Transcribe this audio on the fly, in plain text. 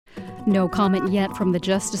No comment yet from the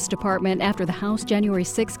Justice Department after the House January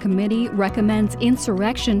 6 committee recommends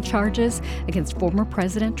insurrection charges against former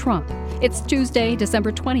President Trump. It's Tuesday,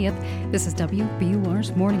 December 20th. This is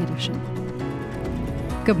WBUR's Morning Edition.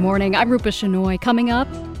 Good morning. I'm Rupa Shenoy. Coming up,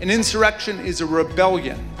 an insurrection is a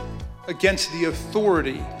rebellion against the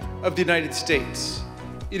authority of the United States.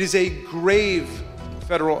 It is a grave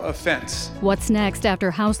federal offense. What's next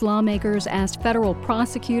after House lawmakers asked federal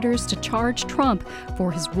prosecutors to charge Trump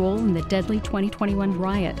for his role in the deadly 2021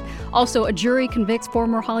 riot? Also, a jury convicts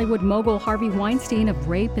former Hollywood mogul Harvey Weinstein of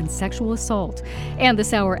rape and sexual assault. And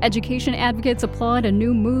this hour, education advocates applaud a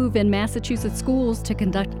new move in Massachusetts schools to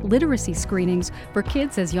conduct literacy screenings for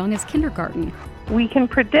kids as young as kindergarten. We can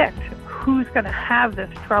predict who's going to have this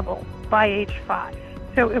trouble by age 5.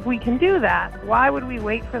 So if we can do that, why would we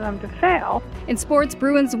wait for them to fail? In sports,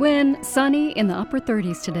 Bruins win, sunny in the upper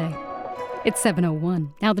 30s today. It's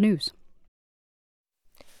 7:01. Now the news.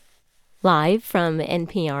 Live from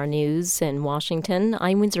NPR News in Washington,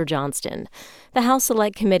 I'm Windsor Johnston. The House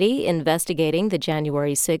Select Committee investigating the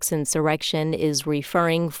January 6 insurrection is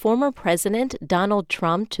referring former President Donald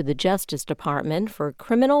Trump to the Justice Department for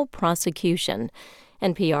criminal prosecution.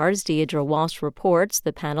 NPR's Deidre Walsh reports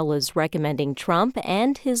the panel is recommending Trump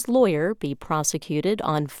and his lawyer be prosecuted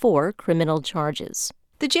on 4 criminal charges.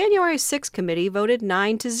 The January 6 committee voted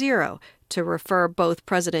 9-0 to refer both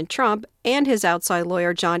President Trump and his outside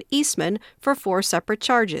lawyer John Eastman for 4 separate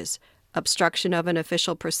charges: obstruction of an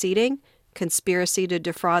official proceeding, conspiracy to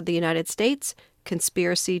defraud the United States,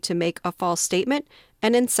 conspiracy to make a false statement,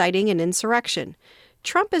 and inciting an insurrection.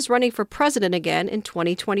 Trump is running for president again in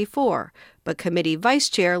 2024, but committee vice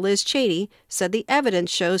chair Liz Cheney said the evidence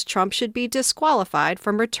shows Trump should be disqualified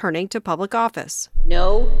from returning to public office.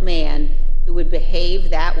 No man who would behave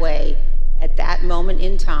that way at that moment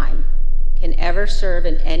in time can ever serve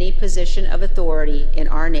in any position of authority in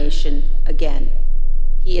our nation again.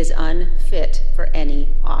 He is unfit for any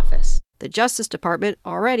office. The Justice Department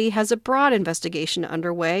already has a broad investigation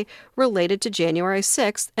underway related to January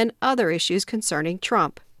 6th and other issues concerning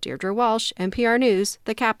Trump. Deirdre Walsh, NPR News,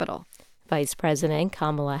 the Capitol. Vice President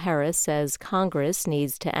Kamala Harris says Congress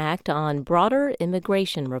needs to act on broader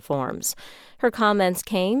immigration reforms. Her comments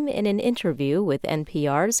came in an interview with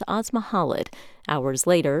NPR's Asma Khalid. Hours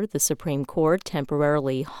later, the Supreme Court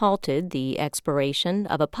temporarily halted the expiration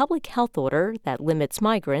of a public health order that limits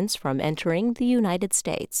migrants from entering the United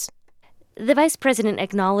States. The vice president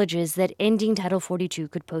acknowledges that ending Title 42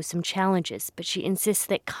 could pose some challenges, but she insists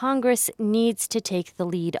that Congress needs to take the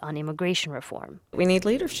lead on immigration reform. We need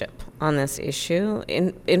leadership on this issue,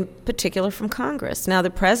 in particular from Congress. Now, the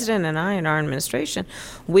president and I and our administration,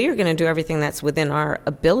 we are going to do everything that's within our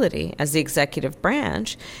ability as the executive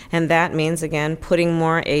branch, and that means, again, putting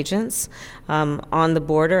more agents on the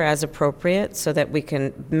border as appropriate so that we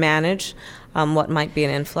can manage what might be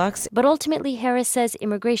an influx. But ultimately, Harris says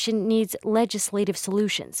immigration needs legislative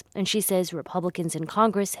solutions, and she says Republicans in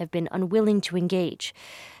Congress have been unwilling to engage.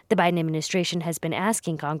 The Biden administration has been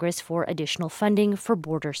asking Congress for additional funding for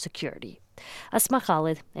border security. Asma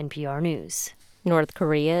Khalid, NPR News. North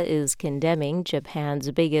Korea is condemning Japan's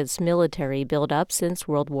biggest military buildup since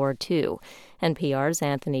World War II. NPR's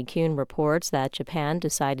Anthony Kuhn reports that Japan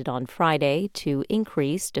decided on Friday to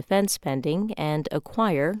increase defense spending and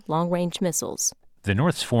acquire long-range missiles. The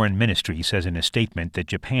North's foreign ministry says in a statement that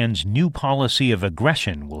Japan's new policy of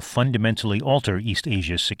aggression will fundamentally alter East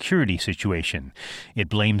Asia's security situation. It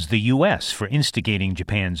blames the U.S. for instigating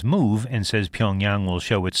Japan's move and says Pyongyang will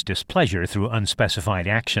show its displeasure through unspecified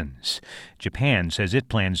actions. Japan says it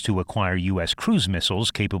plans to acquire U.S. cruise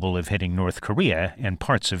missiles capable of hitting North Korea and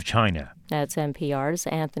parts of China. That's NPR's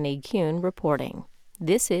Anthony Kuhn reporting.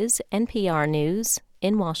 This is NPR News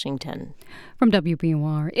in Washington. From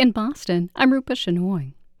WBUR in Boston, I'm Rupa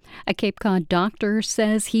Shenoy. A Cape Cod doctor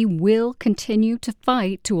says he will continue to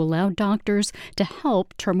fight to allow doctors to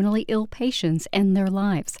help terminally ill patients end their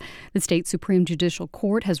lives. The state Supreme Judicial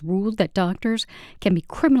Court has ruled that doctors can be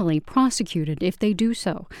criminally prosecuted if they do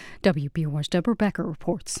so. WBUR's Deborah Becker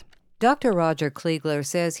reports. Dr. Roger Kliegler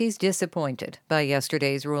says he's disappointed by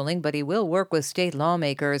yesterday's ruling, but he will work with state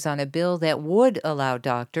lawmakers on a bill that would allow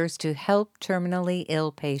doctors to help terminally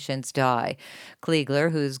ill patients die.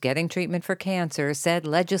 Kliegler, who's getting treatment for cancer, said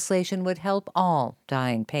legislation would help all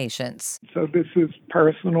dying patients. So this is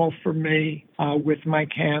personal for me with my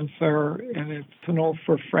cancer, and it's personal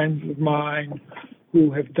for friends of mine who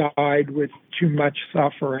have died with too much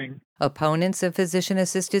suffering. Opponents of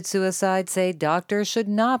physician-assisted suicide say doctors should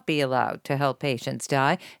not be allowed to help patients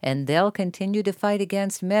die, and they'll continue to fight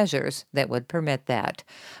against measures that would permit that.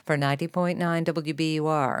 For 90.9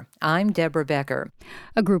 WBUR, I'm Deborah Becker.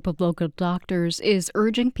 A group of local doctors is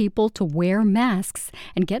urging people to wear masks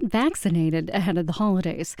and get vaccinated ahead of the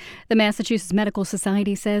holidays. The Massachusetts Medical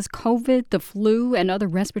Society says COVID, the flu, and other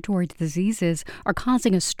respiratory diseases are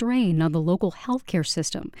causing a strain on the local healthcare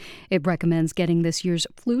system. It recommends getting this year's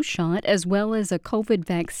flu shot as well as a COVID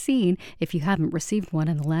vaccine if you haven't received one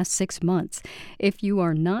in the last 6 months. If you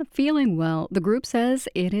are not feeling well, the group says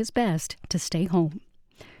it is best to stay home.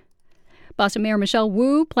 Boston Mayor Michelle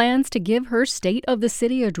Wu plans to give her State of the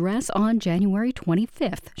City address on January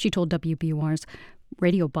 25th. She told WBUR's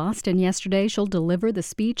Radio Boston yesterday she'll deliver the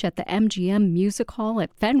speech at the MGM Music Hall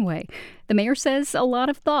at Fenway. The mayor says a lot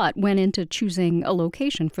of thought went into choosing a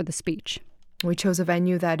location for the speech. We chose a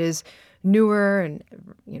venue that is newer and,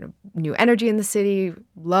 new energy in the city,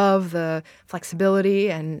 love the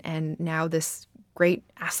flexibility and now this great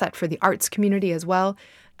asset for the arts community as well.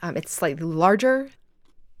 It's slightly larger.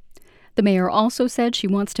 The mayor also said she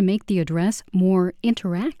wants to make the address more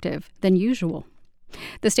interactive than usual.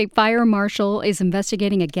 The state fire marshal is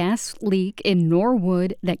investigating a gas leak in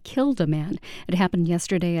Norwood that killed a man. It happened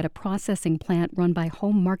yesterday at a processing plant run by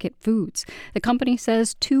Home Market Foods. The company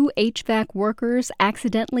says 2 HVAC workers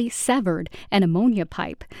accidentally severed an ammonia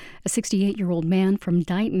pipe. A 68-year-old man from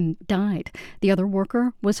Dighton died. The other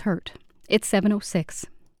worker was hurt. It's 7:06.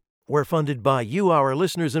 We're funded by you, our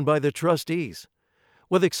listeners, and by the trustees.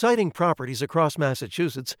 With exciting properties across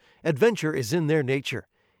Massachusetts, adventure is in their nature.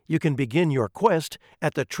 You can begin your quest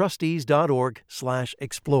at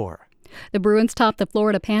thetrustees.org/explore. The Bruins topped the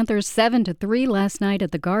Florida Panthers 7-3 last night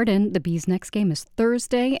at the Garden. The Bees' next game is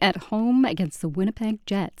Thursday at home against the Winnipeg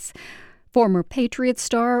Jets. Former Patriots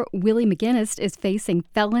star Willie McGinnis is facing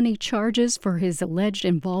felony charges for his alleged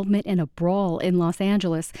involvement in a brawl in Los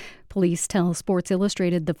Angeles. Police tell Sports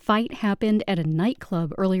Illustrated the fight happened at a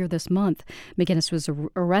nightclub earlier this month. McGinnis was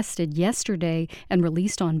arrested yesterday and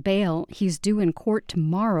released on bail. He's due in court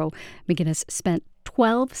tomorrow. McGinnis spent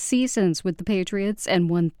 12 seasons with the Patriots and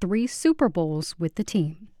won 3 Super Bowls with the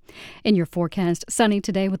team. In your forecast, sunny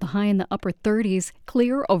today with a high in the upper 30s,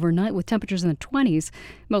 clear overnight with temperatures in the 20s,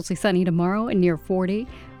 mostly sunny tomorrow and near 40.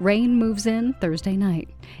 Rain moves in Thursday night.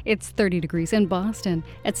 It's 30 degrees in Boston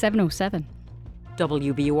at 7:07.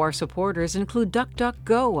 WBUR supporters include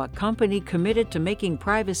DuckDuckGo, a company committed to making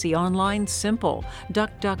privacy online simple.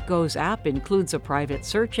 DuckDuckGo's app includes a private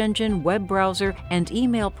search engine, web browser, and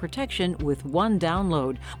email protection with one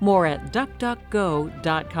download. More at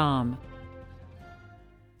DuckDuckGo.com.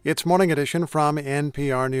 It's Morning Edition from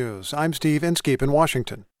NPR News. I'm Steve Inskeep in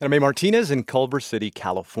Washington. And I'm A. Martinez in Culver City,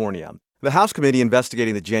 California. The House committee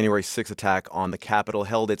investigating the January 6th attack on the Capitol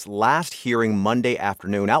held its last hearing Monday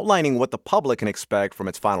afternoon, outlining what the public can expect from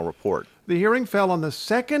its final report. The hearing fell on the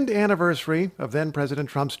second anniversary of then-President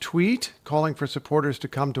Trump's tweet calling for supporters to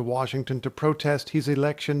come to Washington to protest his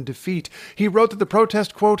election defeat. He wrote that the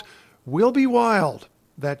protest, quote, will be wild.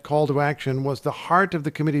 That call to action was the heart of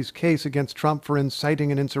the committee's case against Trump for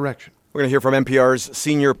inciting an insurrection. We're going to hear from NPR's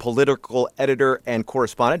senior political editor and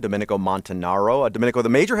correspondent, Domenico Montanaro. Domenico, the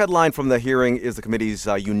major headline from the hearing is the committee's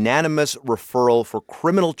unanimous referral for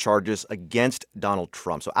criminal charges against Donald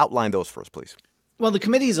Trump. So outline those for us, please. Well, the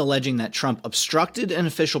committee is alleging that Trump obstructed an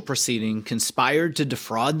official proceeding, conspired to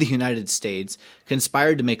defraud the United States,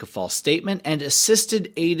 conspired to make a false statement, and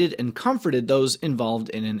assisted, aided, and comforted those involved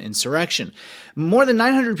in an insurrection. More than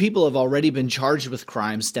 900 people have already been charged with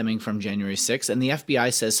crimes stemming from January 6th, and the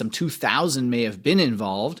FBI says some 2,000 may have been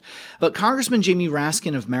involved. But Congressman Jamie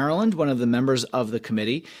Raskin of Maryland, one of the members of the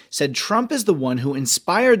committee, said Trump is the one who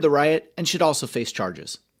inspired the riot and should also face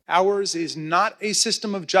charges. Ours is not a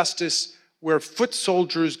system of justice where foot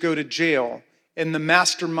soldiers go to jail and the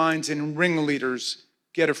masterminds and ringleaders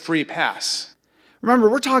get a free pass. Remember,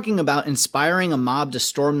 we're talking about inspiring a mob to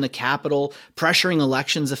storm the Capitol, pressuring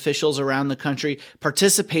elections officials around the country,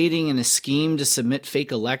 participating in a scheme to submit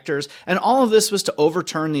fake electors, and all of this was to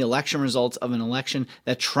overturn the election results of an election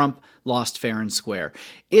that Trump lost fair and square.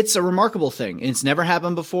 It's a remarkable thing. It's never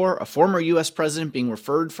happened before. A former U.S. president being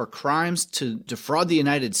referred for crimes to defraud the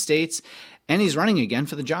United States, and he's running again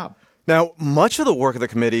for the job. Now, much of the work of the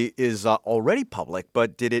committee is already public,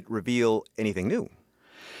 but did it reveal anything new?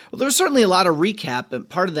 Well, there's certainly a lot of recap, and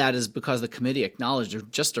part of that is because the committee acknowledged there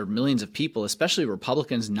just are millions of people, especially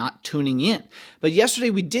Republicans, not tuning in. But yesterday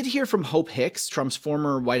we did hear from Hope Hicks, Trump's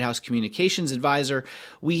former White House communications advisor.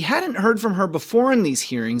 We hadn't heard from her before in these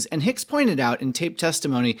hearings, and Hicks pointed out in taped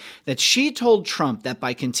testimony that she told Trump that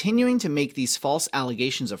by continuing to make these false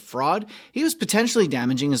allegations of fraud, he was potentially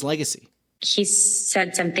damaging his legacy. He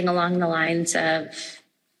said something along the lines of,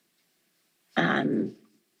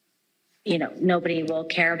 nobody will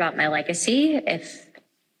care about my legacy if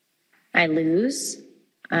I lose.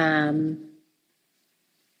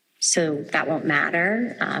 So that won't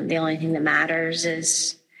matter. The only thing that matters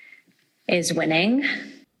is winning.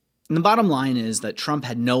 And the bottom line is that Trump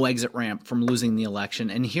had no exit ramp from losing the election.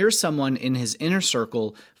 And here's someone in his inner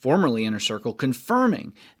circle, formerly inner circle,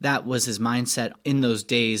 confirming that was his mindset in those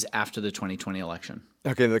days after the 2020 election.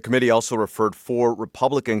 Okay, the committee also referred 4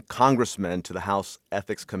 Republican congressmen to the House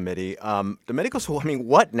Ethics Committee. Domenico, so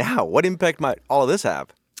what now? What impact might all of this have?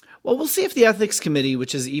 Well, we'll see if the Ethics Committee,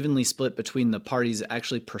 which is evenly split between the parties,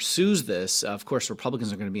 actually pursues this. Of course,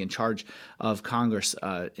 Republicans are going to be in charge of Congress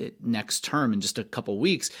next term in just a couple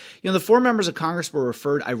weeks. The 4 members of Congress were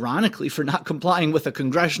referred, ironically, for not complying with a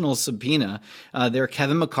congressional subpoena. They're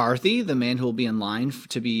Kevin McCarthy, the man who will be in line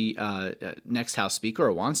to be next House Speaker,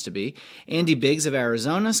 or wants to be, Andy Biggs of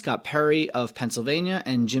Arizona, Scott Perry of Pennsylvania,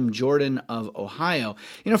 and Jim Jordan of Ohio.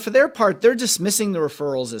 For their part, they're dismissing the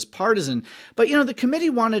referrals as partisan, but, the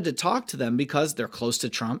committee wanted to talk to them because they're close to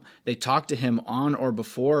Trump. They talked to him on or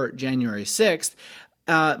before January 6th.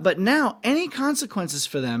 But now any consequences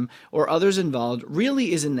for them or others involved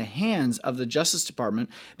really is in the hands of the Justice Department,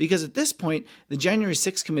 because at this point, the January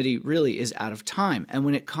 6th committee really is out of time. And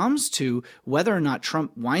when it comes to whether or not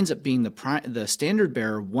Trump winds up being the standard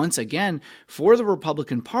bearer once again for the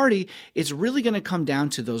Republican Party, it's really going to come down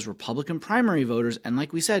to those Republican primary voters. And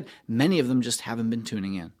like we said, many of them just haven't been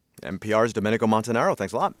tuning in. NPR's Domenico Montanaro.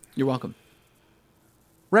 Thanks a lot. You're welcome.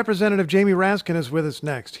 Representative Jamie Raskin is with us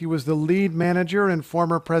next. He was the lead manager in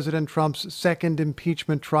former President Trump's second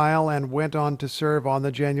impeachment trial and went on to serve on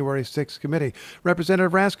the January 6th committee.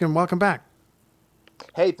 Representative Raskin, welcome back.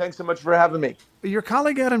 Hey, thanks so much for having me. Your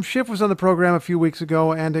colleague Adam Schiff was on the program a few weeks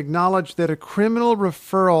ago and acknowledged that a criminal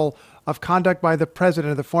referral of conduct by the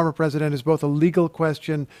president, the former president, is both a legal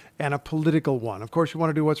question and a political one. Of course, you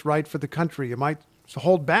want to do what's right for the country. You might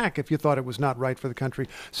hold back if you thought it was not right for the country.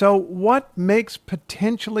 So what makes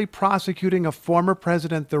potentially prosecuting a former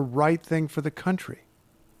president the right thing for the country?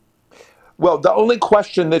 Well, the only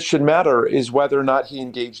question that should matter is whether or not he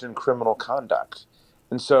engaged in criminal conduct.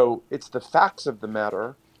 And so it's the facts of the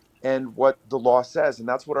matter and what the law says. And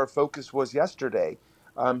that's what our focus was yesterday.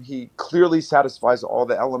 He clearly satisfies all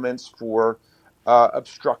the elements for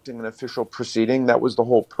obstructing an official proceeding. That was the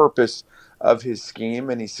whole purpose of his scheme,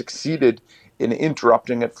 and he succeeded in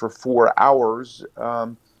interrupting it for 4 hours,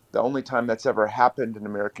 the only time that's ever happened in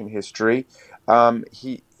American history.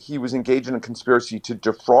 He was engaged in a conspiracy to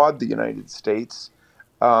defraud the United States,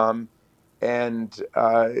 and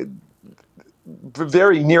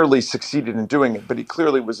very nearly succeeded in doing it, but he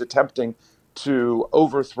clearly was attempting to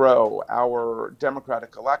overthrow our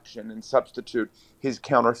democratic election and substitute his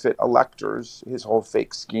counterfeit electors, his whole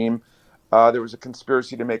fake scheme. There was a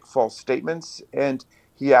conspiracy to make false statements, and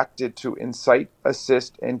he acted to incite,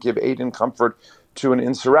 assist, and give aid and comfort to an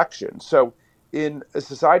insurrection. So in a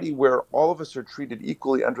society where all of us are treated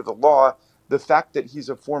equally under the law, the fact that he's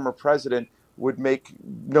a former president would make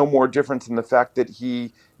no more difference than the fact that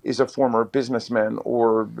he is a former businessman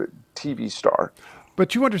or TV star.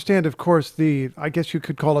 But you understand, of course, I guess you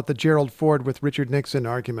could call it the Gerald Ford with Richard Nixon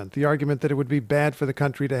argument, the argument that it would be bad for the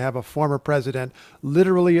country to have a former president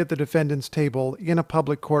literally at the defendant's table in a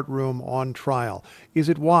public courtroom on trial. Is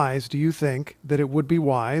it wise, do you think, that it would be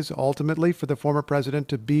wise ultimately for the former president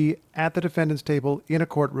to be at the defendant's table in a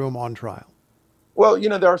courtroom on trial? Well,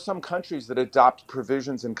 there are some countries that adopt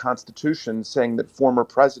provisions in constitutions saying that former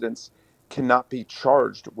presidents cannot be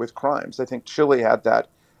charged with crimes. I think Chile had that.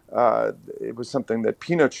 It was something that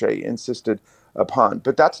Pinochet insisted upon.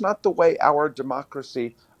 But that's not the way our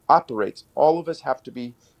democracy operates. All of us have to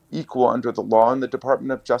be equal under the law, and the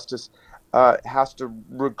Department of Justice has to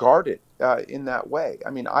regard it in that way. I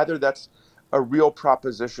mean, either that's a real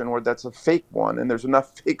proposition or that's a fake one, and there's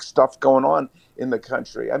enough fake stuff going on in the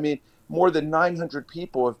country. I mean, more than 900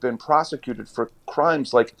 people have been prosecuted for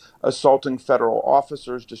crimes like assaulting federal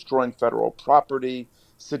officers, destroying federal property,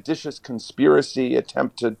 seditious conspiracy,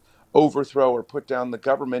 attempt to overthrow or put down the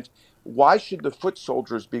government. Why should the foot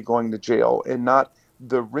soldiers be going to jail and not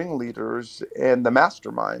the ringleaders and the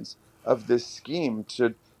masterminds of this scheme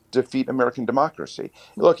to defeat American democracy.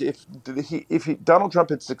 Look, if Donald Trump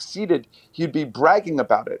had succeeded, he'd be bragging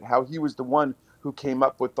about it, how he was the one who came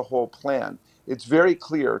up with the whole plan. It's very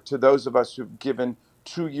clear to those of us who've given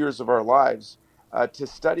 2 years of our lives to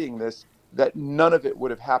studying this that none of it would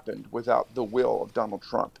have happened without the will of Donald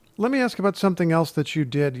Trump. Let me ask about something else that you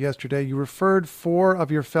did yesterday. You referred 4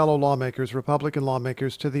 of your fellow lawmakers, Republican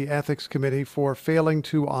lawmakers, to the Ethics Committee for failing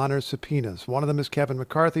to honor subpoenas. One of them is Kevin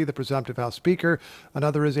McCarthy, the presumptive House Speaker.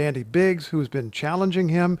 Another is Andy Biggs, who's been challenging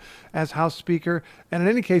him as House Speaker. And in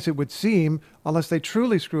any case, it would seem, unless they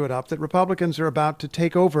truly screw it up, that Republicans are about to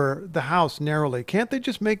take over the House narrowly. Can't they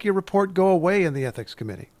just make your report go away in the Ethics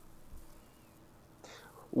Committee?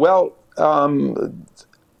 Well,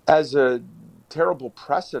 as a terrible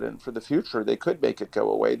precedent for the future, they could make it go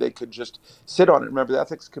away. They could just sit on it. Remember, the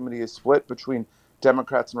Ethics Committee is split between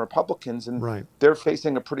Democrats and Republicans, and they're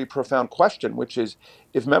facing a pretty profound question, which is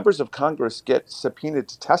if members of Congress get subpoenaed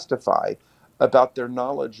to testify about their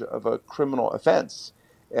knowledge of a criminal offense,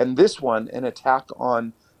 and this one, an attack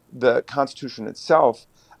on the Constitution itself,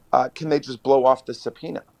 can they just blow off the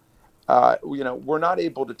subpoena? We're not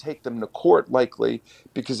able to take them to court likely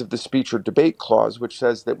because of the speech or debate clause, which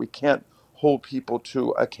says that we can't hold people to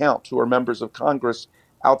account who are members of Congress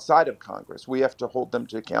outside of Congress. We have to hold them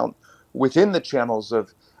to account within the channels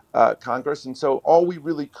of Congress. And so all we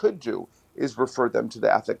really could do is refer them to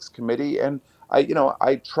the Ethics Committee. And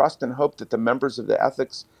I trust and hope that the members of the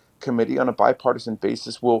Ethics Committee on a bipartisan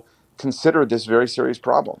basis will consider this very serious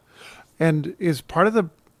problem. And is part of the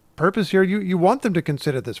purpose here, you want them to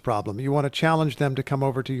consider this problem. You want to challenge them to come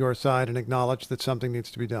over to your side and acknowledge that something needs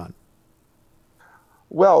to be done.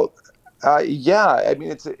 Well, yeah, I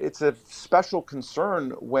mean, it's a special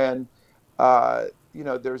concern when,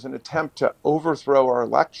 there's an attempt to overthrow our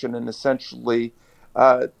election and essentially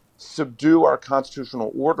subdue our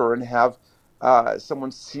constitutional order and have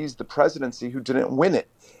someone seize the presidency who didn't win it.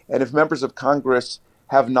 And if members of Congress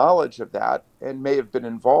have knowledge of that and may have been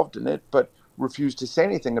involved in it, but refuse to say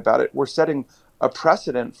anything about it, we're setting a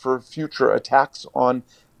precedent for future attacks on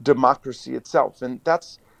democracy itself. And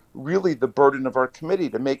that's really the burden of our committee,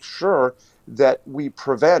 to make sure that we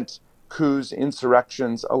prevent coups,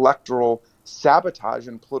 insurrections, electoral sabotage,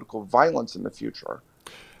 and political violence in the future.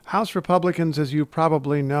 House Republicans, as you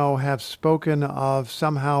probably know, have spoken of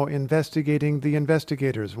somehow investigating the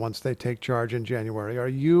investigators once they take charge in January. Are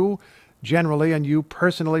you generally and you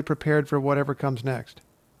personally prepared for whatever comes next?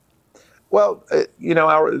 Well,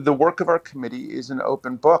 the work of our committee is an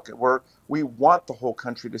open book. We want the whole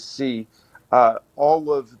country to see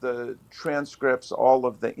all of the transcripts, all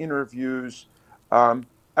of the interviews,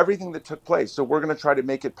 everything that took place. So we're going to try to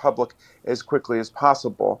make it public as quickly as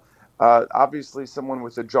possible. Obviously, someone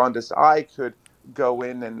with a jaundiced eye could go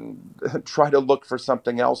in and try to look for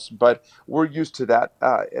something else, but we're used to that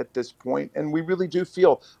at this point. And we really do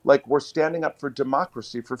feel like we're standing up for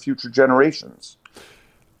democracy for future generations.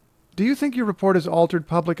 Do you think your report has altered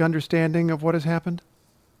public understanding of what has happened?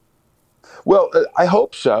 Well, I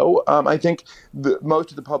hope so. I think most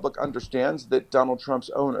of the public understands that Donald Trump's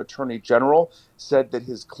own attorney general said that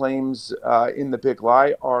his claims in the big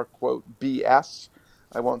lie are, quote, BS.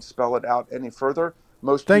 I won't spell it out any further.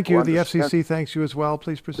 Thank you. The FCC thanks you as well.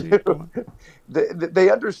 Please proceed. Go on. They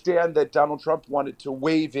understand that Donald Trump wanted to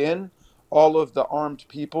wave in all of the armed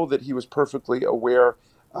people that he was perfectly aware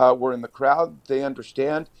were in the crowd. They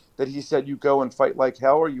understand that he said, you go and fight like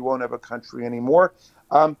hell or you won't have a country anymore.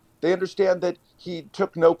 They understand that he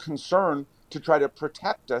took no concern to try to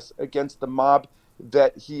protect us against the mob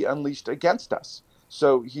that he unleashed against us.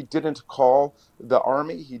 So he didn't call the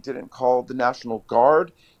army. He didn't call the National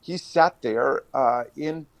Guard. He sat there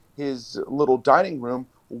in his little dining room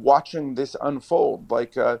watching this unfold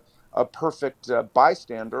like a perfect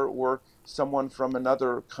bystander or someone from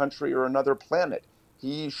another country or another planet.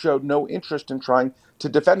 He showed no interest in trying to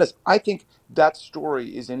defend us. I think that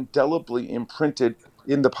story is indelibly imprinted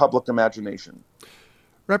in the public imagination.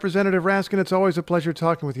 Representative Raskin, it's always a pleasure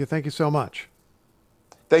talking with you. Thank you so much.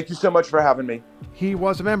 Thank you so much for having me. He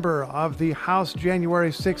was a member of the House January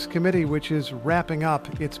 6th committee, which is wrapping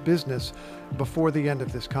up its business before the end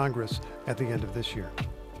of this Congress at the end of this year.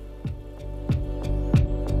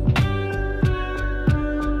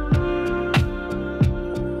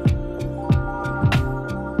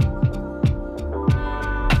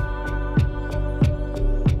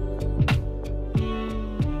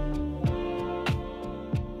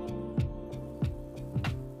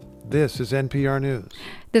 This is NPR News.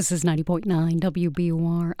 This is 90.9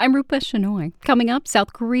 WBUR. I'm Rupa Shenoy. Coming up,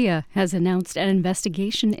 South Korea has announced an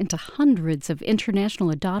investigation into hundreds of international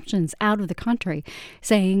adoptions out of the country,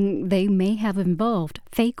 saying they may have involved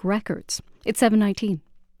fake records. It's 7:19.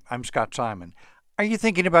 I'm Scott Simon. Are you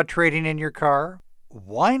thinking about trading in your car?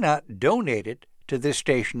 Why not donate it to this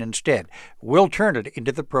station instead? We'll turn it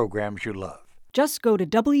into the programs you love. Just go to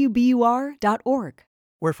WBUR.org.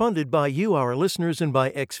 We're funded by you, our listeners, and by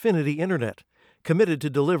Xfinity Internet, committed to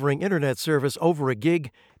delivering Internet service over a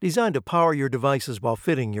gig designed to power your devices while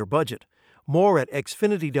fitting your budget. More at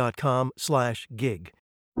xfinity.com/gig.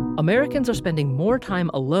 Americans are spending more time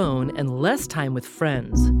alone and less time with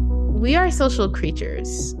friends. We are social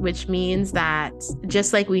creatures, which means that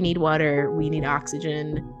just like we need water, we need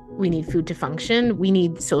oxygen, we need food to function, we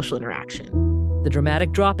need social interaction. The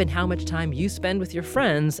dramatic drop in how much time you spend with your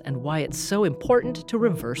friends and why it's so important to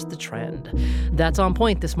reverse the trend. That's On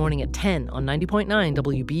Point this morning at 10 on 90.9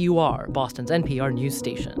 WBUR, Boston's NPR news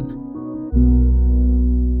station.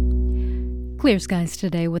 Clear skies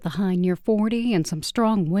today with a high near 40 and some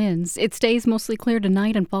strong winds. It stays mostly clear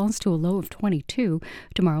tonight and falls to a low of 22.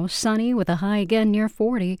 Tomorrow, sunny with a high again near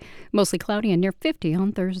 40. Mostly cloudy and near 50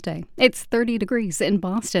 on Thursday. It's 30 degrees in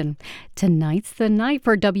Boston. Tonight's the night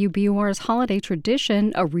for WBUR's holiday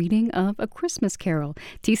tradition, a reading of A Christmas Carol.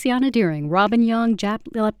 Tiziana Deering, Robin Young, Jack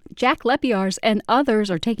Lepiarz, and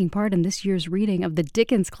others are taking part in this year's reading of the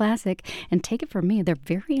Dickens classic. And take it from me, they're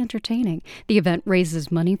very entertaining. The event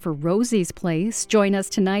raises money for Rosie's Place. Join us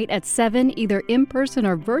tonight at 7, either in person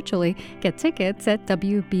or virtually. Get tickets at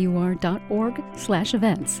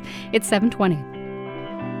wbur.org/events. It's 7:20.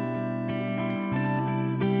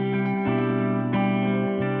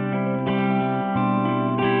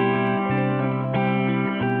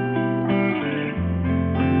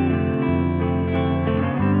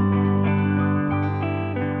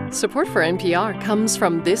 Support for NPR comes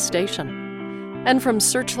from this station. And from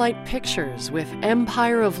Searchlight Pictures with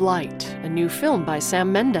Empire of Light, a new film by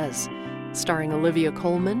Sam Mendes, starring Olivia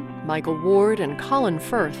Colman, Michael Ward, and Colin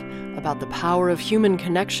Firth, about the power of human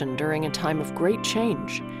connection during a time of great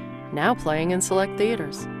change, now playing in select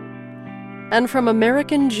theaters. And from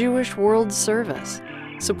American Jewish World Service,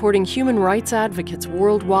 supporting human rights advocates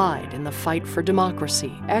worldwide in the fight for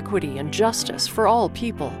democracy, equity, and justice for all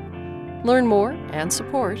people. Learn more and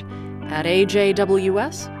support at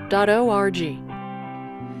ajws.org.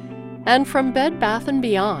 And from Bed Bath &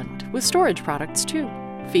 Beyond, with storage products too,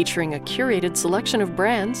 featuring a curated selection of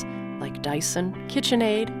brands like Dyson,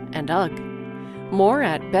 KitchenAid, and UGG. More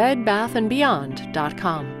at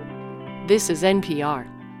bedbathandbeyond.com. This is NPR.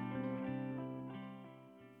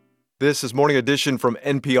 This is Morning Edition from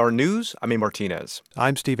NPR News. I'm A. Martinez.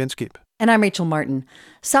 I'm Steve Inskeep. And I'm Rachel Martin.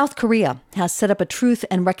 South Korea has set up a Truth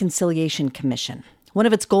and Reconciliation Commission. One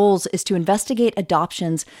of its goals is to investigate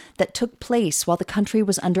adoptions that took place while the country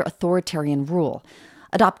was under authoritarian rule.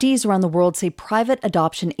 Adoptees around the world say private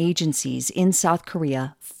adoption agencies in South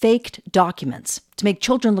Korea faked documents to make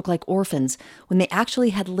children look like orphans when they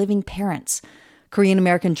actually had living parents.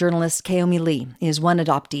 Korean-American journalist Kaomi Lee is one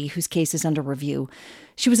adoptee whose case is under review.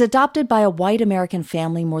 She was adopted by a white American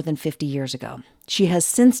family more than 50 years ago. She has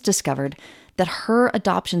since discovered that her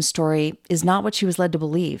adoption story is not what she was led to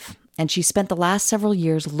believe, and she spent the last several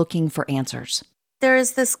years looking for answers. There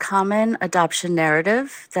is this common adoption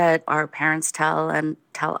narrative that our parents tell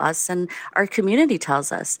us, and our community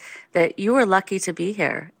tells us that you were lucky to be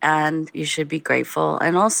here and you should be grateful,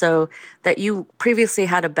 and also that you previously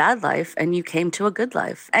had a bad life and you came to a good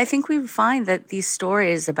life. I think we find that these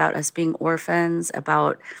stories about us being orphans,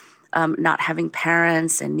 about not having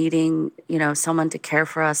parents and needing, someone to care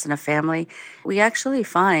for us in a family, we actually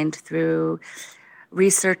find through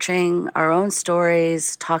researching our own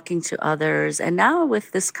stories, talking to others, and now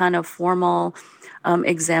with this kind of formal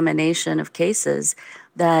examination of cases,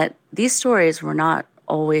 that these stories were not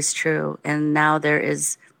always true. And now there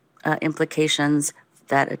is implications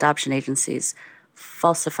that adoption agencies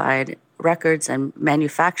falsified records and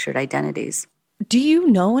manufactured identities. Do you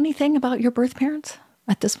know anything about your birth parents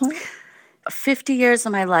at this point? 50 years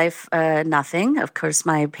of my life, nothing. Of course,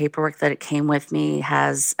 my paperwork that it came with me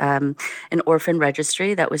has an orphan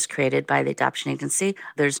registry that was created by the adoption agency.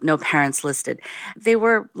 There's no parents listed. They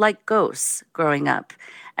were like ghosts growing up.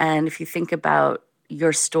 And if you think about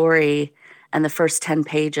your story and the first 10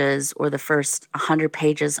 pages or the first 100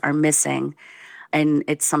 pages are missing, and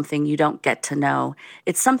it's something you don't get to know,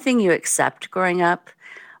 it's something you accept growing up.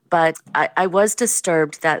 But I was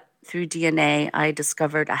disturbed that through DNA, I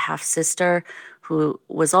discovered a half-sister who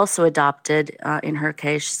was also adopted. In her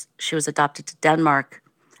case, she was adopted to Denmark.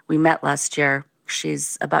 We met last year.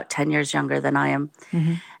 She's about 10 years younger than I am.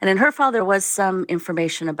 Mm-hmm. And in her file, there was some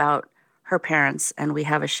information about her parents, and we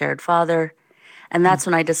have a shared father. And that's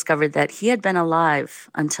when I discovered that he had been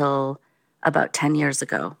alive until about 10 years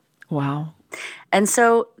ago. Wow. And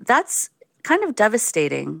so that's kind of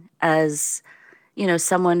devastating as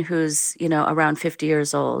someone who's, around 50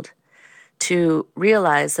 years old to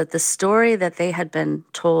realize that the story that they had been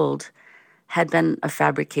told had been a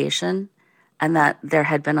fabrication and that there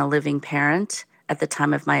had been a living parent at the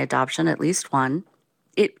time of my adoption, at least one.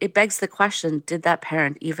 It begs the question, did that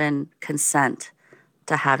parent even consent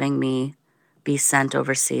to having me be sent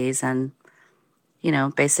overseas and,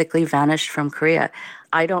 basically vanished from Korea?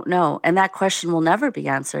 I don't know. And that question will never be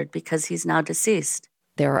answered because he's now deceased.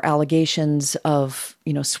 There are allegations of,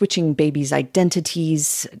 switching babies'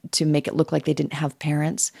 identities to make it look like they didn't have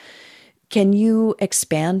parents. Can you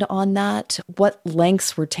expand on that? What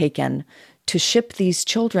lengths were taken to ship these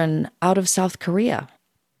children out of South Korea?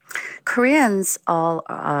 Koreans all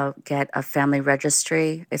get a family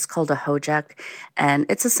registry. It's called a hojek, and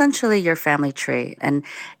it's essentially your family tree. And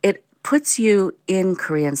it puts you in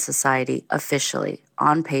Korean society officially,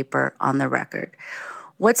 on paper, on the record.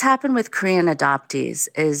 What's happened with Korean adoptees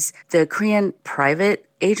is the Korean private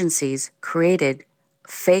agencies created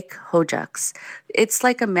fake hojeks. It's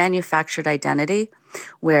like a manufactured identity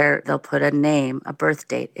where they'll put a name, a birth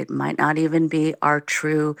date. It might not even be our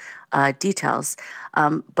true details.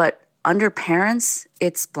 But under parents,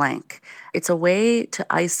 it's blank. It's a way to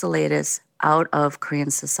isolate us out of Korean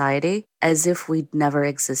society as if we'd never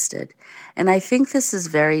existed. And I think this is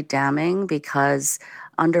very damning because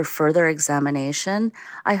under further examination,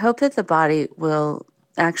 I hope that the body will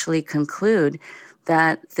actually conclude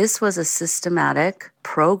that this was a systematic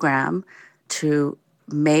program to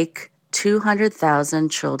make 200,000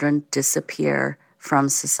 children disappear from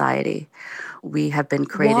society. We have been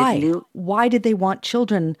created Why did they want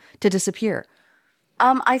children to disappear?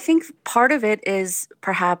 I think part of it is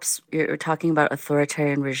perhaps you're talking about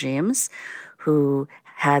authoritarian regimes who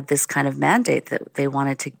had this kind of mandate that they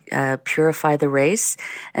wanted to purify the race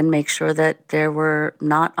and make sure that there were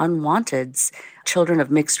not unwanteds. Children of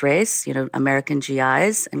mixed race, American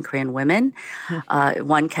GIs and Korean women,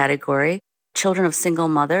 one category. Children of single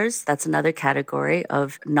mothers, that's another category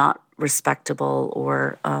of not respectable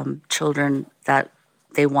or children that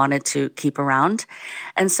they wanted to keep around.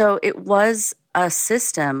 And so it was a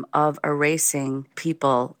system of erasing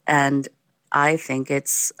people, and I think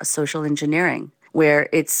it's a social engineering where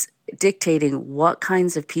it's dictating what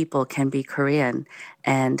kinds of people can be Korean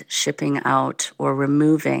and shipping out or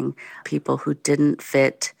removing people who didn't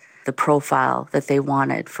fit the profile that they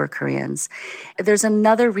wanted for Koreans. There's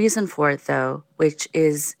another reason for it, though, which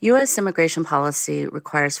is U.S. immigration policy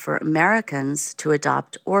requires for Americans to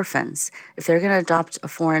adopt orphans. If they're going to adopt a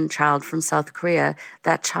foreign child from South Korea,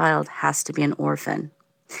 that child has to be an orphan.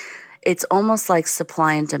 It's almost like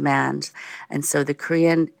supply and demand. And so the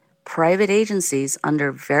Korean private agencies,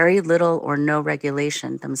 under very little or no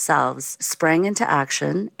regulation themselves, sprang into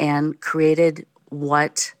action and created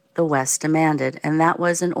what the West demanded, and that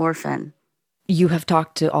was an orphan. You have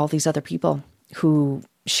talked to all these other people who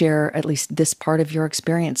share at least this part of your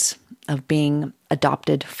experience of being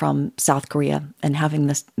adopted from South Korea and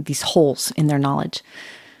having these holes in their knowledge.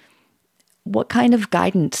 What kind of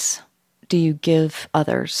guidance do you give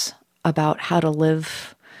others about how to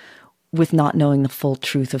live with not knowing the full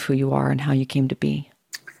truth of who you are and how you came to be?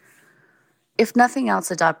 If nothing else,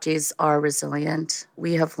 adoptees are resilient.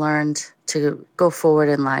 We have learned to go forward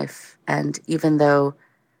in life. And even though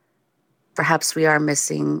perhaps we are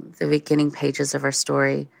missing the beginning pages of our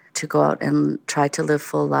story, to go out and try to live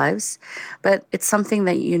full lives. But it's something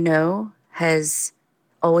that has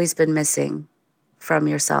always been missing from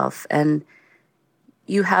yourself. And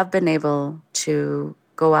you have been able to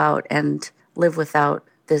go out and live without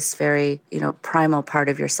this very, primal part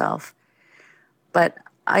of yourself. But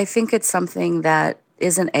I think it's something that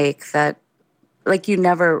is an ache that, you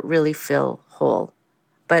never really feel whole.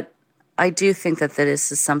 But I do think that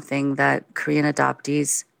this is something that Korean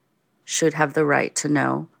adoptees should have the right to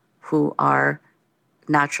know who our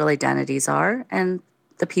natural identities are and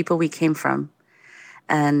the people we came from.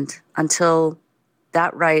 And until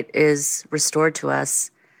that right is restored to us,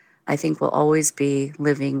 I think we'll always be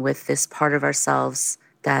living with this part of ourselves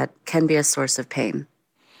that can be a source of pain.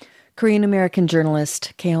 Korean-American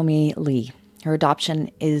journalist Keomi Lee. Her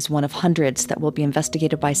adoption is one of hundreds that will be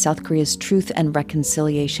investigated by South Korea's Truth and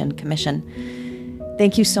Reconciliation Commission.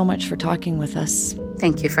 Thank you so much for talking with us.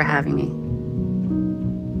 Thank you for having me.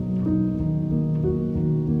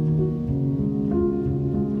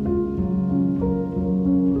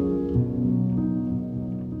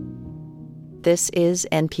 This is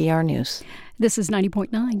NPR News. This is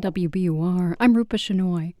 90.9 WBUR. I'm Rupa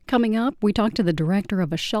Shenoy. Coming up, we talk to the director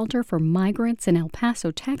of a shelter for migrants in El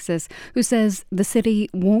Paso, Texas, who says the city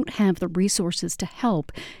won't have the resources to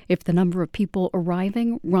help if the number of people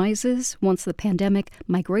arriving rises once the pandemic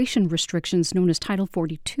migration restrictions known as Title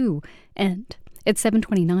 42 end. It's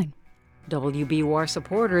 7:29. WBUR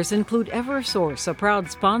supporters include Eversource, a proud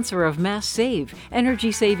sponsor of Mass Save,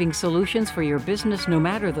 energy-saving solutions for your business no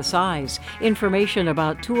matter the size. Information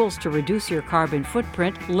about tools to reduce your carbon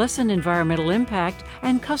footprint, lessen environmental impact,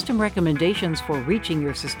 and custom recommendations for reaching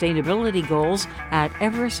your sustainability goals at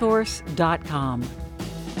eversource.com.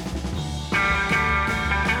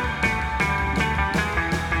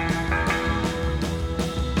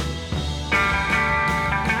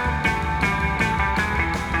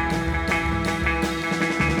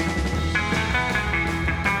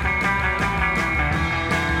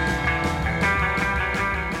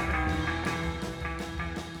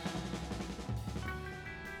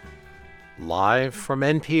 Live from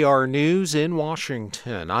NPR News in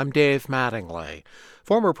Washington, I'm Dave Mattingly.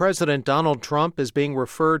 Former President Donald Trump is being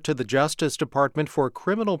referred to the Justice Department for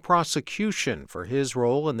criminal prosecution for his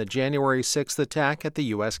role in the January 6th attack at the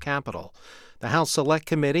U.S. Capitol. The House Select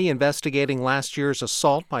Committee investigating last year's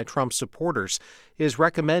assault by Trump supporters is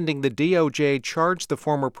recommending the DOJ charge the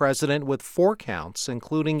former president with 4 counts,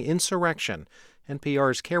 including insurrection.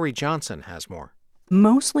 NPR's Carrie Johnson has more.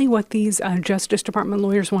 Mostly what these Justice Department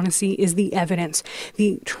lawyers want to see is the evidence,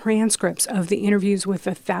 the transcripts of the interviews with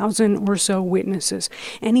 1,000 or so witnesses,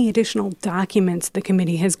 any additional documents the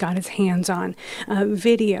committee has got its hands on,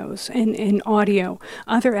 videos and audio,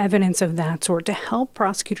 other evidence of that sort to help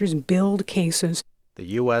prosecutors build cases. The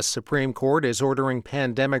U.S. Supreme Court is ordering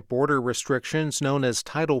pandemic border restrictions known as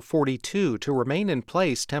Title 42 to remain in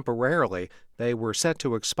place temporarily. They were set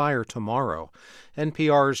to expire tomorrow.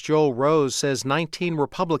 NPR's Joel Rose says 19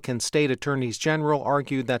 Republican state attorneys general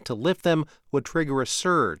argued that to lift them would trigger a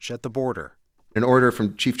surge at the border. An order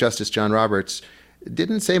from Chief Justice John Roberts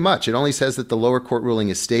didn't say much. It only says that the lower court ruling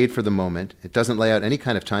is stayed for the moment. It doesn't lay out any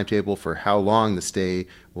kind of timetable for how long the stay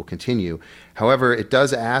will continue. However, it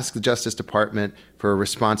does ask the Justice Department for a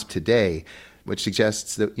response today, which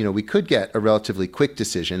suggests that, we could get a relatively quick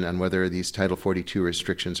decision on whether these Title 42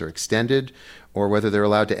 restrictions are extended or whether they're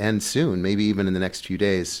allowed to end soon, maybe even in the next few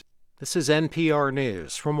days. This is NPR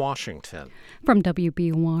News from Washington. From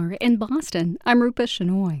WBUR in Boston, I'm Rupa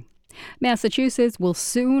Shenoy. Massachusetts will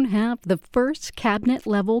soon have the first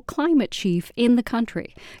cabinet-level climate chief in the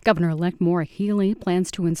country. Governor-elect Maura Healey plans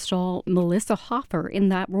to install Melissa Hoffer in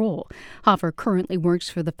that role. Hoffer currently works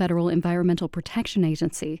for the Federal Environmental Protection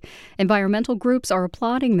Agency. Environmental groups are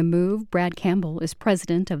applauding the move. Brad Campbell is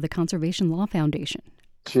president of the Conservation Law Foundation.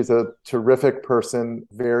 She's a terrific person,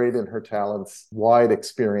 varied in her talents, wide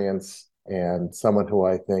experience, and someone who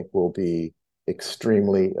I think will be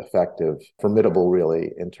extremely effective, formidable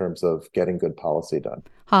really, in terms of getting good policy done.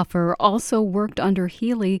 Hoffer also worked under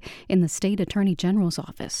Healey in the state attorney general's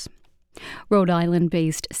office. Rhode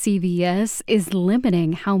Island-based CVS is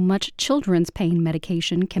limiting how much children's pain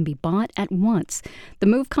medication can be bought at once. The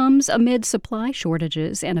move comes amid supply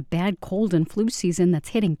shortages and a bad cold and flu season that's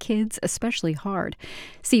hitting kids especially hard.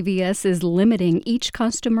 CVS is limiting each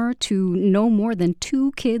customer to no more than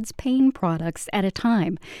 2 kids' pain products at a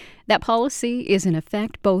time. That policy is in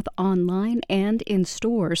effect both online and in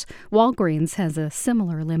stores. Walgreens has a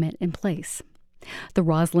similar limit in place. The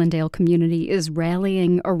Roslindale community is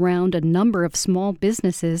rallying around a number of small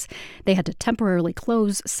businesses. They had to temporarily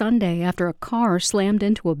close Sunday after a car slammed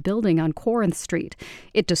into a building on Corinth Street.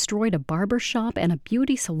 It destroyed a barber shop and a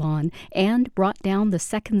beauty salon and brought down the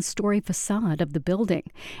second-story facade of the building.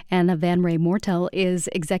 Anna Van Ray Mortel is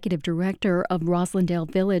executive director of Roslindale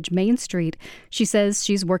Village Main Street. She says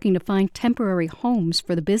she's working to find temporary homes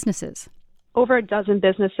for the businesses. Over a dozen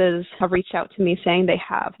businesses have reached out to me saying they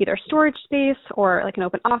have either storage space or like an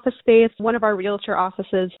open office space. One of our realtor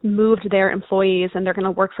offices moved their employees and they're going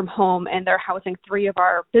to work from home, and they're housing 3 of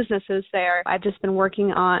our businesses there. I've just been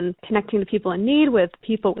working on connecting the people in need with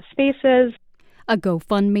people with spaces. A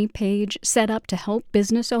GoFundMe page set up to help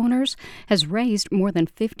business owners has raised more than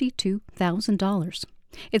 $52,000.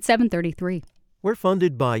 It's 7:33. We're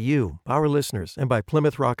funded by you, our listeners, and by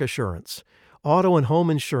Plymouth Rock Assurance. Auto and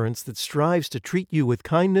home insurance that strives to treat you with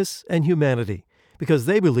kindness and humanity, because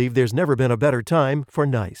they believe there's never been a better time for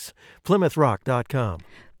nice. PlymouthRock.com.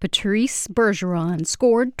 Patrice Bergeron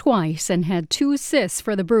scored twice and had 2 assists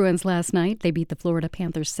for the Bruins last night. They beat the Florida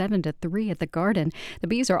Panthers 7-3 at the Garden. The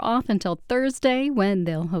Bees are off until Thursday when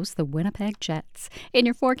they'll host the Winnipeg Jets. In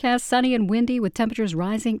your forecast, sunny and windy with temperatures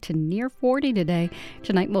rising to near 40 today.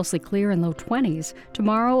 Tonight, mostly clear and low 20s.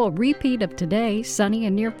 Tomorrow, a repeat of today, sunny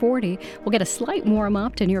and near 40. We'll get a slight warm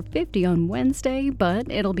up to near 50 on Wednesday,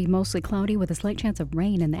 but it'll be mostly cloudy with a slight chance of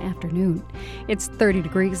rain in the afternoon. It's 30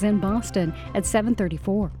 degrees in Boston at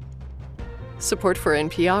 7:34. Support for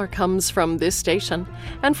NPR comes from this station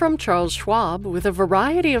and from Charles Schwab with a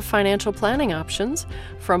variety of financial planning options,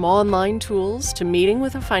 from online tools to meeting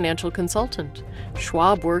with a financial consultant.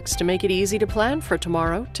 Schwab works to make it easy to plan for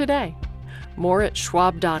tomorrow, today. More at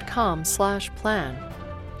schwab.com/plan.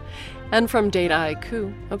 And from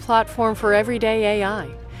Dataiku, a platform for everyday AI,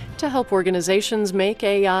 to help organizations make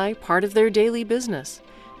AI part of their daily business.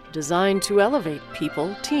 Designed to elevate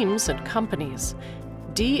people, teams, and companies.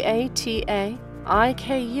 dataiku.com.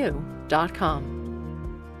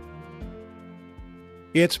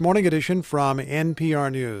 It's Morning Edition from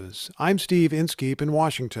NPR News. I'm Steve Inskeep in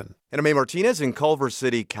Washington. And I'm A. Martinez in Culver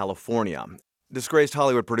City, California. Disgraced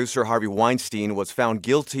Hollywood producer Harvey Weinstein was found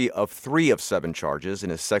guilty of 3 of 7 charges in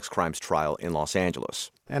his sex crimes trial in Los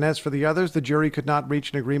Angeles. And as for the others, the jury could not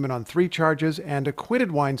reach an agreement on 3 charges and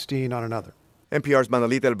acquitted Weinstein on another. NPR's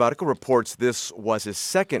Manolita El Barco reports this was his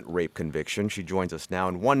second rape conviction. She joins us now.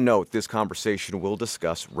 And one note, this conversation will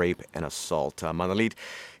discuss rape and assault. Manolita,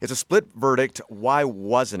 it's a split verdict. Why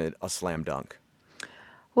wasn't it a slam dunk?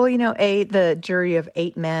 Well, the jury of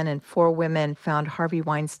 8 men and 4 women found Harvey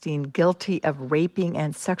Weinstein guilty of raping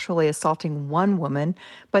and sexually assaulting 1 woman,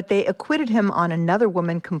 but they acquitted him on another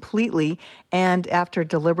woman completely. And after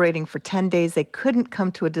deliberating for 10 days, they couldn't come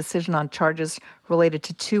to a decision on charges related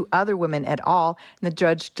to 2 other women at all. And the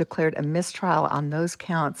judge declared a mistrial on those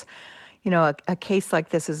counts. A case like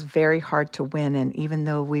this is very hard to win. And even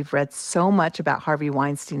though we've read so much about Harvey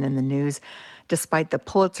Weinstein in the news, despite the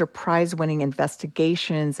Pulitzer Prize-winning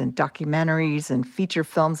investigations and documentaries and feature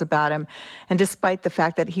films about him, and despite the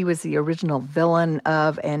fact that he was the original villain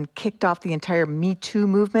of and kicked off the entire Me Too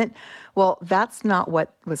movement, well, that's not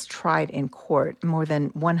what was tried in court. More than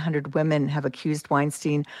 100 women have accused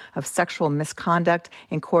Weinstein of sexual misconduct.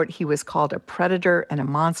 In court, he was called a predator and a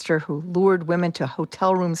monster who lured women to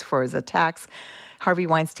hotel rooms for his attacks. Harvey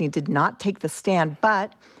Weinstein did not take the stand,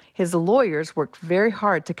 but his lawyers worked very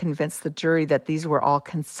hard to convince the jury that these were all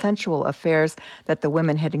consensual affairs, that the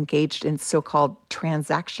women had engaged in so-called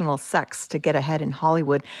transactional sex to get ahead in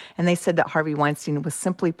Hollywood. And they said that Harvey Weinstein was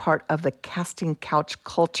simply part of the casting couch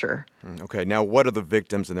culture. Okay, now what are the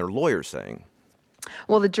victims and their lawyers saying?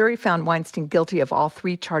 Well, the jury found Weinstein guilty of all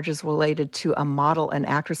 3 charges related to a model and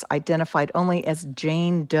actress identified only as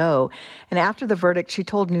Jane Doe. And after the verdict, she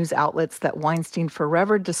told news outlets that Weinstein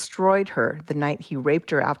forever destroyed her the night he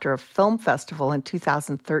raped her after a film festival in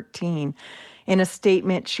 2013. In a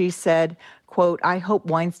statement, she said, quote, "I hope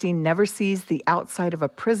Weinstein never sees the outside of a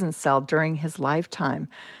prison cell during his lifetime."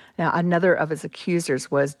 Now, another of his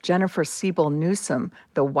accusers was Jennifer Siebel Newsom,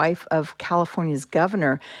 the wife of California's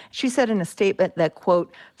governor. She said in a statement that,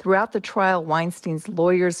 quote, "Throughout the trial, Weinstein's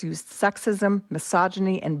lawyers used sexism,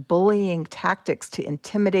 misogyny, and bullying tactics to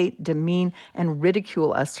intimidate, demean, and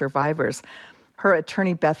ridicule us survivors." Her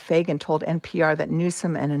attorney, Beth Fagan, told NPR that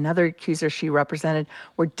Newsom and another accuser she represented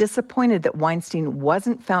were disappointed that Weinstein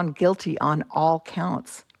wasn't found guilty on all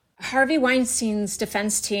counts. Harvey Weinstein's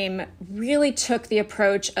defense team really took the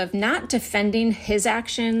approach of not defending his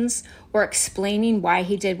actions or explaining why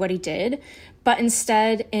he did what he did, but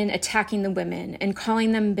instead in attacking the women and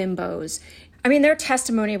calling them bimbos. I mean, their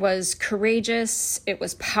testimony was courageous, it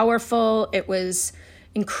was powerful, it was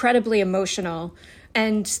incredibly emotional.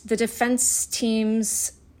 And the defense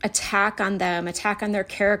team's attack on them, attack on their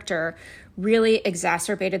character, really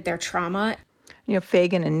exacerbated their trauma.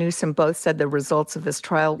 Fagan and Newsom both said the results of this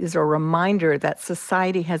trial is a reminder that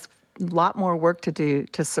society has a lot more work to do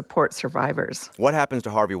to support survivors. What happens to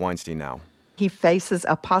Harvey Weinstein now? He faces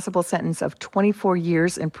a possible sentence of 24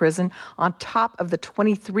 years in prison on top of the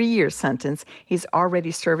 23-year sentence he's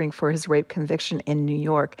already serving for his rape conviction in New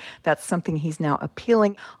York. That's something he's now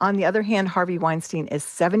appealing. On the other hand, Harvey Weinstein is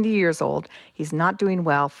 70 years old. He's not doing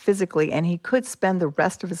well physically, and he could spend the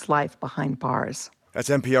rest of his life behind bars. That's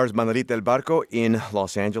NPR's Manolita El Barco in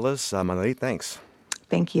Los Angeles. Manolita, thanks.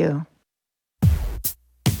 Thank you.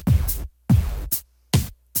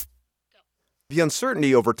 The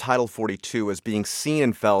uncertainty over Title 42 is being seen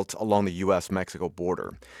and felt along the U.S.-Mexico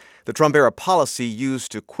border. The Trump-era policy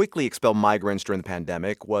used to quickly expel migrants during the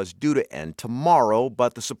pandemic was due to end tomorrow,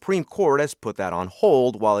 but the Supreme Court has put that on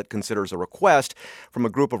hold while it considers a request from a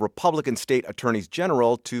group of Republican state attorneys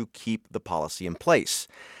general to keep the policy in place.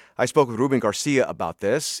 I spoke with Ruben Garcia about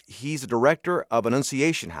this. He's the director of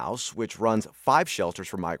Annunciation House, which runs 5 shelters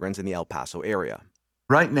for migrants in the El Paso area.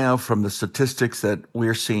 Right now, from the statistics that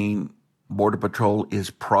we're seeing, Border Patrol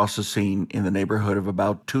is processing in the neighborhood of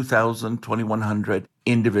about 2,000, 2,100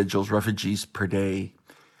 individuals, refugees per day.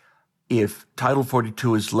 If Title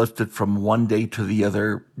 42 is lifted from one day to the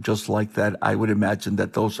other, just like that, I would imagine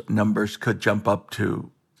that those numbers could jump up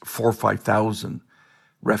to 4,000 or 5,000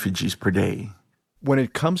 refugees per day. When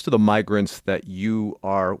it comes to the migrants that you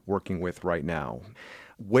are working with right now,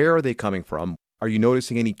 where are they coming from? Are you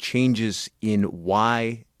noticing any changes in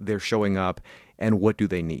why they're showing up, and what do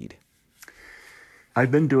they need?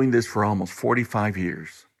 I've been doing this for almost 45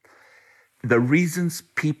 years. The reasons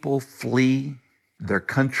people flee their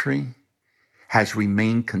country has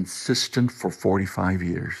remained consistent for 45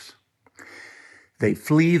 years. They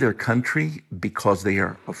flee their country because they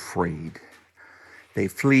are afraid. They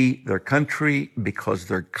flee their country because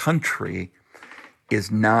their country is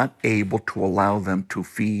not able to allow them to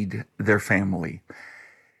feed their family.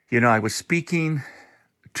 You know, I was speaking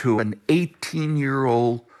to an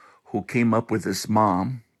 18-year-old who came up with his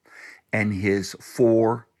mom and his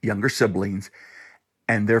 4 younger siblings,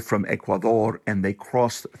 and they're from Ecuador, and they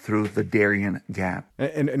crossed through the Darien Gap.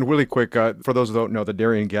 And really quick, for those who don't know, the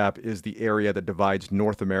Darien Gap is the area that divides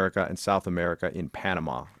North America and South America in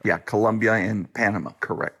Panama. Yeah, Colombia and Panama,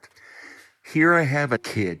 correct. Here I have a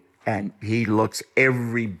kid, and he looks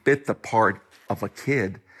every bit the part of a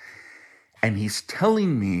kid, and he's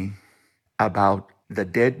telling me about the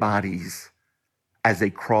dead bodies as they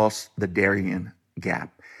cross the Darien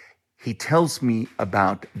Gap. He tells me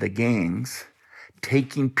about the gangs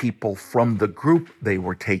taking people from the group they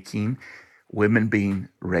were taking, women being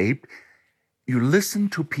raped. You listen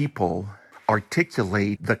to people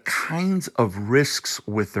articulate the kinds of risks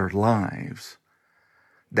with their lives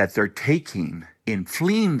that they're taking in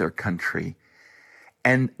fleeing their country,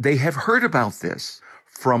 and they have heard about this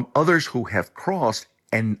from others who have crossed,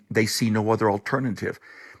 and they see no other alternative.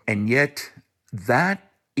 And yet,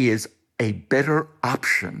 that is a better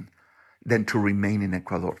option than to remain in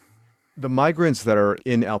Ecuador. The migrants that are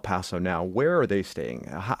in El Paso now, where are they staying?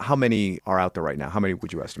 How many are out there right now? How many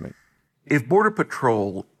would you estimate? If Border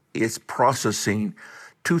Patrol is processing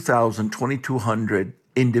 2,000, 2,200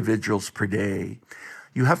 individuals per day,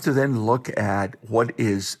 you have to then look at what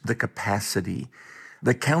is the capacity.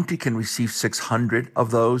 The county can receive 600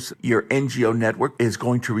 of those. Your NGO network is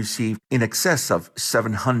going to receive in excess of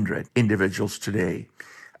 700 individuals today.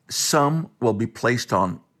 Some will be placed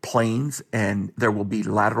on planes, and there will be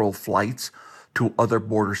lateral flights to other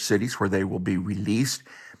border cities where they will be released.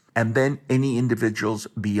 And then any individuals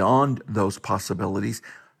beyond those possibilities,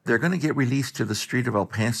 they're going to get released to the street of El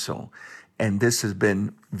Paso. And this has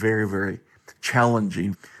been very, very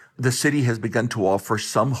challenging. The city has begun to offer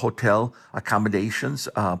some hotel accommodations,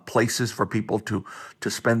 places for people to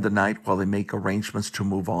spend the night while they make arrangements to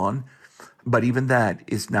move on. But even that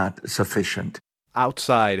is not sufficient.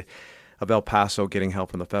 Outside of El Paso getting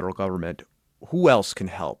help from the federal government, who else can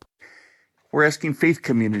help? We're asking faith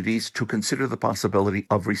communities to consider the possibility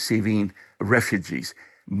of receiving refugees.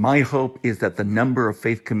 My hope is that the number of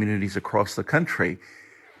faith communities across the country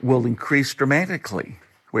will increase dramatically,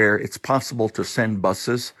 where it's possible to send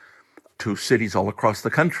buses to cities all across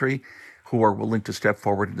the country who are willing to step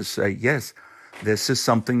forward and to say, yes, this is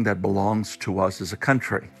something that belongs to us as a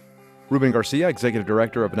country. Ruben Garcia, Executive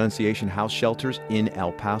Director of Annunciation House Shelters in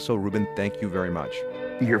El Paso. Ruben, thank you very much.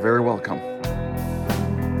 You're very welcome.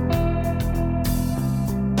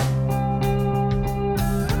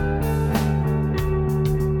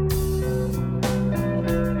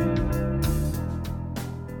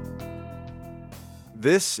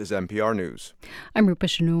 This is NPR News. I'm Rupa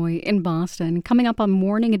Shenoy in Boston. Coming up on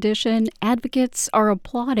Morning Edition, advocates are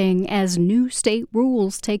applauding as new state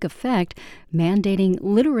rules take effect, mandating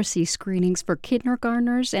literacy screenings for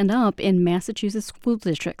kindergartners and up in Massachusetts school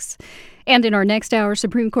districts. And in our next hour,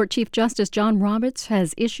 Supreme Court Chief Justice John Roberts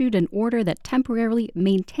has issued an order that temporarily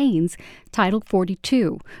maintains Title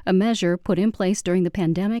 42, a measure put in place during the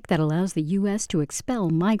pandemic that allows the U.S. to expel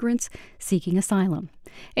migrants seeking asylum.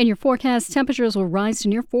 In your forecast, temperatures will rise to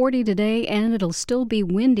near 40 today, and it'll still be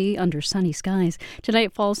windy under sunny skies. Tonight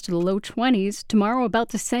it falls to the low 20s. Tomorrow about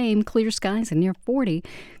the same, clear skies and near 40.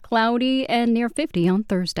 Cloudy and near 50 on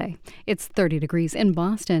Thursday. It's 30 degrees in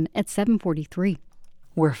Boston at 7:43.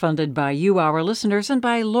 We're funded by you, our listeners, and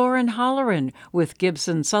by Lauren Holleran with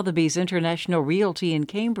Gibson Sotheby's International Realty in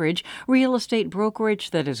Cambridge, real estate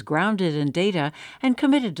brokerage that is grounded in data and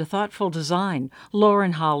committed to thoughtful design.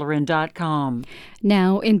 LaurenHolleran.com.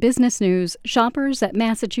 Now, in business news, shoppers at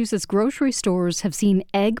Massachusetts grocery stores have seen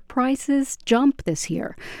egg prices jump this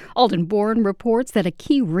year. Alden Bourne reports that a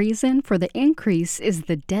key reason for the increase is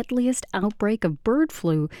the deadliest outbreak of bird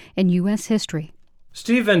flu in U.S. history.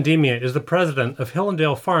 Steve Vendemia is the president of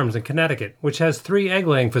Hillendale Farms in Connecticut, which has 3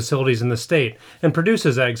 egg-laying facilities in the state and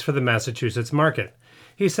produces eggs for the Massachusetts market.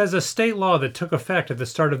 He says a state law that took effect at the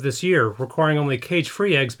start of this year, requiring only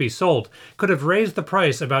cage-free eggs be sold, could have raised the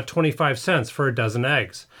price about 25 cents for a dozen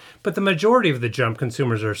eggs. But the majority of the jump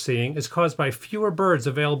consumers are seeing is caused by fewer birds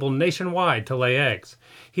available nationwide to lay eggs.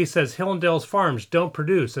 He says Hillendale's farms don't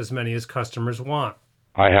produce as many as customers want.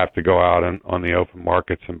 I have to go out on the open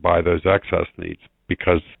markets and buy those excess needs,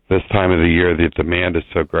 because this time of the year the demand is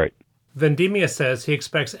so great. Vendemia says he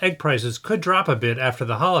expects egg prices could drop a bit after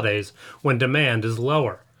the holidays when demand is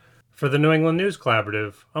lower. For the New England News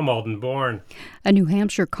Collaborative, I'm Alden Bourne. A New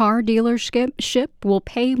Hampshire car dealership will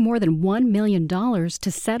pay more than $1 million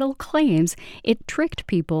to settle claims it tricked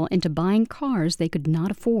people into buying cars they could not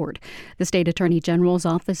afford. The state attorney general's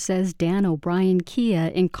office says Dan O'Brien Kia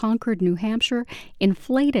in Concord, New Hampshire,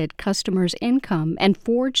 inflated customers' income and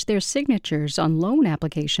forged their signatures on loan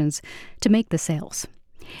applications to make the sales.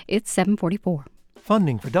 It's 7:44.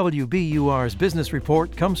 Funding for WBUR's Business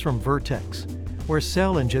Report comes from Vertex, where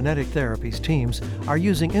cell and genetic therapies teams are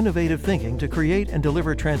using innovative thinking to create and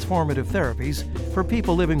deliver transformative therapies for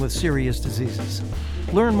people living with serious diseases.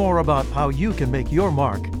 Learn more about how you can make your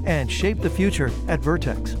mark and shape the future at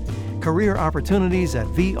Vertex. Career opportunities at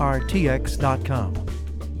vrtx.com.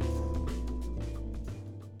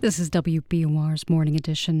 This is WBUR's Morning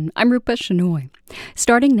Edition. I'm Rupa Shenoy.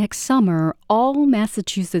 Starting next summer, all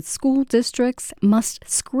Massachusetts school districts must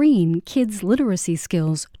screen kids' literacy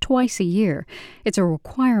skills twice a year. It's a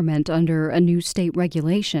requirement under a new state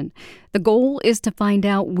regulation. The goal is to find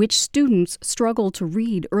out which students struggle to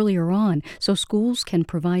read earlier on so schools can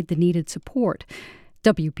provide the needed support.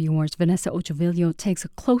 WBUR's Vanessa Ochovillo takes a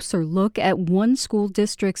closer look at one school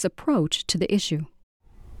district's approach to the issue.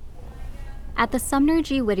 At the Sumner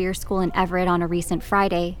G. Whittier School in Everett on a recent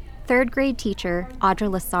Friday, third grade teacher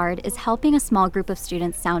Audra Lassard is helping a small group of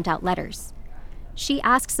students sound out letters. She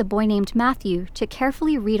asks a boy named Matthew to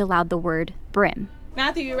carefully read aloud the word brim.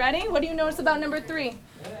 Matthew, you ready? What do you notice about number 3?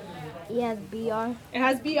 It has BR. It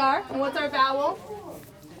has BR. And what's our vowel?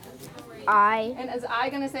 I. And is I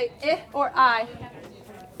going to say I or I?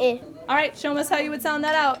 I. All right, show us how you would sound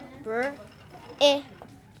that out. Br. I.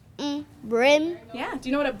 Brim. Yeah, do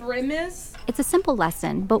you know what a brim is? It's a simple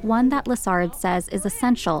lesson, but one that Lassard says is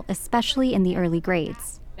essential, especially in the early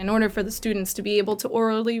grades. In order for the students to be able to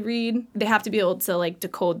orally read, they have to be able to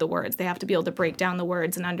decode the words. They have to be able to break down the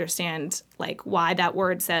words and understand why that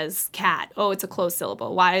word says cat. Oh, it's a closed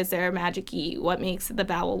syllable. Why is there a magic E? What makes the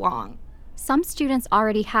vowel long? Some students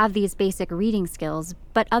already have these basic reading skills,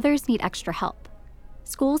 but others need extra help.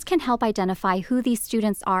 Schools can help identify who these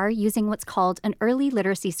students are using what's called an early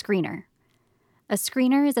literacy screener. A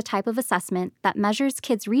screener is a type of assessment that measures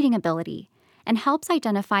kids' reading ability and helps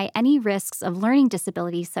identify any risks of learning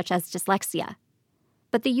disabilities such as dyslexia.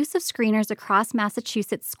 But the use of screeners across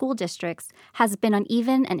Massachusetts school districts has been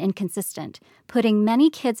uneven and inconsistent, putting many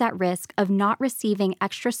kids at risk of not receiving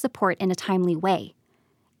extra support in a timely way.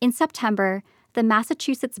 In September, the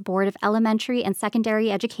Massachusetts Board of Elementary and Secondary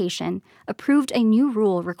Education approved a new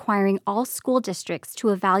rule requiring all school districts to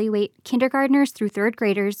evaluate kindergartners through third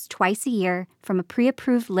graders twice a year from a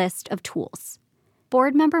pre-approved list of tools.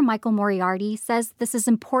 Board member Michael Moriarty says this is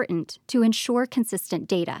important to ensure consistent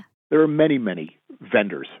data. There are many, many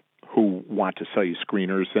vendors who want to sell you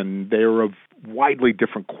screeners, and they're of widely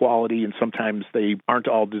different quality, and sometimes they aren't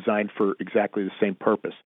all designed for exactly the same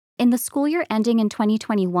purpose. In the school year ending in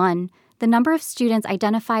 2021, the number of students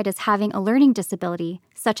identified as having a learning disability,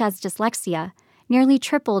 such as dyslexia, nearly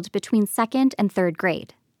tripled between second and third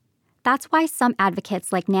grade. That's why some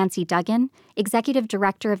advocates like Nancy Duggan, executive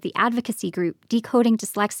director of the advocacy group Decoding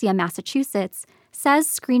Dyslexia Massachusetts, says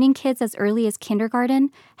screening kids as early as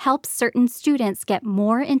kindergarten helps certain students get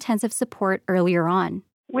more intensive support earlier on.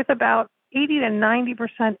 With about 80 to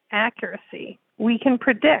 90% accuracy, we can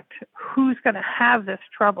predict who's going to have this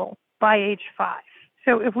trouble by age 5.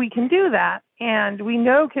 So if we can do that, and we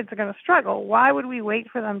know kids are going to struggle, why would we wait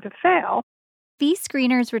for them to fail? These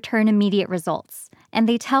screeners return immediate results, and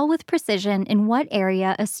they tell with precision in what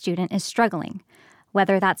area a student is struggling,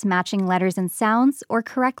 whether that's matching letters and sounds or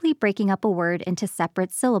correctly breaking up a word into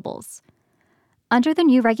separate syllables. Under the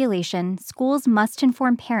new regulation, schools must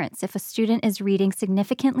inform parents if a student is reading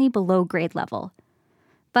significantly below grade level.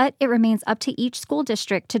 But it remains up to each school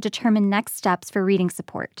district to determine next steps for reading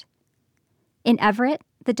support. In Everett,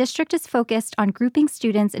 the district is focused on grouping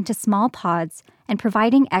students into small pods and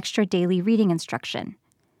providing extra daily reading instruction.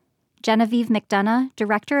 Genevieve McDonough,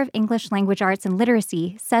 Director of English Language Arts and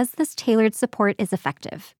Literacy, says this tailored support is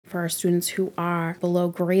effective. For our students who are below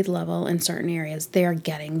grade level in certain areas, they are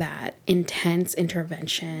getting that intense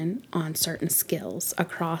intervention on certain skills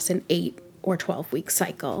across an 8 or 12-week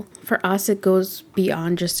cycle. For us, it goes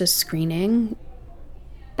beyond just a screening.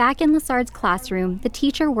 Back in Lessard's classroom, the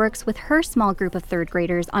teacher works with her small group of third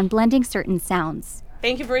graders on blending certain sounds.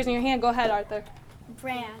 Thank you for raising your hand. Go ahead, Arthur.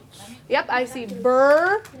 Branch. Yep, I see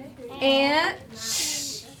burr and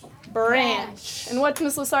branch. And what's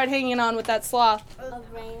Miss Lessard hanging on with that sloth? A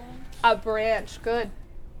branch. A branch. Good.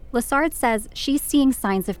 Lessard says she's seeing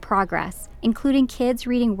signs of progress, including kids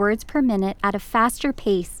reading words per minute at a faster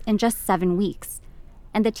pace in just 7 weeks.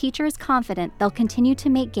 And the teacher is confident they'll continue to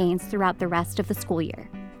make gains throughout the rest of the school year.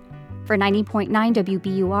 For 90.9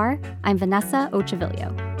 WBUR, I'm Vanessa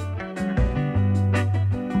Ochavillo.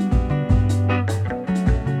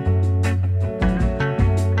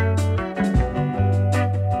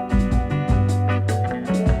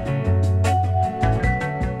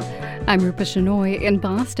 I'm Rupa Shenoy in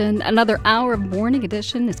Boston. Another hour of Morning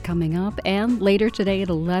Edition is coming up, and later today at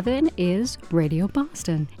 11 is Radio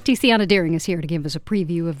Boston. Tiziana Deering is here to give us a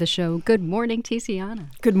preview of the show. Good morning, Tiziana.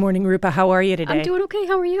 Good morning, Rupa. How are you today? I'm doing okay.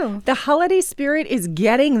 How are you? The holiday spirit is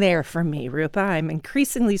getting there for me, Rupa. I'm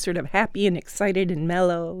increasingly sort of happy and excited and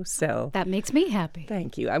mellow, so... That makes me happy.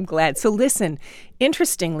 Thank you. I'm glad. So listen,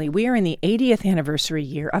 interestingly, we are in the 80th anniversary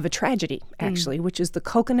year of a tragedy, actually, which is the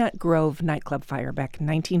Coconut Grove nightclub fire back in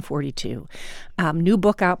 1942. New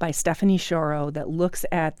book out by Stephanie Shoro that looks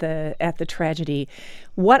at the tragedy.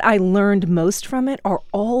 What I learned most from it are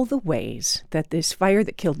all the ways that this fire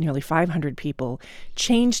that killed nearly 500 people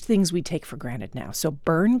changed things we take for granted now. So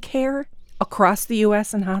burn care across the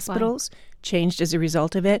U.S. and hospitals changed as a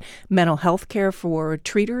result of it. Mental health care for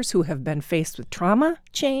treaters who have been faced with trauma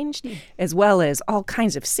changed, as well as all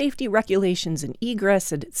kinds of safety regulations and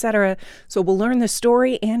egress, et cetera. So we'll learn the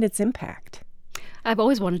story and its impact. I've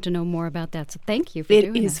always wanted to know more about that, so thank you for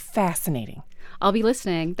doing it. It is fascinating. I'll be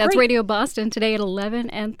listening. That's Great. Radio Boston today at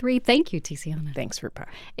 11 and 3. Thank you, Tiziana. Thanks, Rupa.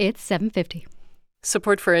 It's 7:50.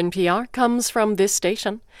 Support for NPR comes from this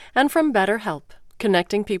station and from BetterHelp,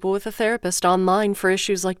 connecting people with a therapist online for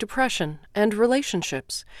issues like depression and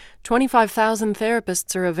relationships. 25,000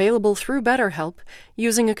 therapists are available through BetterHelp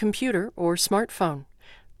using a computer or smartphone.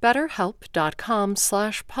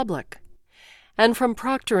 BetterHelp.com/public. And from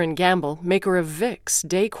Procter & Gamble, maker of Vicks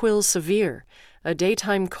DayQuil Severe, a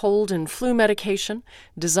daytime cold and flu medication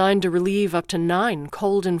designed to relieve up to 9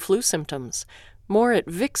 cold and flu symptoms. More at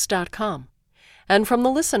Vicks.com. And from the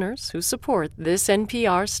listeners who support this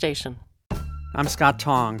NPR station. I'm Scott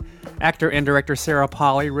Tong. Actor and director Sarah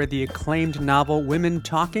Polley read the acclaimed novel Women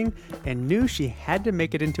Talking and knew she had to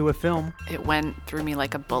make it into a film. It went through me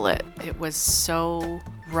like a bullet. It was so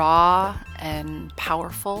raw and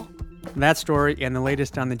powerful. That story and the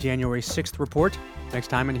latest on the January 6th report, next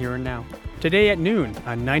time in Here and Now. Today at noon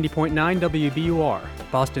on 90.9 WBUR,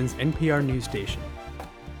 Boston's NPR news station.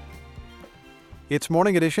 It's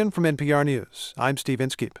Morning Edition from NPR News. I'm Steve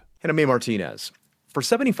Inskeep. And I'm A. Martinez. For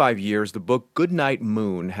 75 years, the book Goodnight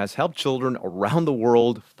Moon has helped children around the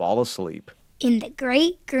world fall asleep. In the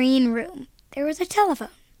great green room, there was a telephone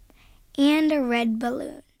and a red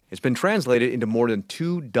balloon. It's been translated into more than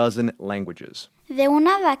 24 languages. De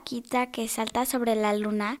una vaquita que salta sobre la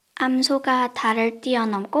luna, 암소가 달을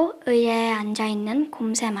뛰어넘고 의자에 앉아있는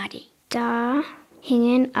곰 3마리. Da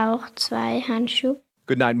hingen auch 2 Handschuhe.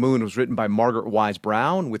 Goodnight Moon was written by Margaret Wise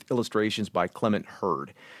Brown with illustrations by Clement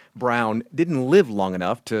Hurd. Brown didn't live long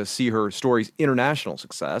enough to see her story's international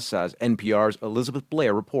success, as NPR's Elizabeth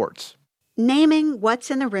Blair reports. Naming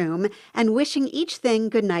what's in the room and wishing each thing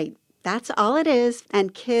good night. That's all it is,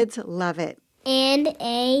 and kids love it. And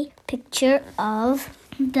a picture of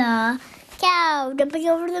the cow jumping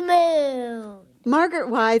over the moon. Margaret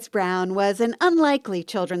Wise Brown was an unlikely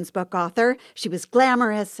children's book author. She was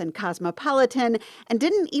glamorous and cosmopolitan and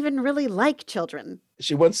didn't even really like children.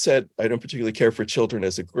 She once said, "I don't particularly care for children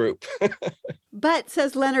as a group." But,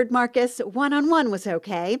 says Leonard Marcus, one-on-one was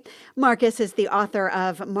okay. Marcus is the author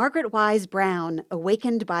of Margaret Wise Brown,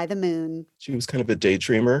 Awakened by the Moon. She was kind of a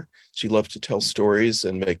daydreamer. She loved to tell stories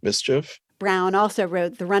and make mischief. Brown also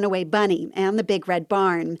wrote The Runaway Bunny and The Big Red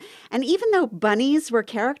Barn. And even though bunnies were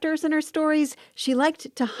characters in her stories, she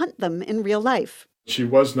liked to hunt them in real life. She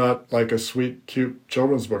was not like a sweet, cute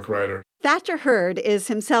children's book writer. Thatcher Hurd is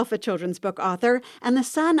himself a children's book author and the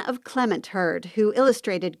son of Clement Hurd, who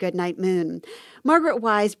illustrated Goodnight Moon. Margaret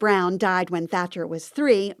Wise Brown died when Thatcher was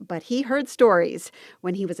 3, but he heard stories.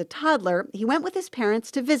 When he was a toddler, he went with his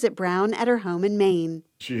parents to visit Brown at her home in Maine.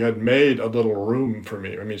 She had made a little room for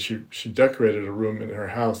me. I mean, she decorated a room in her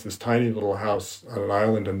house, this tiny little house on an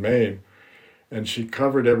island in Maine, and she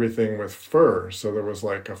covered everything with fur. So there was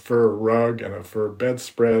like a fur rug and a fur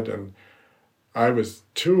bedspread, and I was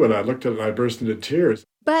 2 and I looked at it and I burst into tears.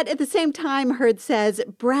 But at the same time, Hurd says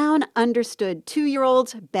Brown understood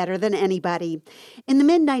 2-year-olds better than anybody. In the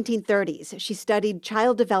mid-1930s, she studied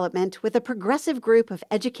child development with a progressive group of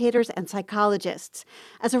educators and psychologists.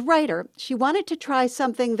 As a writer, she wanted to try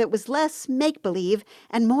something that was less make-believe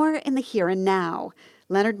and more in the here and now.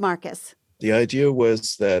 Leonard Marcus. The idea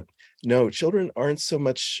was that no, children aren't so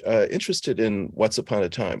much interested in Once Upon a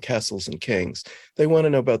Time, castles and kings. They want to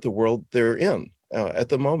know about the world they're in at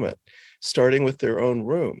the moment, starting with their own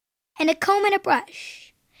room. And a comb and a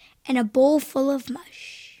brush, and a bowl full of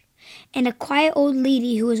mush, and a quiet old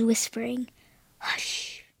lady who was whispering,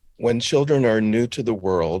 hush. When children are new to the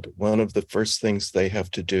world, one of the first things they have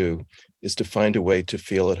to do is to find a way to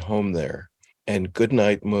feel at home there. And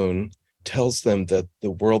Goodnight Moon tells them that the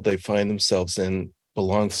world they find themselves in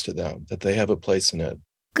belongs to them, that they have a place in it.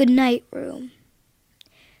 Good night, room.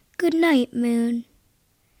 Good night, moon.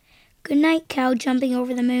 Good night, cow jumping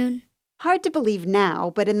over the moon. Hard to believe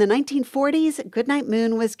now, but in the 1940s, Goodnight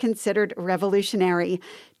Moon was considered revolutionary.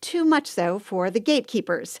 Too much so for the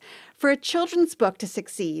gatekeepers. For a children's book to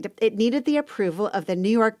succeed, it needed the approval of the New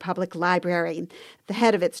York Public Library. The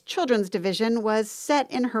head of its children's division was set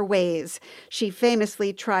in her ways. She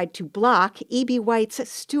famously tried to block E.B. White's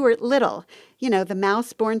Stuart Little. You know, the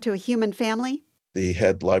mouse born to a human family? The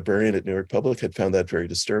head librarian at New York Public had found that very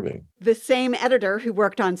disturbing. The same editor who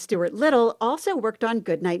worked on Stuart Little also worked on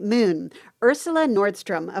Goodnight Moon, Ursula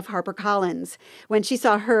Nordstrom of HarperCollins. When she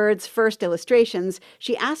saw Hurd's first illustrations,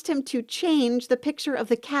 she asked him to change the picture of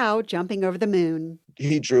the cow jumping over the moon.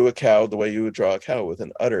 He drew a cow the way you would draw a cow, with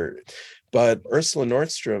an udder. But Ursula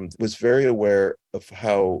Nordstrom was very aware of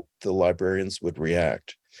how the librarians would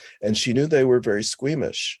react. And she knew they were very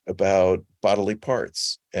squeamish about bodily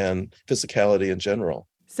parts and physicality in general.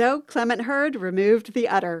 So Clement Hurd removed the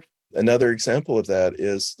udder. Another example of that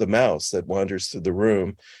is the mouse that wanders through the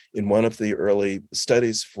room. In one of the early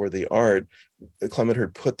studies for the art, Clement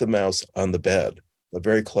Hurd put the mouse on the bed,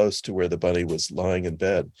 very close to where the bunny was lying in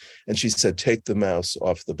bed. And she said, take the mouse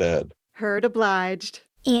off the bed. Hurd obliged.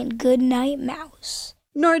 And good night, mouse.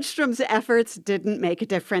 Nordstrom's efforts didn't make a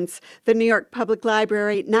difference. The New York Public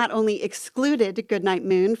Library not only excluded Goodnight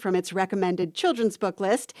Moon from its recommended children's book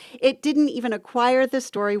list, it didn't even acquire the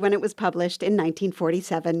story when it was published in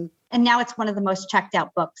 1947. And now it's one of the most checked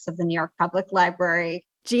out books of the New York Public Library.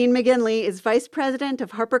 Jean McGinley is vice president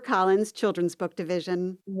of HarperCollins Children's Book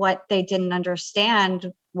Division. What they didn't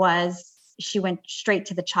understand was she went straight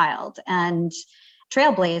to the child and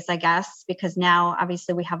trailblazed, I guess, because now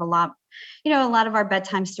obviously we have a lot of our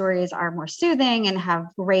bedtime stories are more soothing and have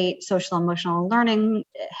great social emotional learning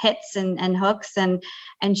hits and hooks, and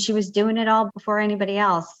she was doing it all before anybody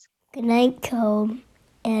else. Good night, comb,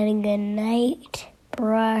 and good night,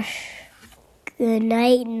 brush. Good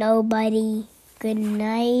night, nobody. Good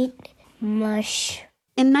night, mush.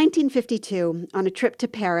 In 1952, on a trip to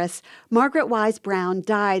Paris, Margaret Wise Brown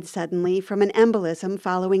died suddenly from an embolism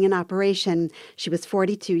following an operation. She was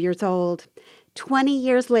 42 years old. 20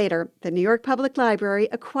 years later, the New York Public Library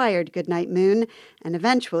acquired Goodnight Moon and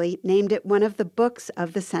eventually named it one of the books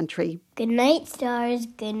of the century. Good night, stars.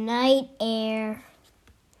 Good night, air.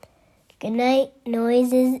 Good night,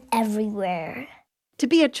 noises everywhere. To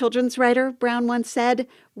be a children's writer, Brown once said,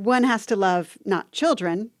 one has to love not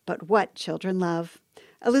children, but what children love.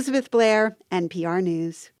 Elizabeth Blair, NPR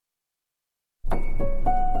News.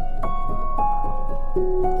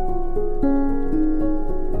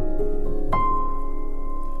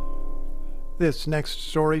 This next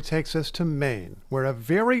story takes us to Maine, where a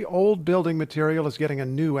very old building material is getting a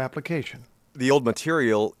new application. The old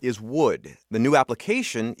material is wood. The new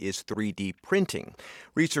application is 3D printing.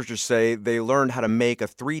 Researchers say they learned how to make a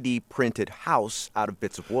 3D printed house out of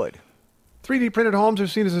bits of wood. 3D printed homes are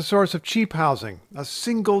seen as a source of cheap housing. A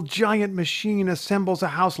single giant machine assembles a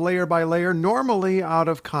house layer by layer, normally out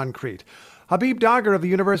of concrete. Habib Dagher of the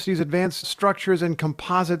university's Advanced Structures and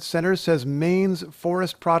Composites Center says Maine's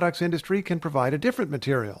forest products industry can provide a different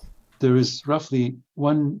material. There is roughly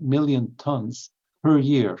 1 million tons per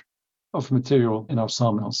year of material in our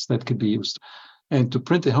sawmills that could be used. And to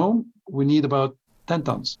print a home, we need about 10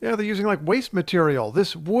 tons. Yeah, they're using like waste material.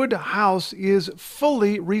 This wood house is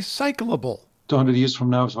fully recyclable. 200 years from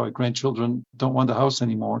now, if our grandchildren don't want the house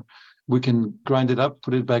anymore, we can grind it up,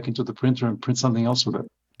 put it back into the printer, and print something else with it.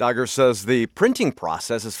 Dagger says the printing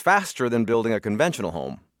process is faster than building a conventional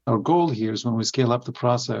home. Our goal here is when we scale up the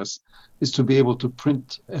process is to be able to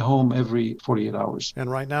print a home every 48 hours. And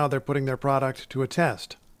right now they're putting their product to a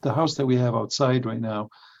test. The house that we have outside right now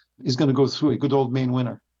is going to go through a good old Maine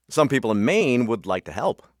winter. Some people in Maine would like to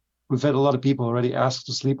help. We've had a lot of people already ask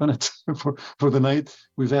to sleep on it for the night.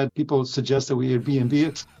 We've had people suggest that we Airbnb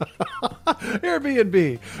it.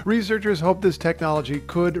 Airbnb. Researchers hope this technology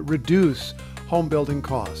could reduce home building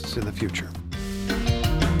costs in the future.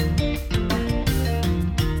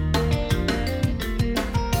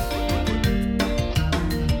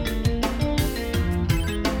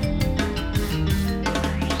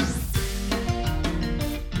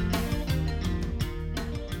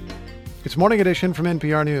 It's Morning Edition from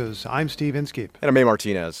NPR News. I'm Steve Inskeep. And I'm May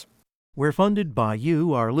Martinez. We're funded by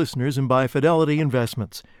you, our listeners, and by Fidelity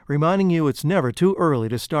Investments, reminding you it's never too early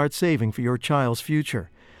to start saving for your child's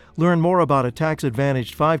future. Learn more about a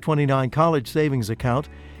tax-advantaged 529 college savings account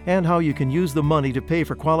and how you can use the money to pay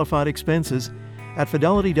for qualified expenses at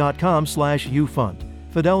fidelity.com/ufund.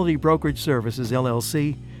 Fidelity Brokerage Services,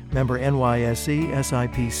 LLC, member NYSE,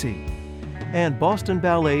 SIPC. And Boston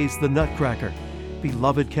Ballet's The Nutcracker.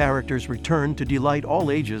 Beloved characters return to delight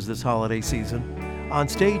all ages this holiday season. On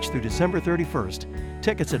stage through December 31st.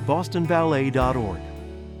 Tickets at bostonballet.org.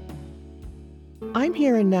 I'm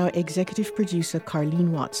here and now executive producer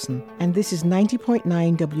Carlene Watson, and this is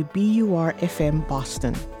 90.9 WBUR FM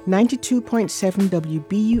Boston, 92.7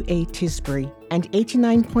 WBUA Tisbury, and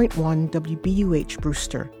 89.1 WBUH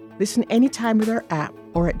Brewster. Listen anytime with our app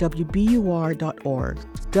or at WBUR.org.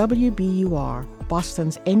 WBUR,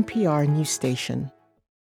 Boston's NPR news station.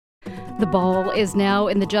 The ball is now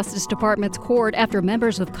in the Justice Department's court after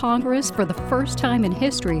members of Congress, for the first time in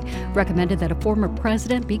history, recommended that a former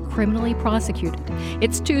president be criminally prosecuted.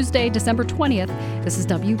 It's Tuesday, December 20th. This is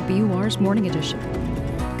WBUR's Morning Edition.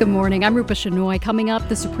 Good morning. I'm Rupa Shenoy. Coming up,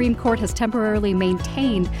 the Supreme Court has temporarily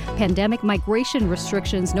maintained pandemic migration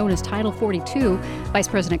restrictions known as Title 42. Vice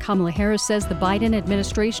President Kamala Harris says the Biden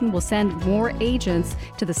administration will send more agents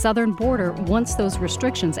to the southern border once those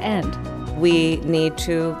restrictions end. We need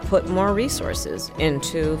to put more resources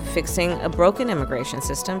into fixing a broken immigration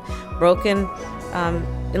system, broken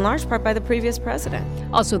in large part by the previous president.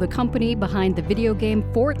 Also, the company behind the video game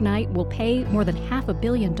Fortnite will pay more than $500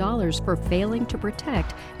 million for failing to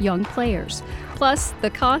protect young players. Plus, the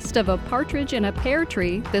cost of a partridge in a pear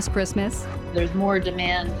tree this Christmas. There's more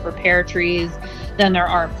demand for pear trees than there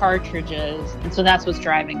are partridges, and so that's what's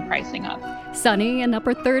driving pricing up. Sunny and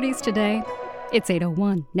upper 30s today. It's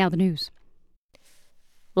 8:01. Now the news.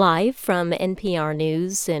 Live from NPR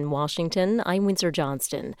News in Washington, I'm Windsor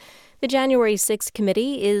Johnston. The January 6th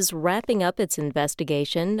committee is wrapping up its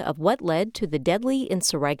investigation of what led to the deadly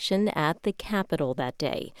insurrection at the Capitol that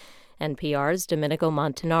day. NPR's Domenico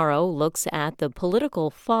Montanaro looks at the political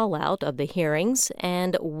fallout of the hearings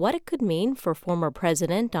and what it could mean for former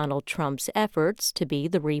President Donald Trump's efforts to be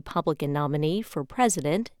the Republican nominee for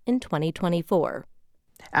president in 2024.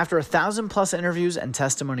 After 1,000-plus interviews and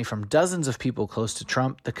testimony from dozens of people close to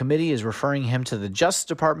Trump, the committee is referring him to the Justice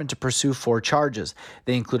Department to pursue 4 charges.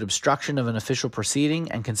 They include obstruction of an official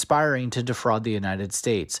proceeding and conspiring to defraud the United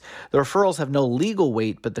States. The referrals have no legal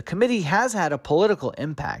weight, but the committee has had a political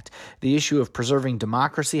impact. The issue of preserving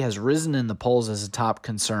democracy has risen in the polls as a top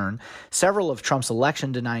concern. Several of Trump's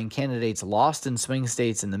election-denying candidates lost in swing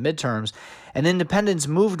states in the midterms, and independents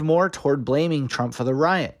moved more toward blaming Trump for the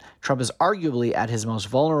riot. Trump is arguably at his most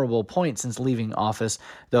vulnerable point since leaving office,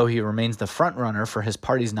 though he remains the frontrunner for his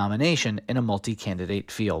party's nomination in a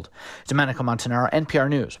multi-candidate field. Domenico Montanaro, NPR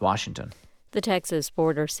News, Washington. The Texas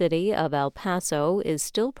border city of El Paso is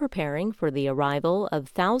still preparing for the arrival of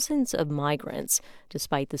thousands of migrants,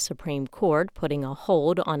 despite the Supreme Court putting a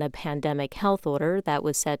hold on a pandemic health order that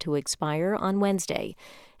was set to expire on Wednesday.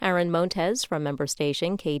 Aaron Montes from member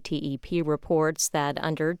station KTEP reports that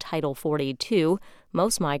under Title 42,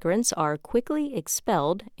 most migrants are quickly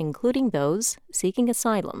expelled, including those seeking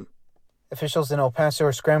asylum. Officials in El Paso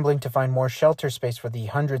are scrambling to find more shelter space for the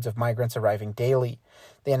hundreds of migrants arriving daily.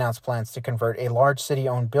 They announced plans to convert a large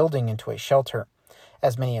city-owned building into a shelter.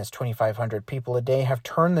 As many as 2,500 people a day have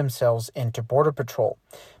turned themselves into Border Patrol.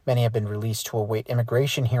 Many have been released to await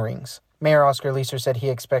immigration hearings. Mayor Oscar Leeser said he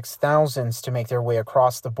expects thousands to make their way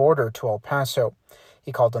across the border to El Paso.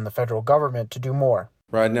 He called on the federal government to do more.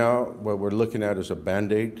 Right now, what we're looking at is a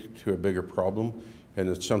Band-Aid to a bigger problem, and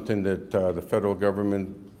it's something that the federal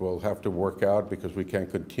government will have to work out because we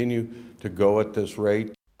can't continue to go at this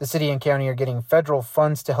rate. The city and county are getting federal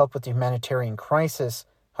funds to help with the humanitarian crisis.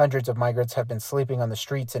 Hundreds of migrants have been sleeping on the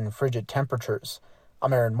streets in frigid temperatures.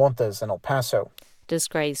 I'm Aaron Montes in El Paso.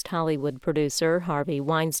 Disgraced Hollywood producer Harvey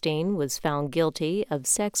Weinstein was found guilty of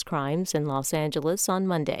sex crimes in Los Angeles on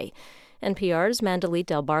Monday. NPR's Mandalit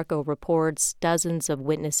Del Barco reports dozens of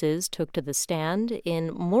witnesses took to the stand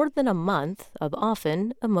in more than a month of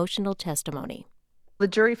often emotional testimony. The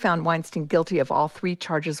jury found Weinstein guilty of all 3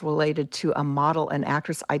 charges related to a model and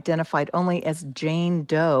actress identified only as Jane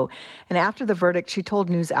Doe. And after the verdict, she told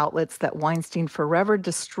news outlets that Weinstein forever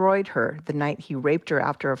destroyed her the night he raped her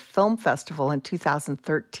after a film festival in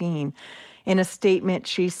 2013. In a statement,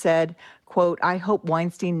 she said, quote, "I hope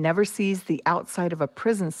Weinstein never sees the outside of a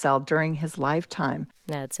prison cell during his lifetime."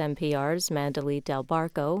 That's NPR's Mandalit Del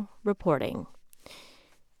Barco reporting.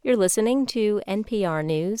 You're listening to NPR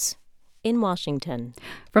News in Washington.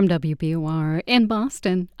 From WBUR in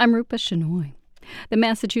Boston, I'm Rupa Shenoy. The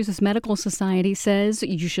Massachusetts Medical Society says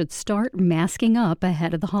you should start masking up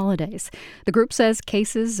ahead of the holidays. The group says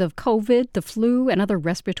cases of COVID, the flu, and other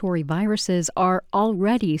respiratory viruses are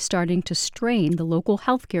already starting to strain the local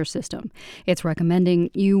healthcare system. It's recommending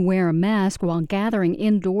you wear a mask while gathering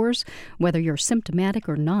indoors, whether you're symptomatic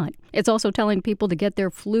or not. It's also telling people to get their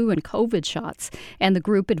flu and COVID shots. And the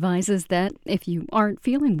group advises that if you aren't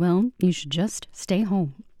feeling well, you should just stay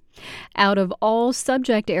home. Out of all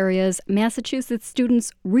subject areas, Massachusetts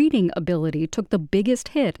students' reading ability took the biggest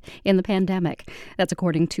hit in the pandemic. That's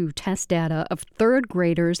according to test data of third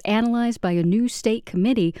graders analyzed by a new state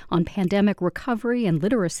committee on pandemic recovery and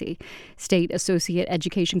literacy. State Associate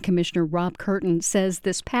Education Commissioner Rob Curtin says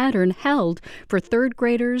this pattern held for third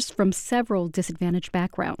graders from several disadvantaged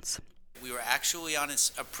backgrounds. We were actually on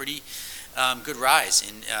a pretty good rise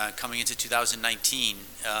in coming into 2019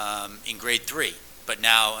 in grade 3. But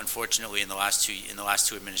now, unfortunately, in the last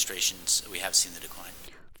two administrations, we have seen the decline.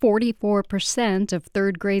 44% of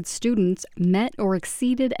third grade students met or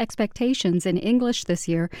exceeded expectations in English this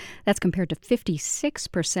year. That's compared to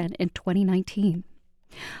 56% in 2019.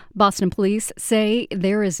 Boston police say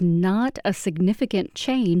there is not a significant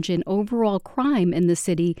change in overall crime in the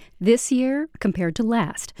city this year compared to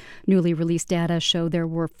last. Newly released data show there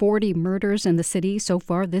were 40 murders in the city so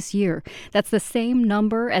far this year. That's the same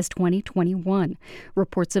number as 2021.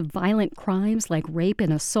 Reports of violent crimes like rape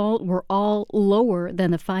and assault were all lower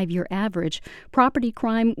than the 5-year average. Property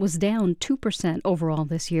crime was down 2% overall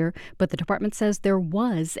this year, but the department says there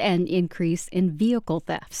was an increase in vehicle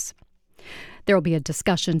thefts. There will be a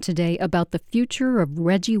discussion today about the future of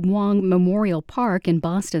Reggie Wong Memorial Park in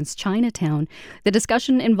Boston's Chinatown. The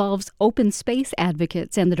discussion involves open space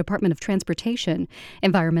advocates and the Department of Transportation.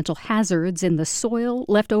 Environmental hazards in the soil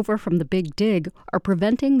left over from the Big Dig are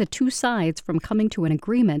preventing the two sides from coming to an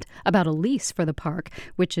agreement about a lease for the park,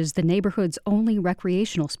 which is the neighborhood's only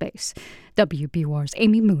recreational space. WBUR's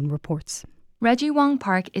Amy Moon reports. Reggie Wong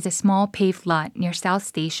Park is a small paved lot near South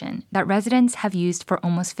Station that residents have used for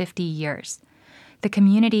almost 50 years. The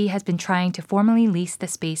community has been trying to formally lease the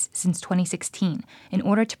space since 2016 in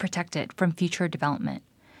order to protect it from future development.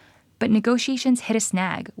 But negotiations hit a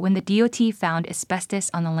snag when the DOT found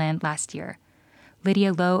asbestos on the land last year.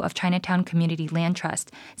 Lydia Lowe of Chinatown Community Land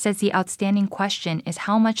Trust says the outstanding question is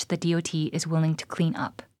how much the DOT is willing to clean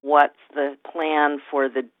up. What's the plan for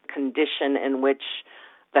the condition in which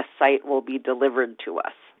the site will be delivered to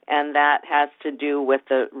us? And that has to do with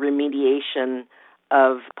the remediation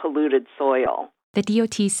of polluted soil. The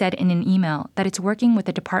DOT said in an email that it's working with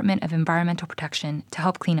the Department of Environmental Protection to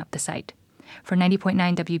help clean up the site. For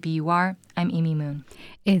 90.9 WBUR, I'm Amy Moon.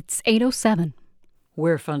 It's 8:07.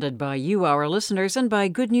 We're funded by you, our listeners, and by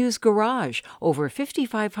Good News Garage. Over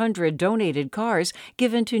 5,500 donated cars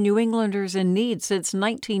given to New Englanders in need since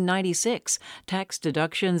 1996. Tax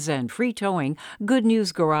deductions and free towing.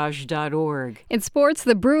 GoodNewsGarage.org. In sports,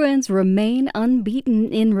 the Bruins remain unbeaten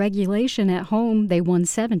in regulation at home. They won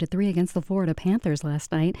 7-3 against the Florida Panthers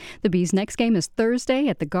last night. The Bees' next game is Thursday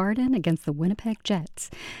at the Garden against the Winnipeg Jets.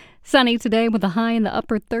 Sunny today with a high in the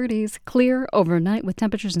upper 30s. Clear overnight with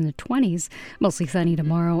temperatures in the 20s. Mostly sunny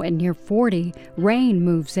tomorrow and near 40. Rain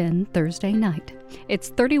moves in Thursday night. It's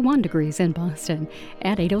 31 degrees in Boston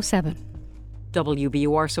at 8:07.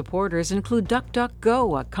 WBUR supporters include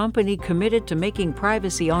DuckDuckGo, a company committed to making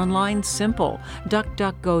privacy online simple.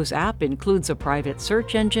 DuckDuckGo's app includes a private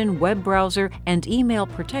search engine, web browser, and email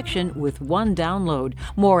protection with one download.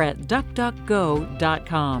 More at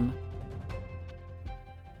DuckDuckGo.com.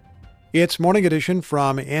 It's Morning Edition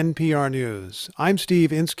from NPR News. I'm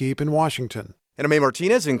Steve Inskeep in Washington. And I'm A.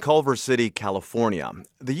 Martinez in Culver City, California.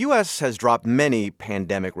 The U.S. has dropped many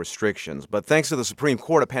pandemic restrictions, but thanks to the Supreme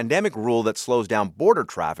Court, a pandemic rule that slows down border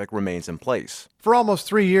traffic remains in place. For almost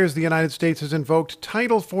 3 years, the United States has invoked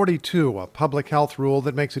Title 42, a public health rule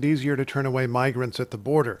that makes it easier to turn away migrants at the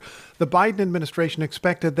border. The Biden administration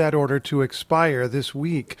expected that order to expire this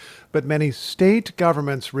week, but many state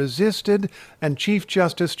governments resisted, and Chief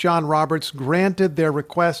Justice John Roberts granted their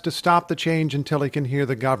request to stop the change until he can hear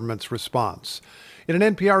the government's response. In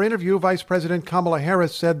an NPR interview, Vice President Kamala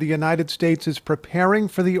Harris said the United States is preparing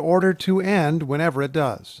for the order to end whenever it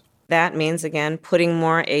does. That means, again, putting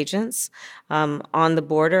more agents on the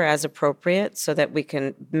border as appropriate so that we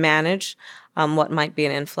can manage what might be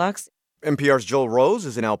an influx. NPR's Joel Rose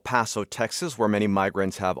is in El Paso, Texas, where many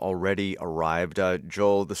migrants have already arrived.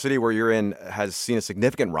 Joel, the city where you're in has seen a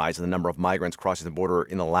significant rise in the number of migrants crossing the border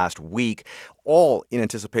in the last week, all in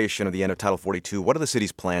anticipation of the end of Title 42. What are the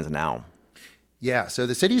city's plans now? Yeah, so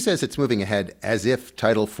the city says it's moving ahead as if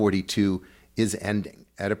Title 42 is ending.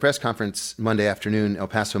 At a press conference Monday afternoon, El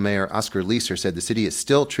Paso Mayor Oscar Leeser said the city is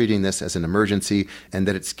still treating this as an emergency and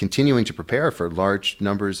that it's continuing to prepare for large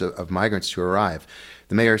numbers of migrants to arrive.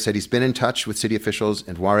 The mayor said he's been in touch with city officials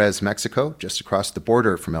in Juarez, Mexico, just across the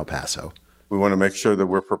border from El Paso. We want to make sure that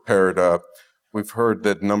we're prepared. We've heard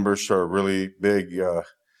that numbers are really big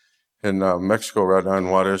in Mexico right now in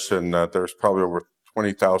Juarez, and there's probably over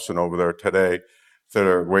 20,000 over there today that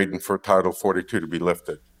are waiting for Title 42 to be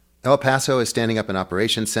lifted. El Paso is standing up an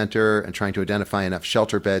operations center and trying to identify enough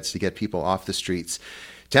shelter beds to get people off the streets.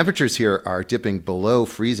 Temperatures here are dipping below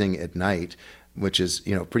freezing at night, which is,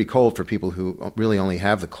 pretty cold for people who really only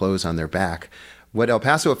have the clothes on their back. What El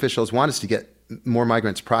Paso officials want is to get more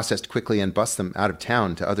migrants processed quickly and bus them out of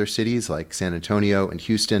town to other cities like San Antonio and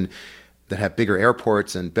Houston that have bigger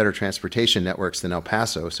airports and better transportation networks than El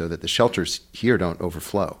Paso so that the shelters here don't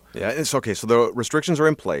overflow. Yeah, it's okay. So the restrictions are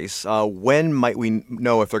in place. When might we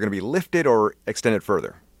know if they're going to be lifted or extended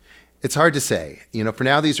further? It's hard to say. For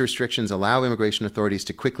now, these restrictions allow immigration authorities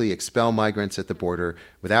to quickly expel migrants at the border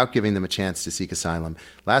without giving them a chance to seek asylum.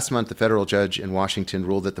 Last month, the federal judge in Washington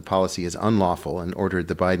ruled that the policy is unlawful and ordered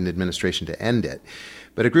the Biden administration to end it.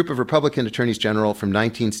 But a group of Republican attorneys general from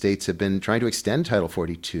 19 states have been trying to extend Title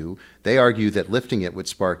 42. They argue that lifting it would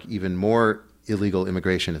spark even more illegal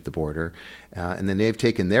immigration at the border. And then they've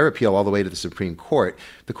taken their appeal all the way to the Supreme Court.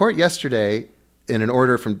 The court yesterday, in an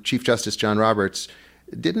order from Chief Justice John Roberts,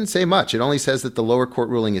 didn't say much. It only says that the lower court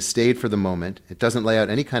ruling is stayed for the moment. It doesn't lay out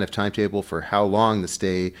any kind of timetable for how long the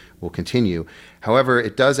stay will continue. However,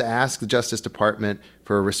 it does ask the Justice Department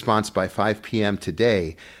for a response by 5 p.m.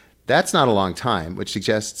 today. That's not a long time, which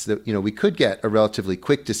suggests that, we could get a relatively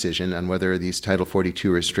quick decision on whether these Title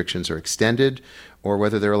 42 restrictions are extended or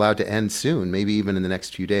whether they're allowed to end soon, maybe even in the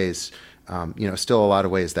next few days. Still a lot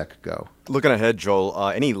of ways that could go. Looking ahead, Joel,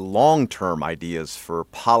 any long-term ideas for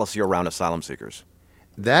policy around asylum seekers?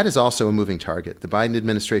 That is also a moving target. The Biden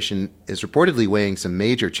administration is reportedly weighing some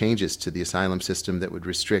major changes to the asylum system that would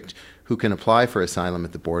restrict who can apply for asylum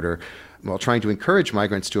at the border, while trying to encourage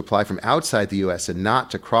migrants to apply from outside the U.S. and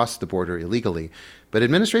not to cross the border illegally. But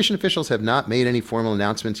administration officials have not made any formal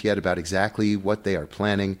announcements yet about exactly what they are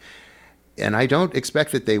planning. And I don't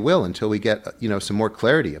expect that they will until we get, some more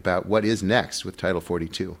clarity about what is next with Title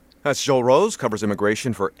 42. That's Joel Rose, covers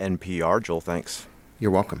immigration for NPR. Joel, thanks.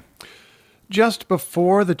 You're welcome. Just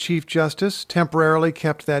before the Chief Justice temporarily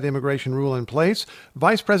kept that immigration rule in place,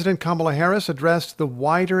 Vice President Kamala Harris addressed the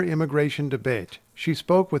wider immigration debate. She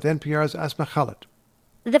spoke with NPR's Asma Khalid.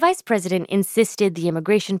 The vice president insisted the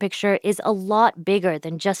immigration picture is a lot bigger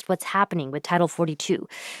than just what's happening with Title 42.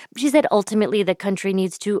 She said ultimately the country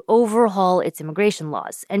needs to overhaul its immigration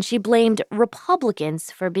laws, and she blamed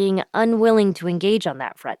Republicans for being unwilling to engage on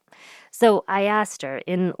that front. So I asked her,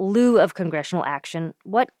 in lieu of congressional action,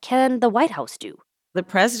 what can the White House do? The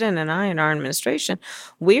president and I and our administration,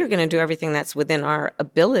 we are going to do everything that's within our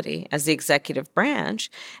ability as the executive branch.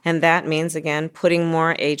 And that means, again, putting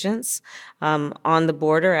more agents on the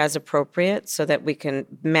border as appropriate so that we can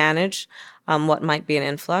manage what might be an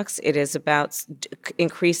influx. It is about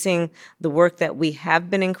increasing the work that we have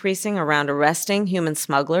been increasing around arresting human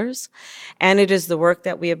smugglers. And it is the work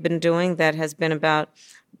that we have been doing that has been about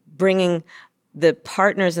bringing the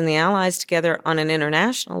partners and the allies together on an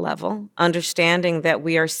international level, understanding that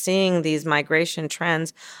we are seeing these migration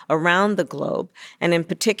trends around the globe. And in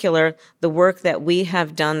particular, the work that we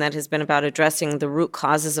have done that has been about addressing the root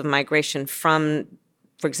causes of migration from,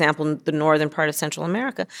 for example, the northern part of Central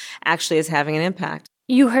America, actually is having an impact.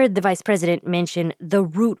 You heard the vice president mention the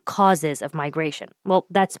root causes of migration. Well,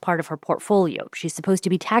 that's part of her portfolio. She's supposed to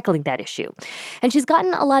be tackling that issue. And she's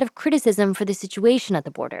gotten a lot of criticism for the situation at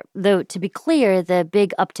the border. Though, to be clear, the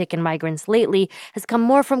big uptick in migrants lately has come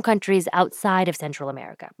more from countries outside of Central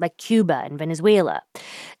America, like Cuba and Venezuela.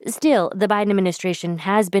 Still, the Biden administration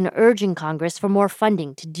has been urging Congress for more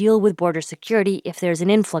funding to deal with border security if there's an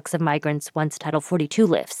influx of migrants once Title 42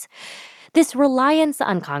 lifts. This reliance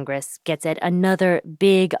on Congress gets at another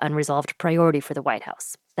big unresolved priority for the White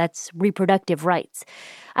House. That's reproductive rights.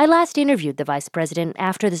 I last interviewed the vice president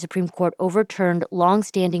after the Supreme Court overturned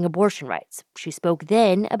longstanding abortion rights. She spoke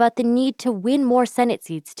then about the need to win more Senate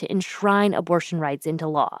seats to enshrine abortion rights into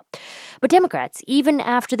law. But Democrats, even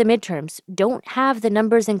after the midterms, don't have the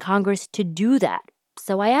numbers in Congress to do that.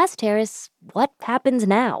 So I asked Harris, what happens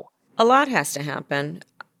now? A lot has to happen.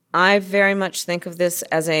 I very much think of this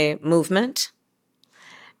as a movement,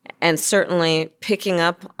 and certainly picking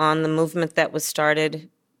up on the movement that was started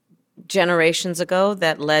generations ago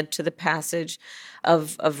that led to the passage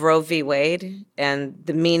of Roe v. Wade and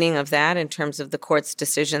the meaning of that in terms of the court's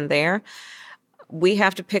decision there. We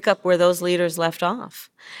have to pick up where those leaders left off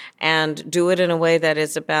and do it in a way that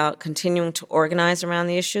is about continuing to organize around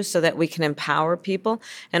the issue so that we can empower people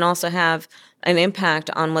and also have an impact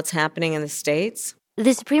on what's happening in the states.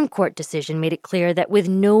 The Supreme Court decision made it clear that with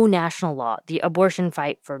no national law, the abortion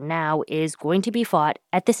fight for now is going to be fought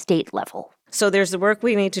at the state level. So there's the work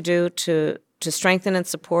we need to do to strengthen and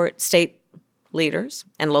support state leaders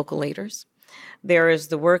and local leaders. There is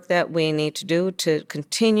the work that we need to do to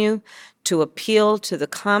continue to appeal to the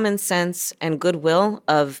common sense and goodwill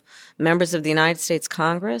of members of the United States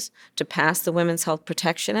Congress to pass the Women's Health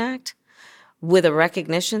Protection Act with a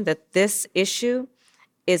recognition that this issue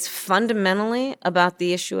is fundamentally about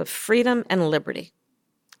the issue of freedom and liberty,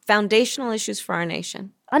 foundational issues for our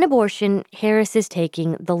nation. On abortion, Harris is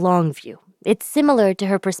taking the long view. It's similar to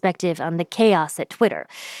her perspective on the chaos at Twitter.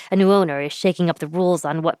 A new owner is shaking up the rules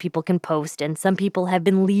on what people can post, and some people have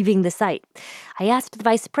been leaving the site. I asked the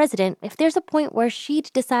vice president if there's a point where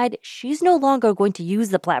she'd decide she's no longer going to use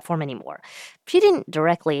the platform anymore. She didn't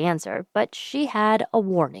directly answer, but she had a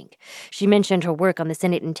warning. She mentioned her work on the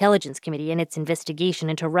Senate Intelligence Committee and its investigation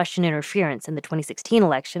into Russian interference in the 2016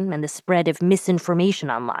 election and the spread of misinformation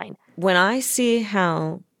online. When I see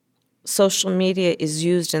how social media is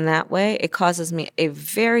used in that way, it causes me a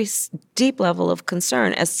very deep level of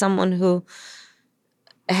concern as someone who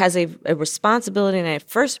has a responsibility and a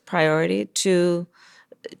first priority to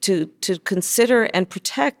consider and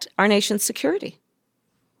protect our nation's security,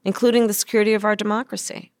 including the security of our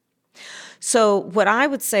democracy. So what I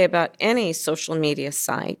would say about any social media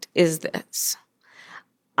site is this.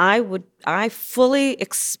 I fully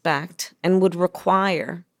expect and would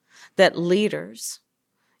require that leaders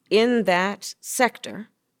in that sector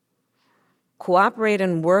cooperate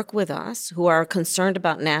and work with us who are concerned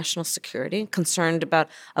about national security, concerned about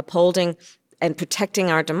upholding and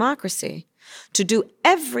protecting our democracy, to do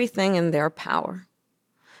everything in their power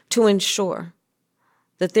to ensure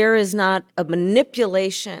that there is not a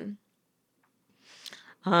manipulation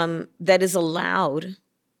that is allowed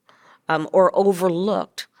or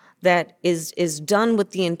overlooked that is done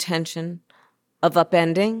with the intention of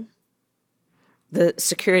upending the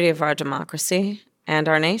security of our democracy and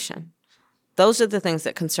our nation. Those are the things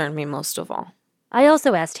that concern me most of all. I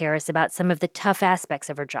also asked Harris about some of the tough aspects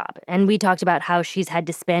of her job, and we talked about how she's had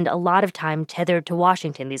to spend a lot of time tethered to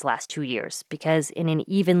Washington these last 2 years, because in an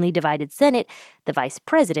evenly divided Senate, the vice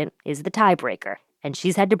president is the tiebreaker, and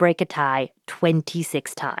she's had to break a tie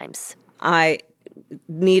 26 times. I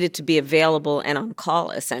needed to be available and on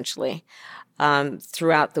call, essentially,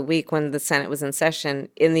 throughout the week when the Senate was in session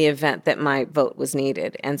in the event that my vote was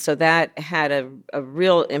needed. And so that had a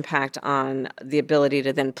real impact on the ability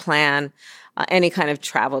to then plan any kind of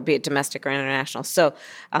travel, be it domestic or international. So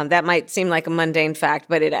that might seem like a mundane fact,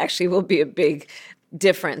 but it actually will be a big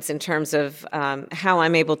difference in terms of how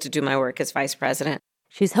I'm able to do my work as vice president.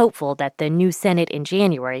 She's hopeful that the new Senate in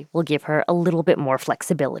January will give her a little bit more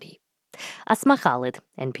flexibility. Asma Khalid,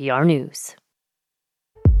 NPR News.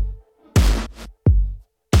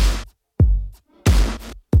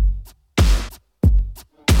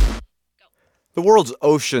 The world's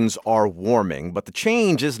oceans are warming, but the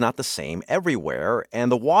change is not the same everywhere, and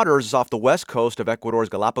the waters off the west coast of Ecuador's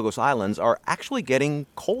Galapagos Islands are actually getting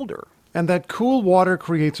colder. And that cool water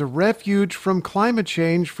creates a refuge from climate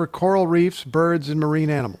change for coral reefs, birds, and marine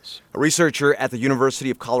animals. A researcher at the University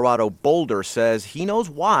of Colorado Boulder says he knows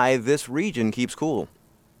why this region keeps cool.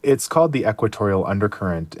 It's called the equatorial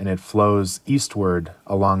undercurrent, and it flows eastward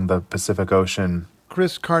along the Pacific Ocean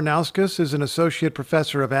Chris Karnauskas is an associate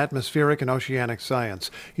professor of atmospheric and oceanic science.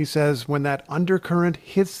 He says when that undercurrent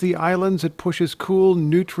hits the islands, it pushes cool,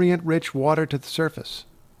 nutrient-rich water to the surface,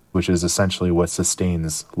 which is essentially what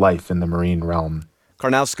sustains life in the marine realm.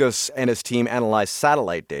 Karnauskas and his team analyzed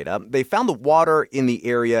satellite data. They found the water in the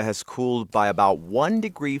area has cooled by about 1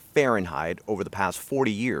 degree Fahrenheit over the past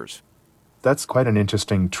 40 years. That's quite an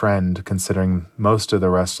interesting trend, considering most of the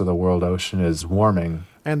rest of the world ocean is warming.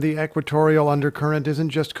 And the equatorial undercurrent isn't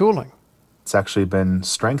just cooling. It's actually been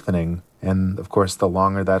strengthening. And, of course, the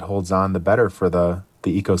longer that holds on, the better for the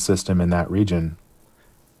ecosystem in that region.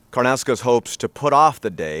 Karnauskas hopes to put off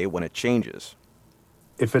the day when it changes.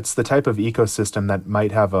 If it's the type of ecosystem that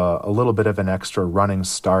might have a little bit of an extra running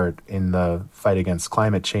start in the fight against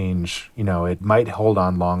climate change, it might hold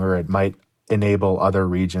on longer. It might enable other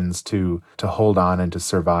regions to hold on and to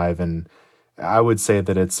survive. And I would say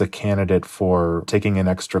that it's a candidate for taking an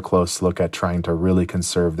extra close look at trying to really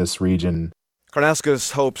conserve this region.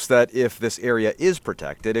 Karnauskas hopes that if this area is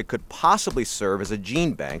protected, it could possibly serve as a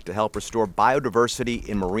gene bank to help restore biodiversity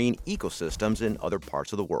in marine ecosystems in other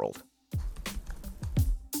parts of the world.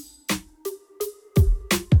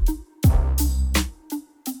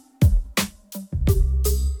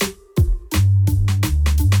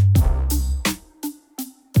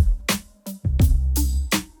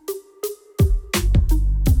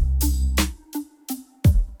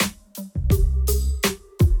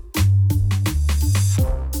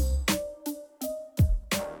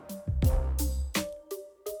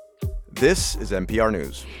 This is NPR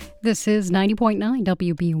News. This is 90.9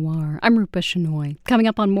 WBUR. I'm Rupa Shenoy. Coming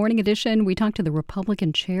up on Morning Edition, we talk to the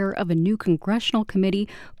Republican chair of a new congressional committee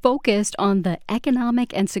focused on the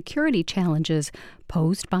economic and security challenges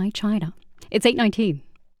posed by China. It's 8:19.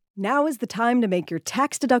 Now is the time to make your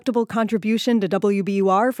tax-deductible contribution to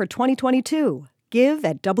WBUR for 2022. Give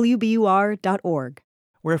at WBUR.org.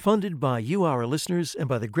 We're funded by you, our listeners, and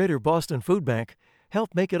by the Greater Boston Food Bank.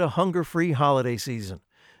 Help make it a hunger-free holiday season.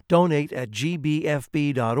 Donate at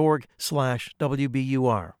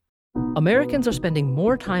gbfb.org/WBUR. Americans are spending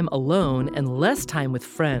more time alone and less time with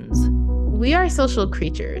friends. We are social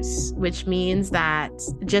creatures, which means that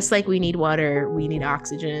just like we need water, we need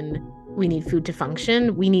oxygen, we need food to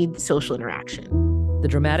function, we need social interaction. The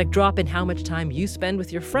dramatic drop in how much time you spend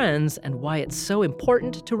with your friends and why it's so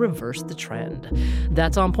important to reverse the trend.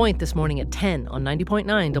 That's On Point this morning at 10 on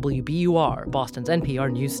 90.9 WBUR, Boston's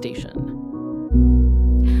NPR news station.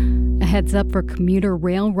 A heads up for commuter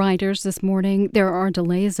rail riders this morning. There are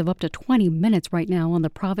delays of up to 20 minutes right now on the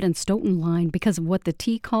Providence-Stoughton line because of what the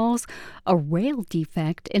T calls a rail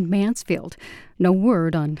defect in Mansfield. No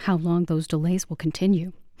word on how long those delays will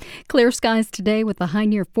continue. Clear skies today with a high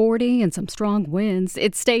near 40 and some strong winds.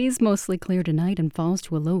 It stays mostly clear tonight and falls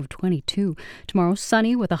to a low of 22. Tomorrow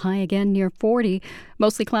sunny with a high again near 40,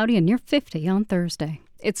 mostly cloudy and near 50 on Thursday.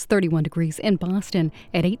 It's 31 degrees in Boston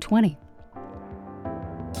at 8:20.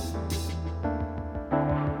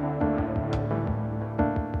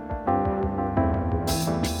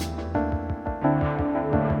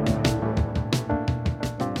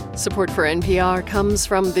 Support for NPR comes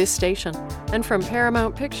from this station and from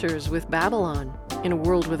Paramount Pictures with Babylon. In a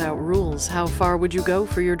world without rules, how far would you go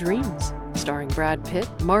for your dreams? Starring Brad Pitt,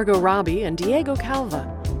 Margot Robbie, and Diego Calva.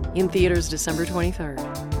 In theaters December 23rd.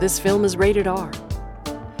 This film is rated R.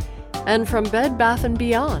 And from Bed Bath &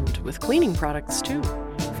 Beyond with cleaning products too,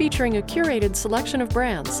 featuring a curated selection of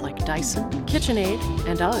brands like Dyson, KitchenAid,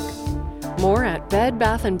 and UGG. More at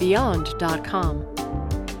bedbathandbeyond.com.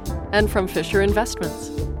 And from Fisher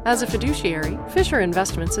Investments. As a fiduciary, Fisher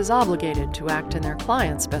Investments is obligated to act in their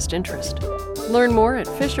client's best interest. Learn more at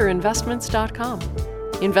fisherinvestments.com.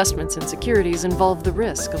 Investments in securities involve the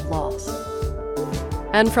risk of loss.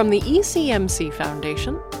 And from the ECMC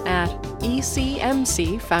Foundation at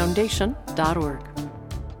ecmcfoundation.org.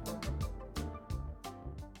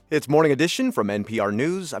 It's Morning Edition from NPR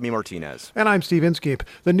News. I'm E. Martinez. And I'm Steve Inskeep.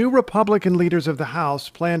 The new Republican leaders of the House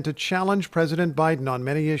plan to challenge President Biden on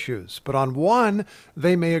many issues. But on one,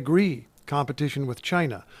 they may agree: competition with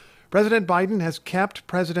China. President Biden has kept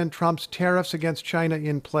President Trump's tariffs against China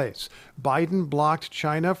in place. Biden blocked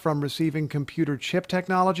China from receiving computer chip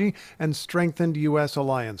technology and strengthened U.S.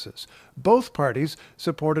 alliances. Both parties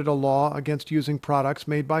supported a law against using products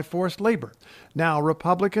made by forced labor. Now,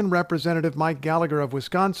 Republican Representative Mike Gallagher of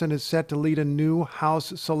Wisconsin is set to lead a new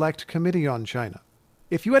House Select Committee on China.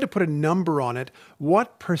 If you had to put a number on it,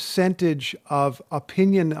 what percentage of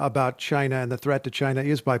opinion about China and the threat to China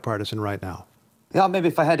is bipartisan right now? Yeah, maybe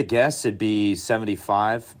if I had to guess, it'd be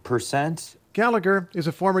 75%. Gallagher is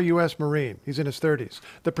a former U.S. Marine. He's in his 30s.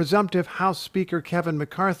 The presumptive House Speaker Kevin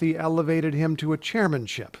McCarthy elevated him to a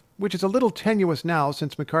chairmanship. which is a little tenuous now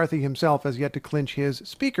since McCarthy himself has yet to clinch his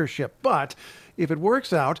speakership. But if it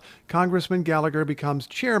works out, Congressman Gallagher becomes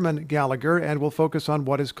Chairman Gallagher and will focus on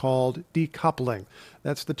what is called decoupling.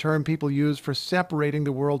 That's the term people use for separating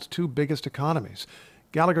the world's two biggest economies.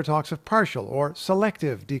 Gallagher talks of partial or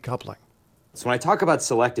selective decoupling. So when I talk about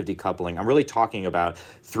selective decoupling, I'm really talking about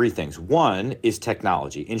three things. One is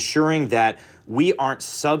technology, ensuring that we aren't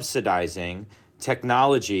subsidizing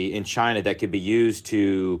technology in China that could be used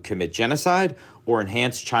to commit genocide or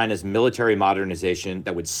enhance China's military modernization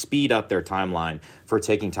that would speed up their timeline for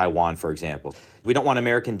taking Taiwan, for example. We don't want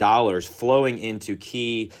American dollars flowing into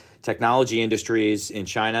key technology industries in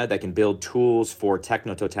China that can build tools for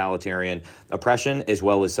techno-totalitarian oppression, as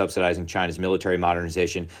well as subsidizing China's military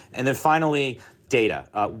modernization. And then finally, data.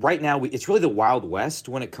 Right now, it's really the Wild West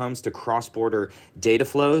when it comes to cross-border data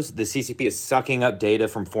flows. The CCP is sucking up data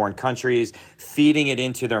from foreign countries, feeding it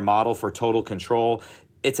into their model for total control.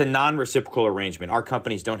 It's a non-reciprocal arrangement. Our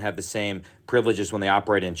companies don't have the same privileges when they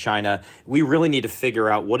operate in China. We really need to figure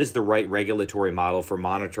out what is the right regulatory model for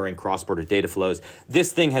monitoring cross-border data flows.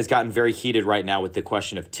 This thing has gotten very heated right now with the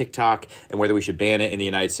question of TikTok and whether we should ban it in the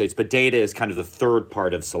United States. But data is kind of the third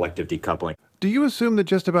part of selective decoupling. Do you assume that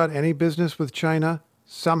just about any business with China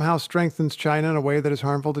somehow strengthens China in a way that is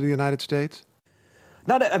harmful to the United States?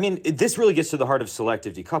 This really gets to the heart of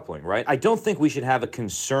selective decoupling, right? I don't think we should have a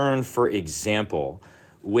concern, for example,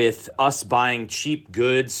 with us buying cheap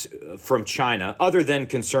goods from China, other than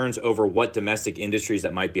concerns over what domestic industries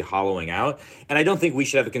that might be hollowing out. And I don't think we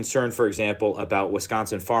should have a concern, for example, about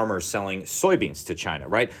Wisconsin farmers selling soybeans to China,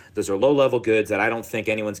 right? Those are low-level goods that I don't think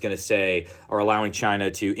anyone's going to say are allowing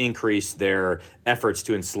China to increase their efforts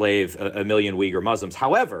to enslave a million Uyghur Muslims.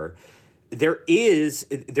 However, there is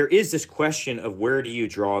this question of where do you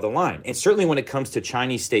draw the line? And certainly when it comes to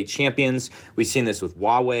Chinese state champions, we've seen this with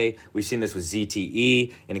Huawei, we've seen this with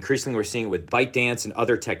ZTE, and increasingly we're seeing it with ByteDance and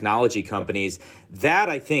other technology companies. That,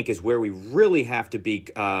 I think, is where we really have to be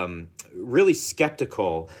really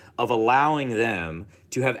skeptical of allowing them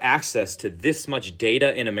to have access to this much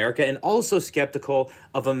data in America, and also skeptical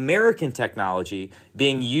of American technology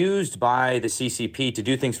being used by the CCP to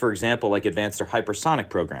do things, for example, like advance their hypersonic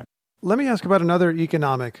program. Let me ask about another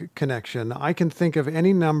economic connection. I can think of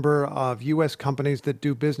any number of U.S. companies that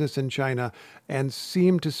do business in China and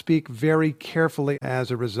seem to speak very carefully as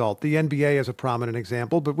a result. The NBA is a prominent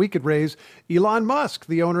example, but we could raise Elon Musk,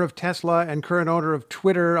 the owner of Tesla and current owner of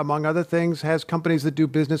Twitter, among other things, has companies that do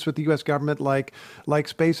business with the U.S. government like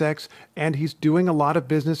SpaceX, and he's doing a lot of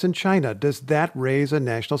business in China. Does that raise a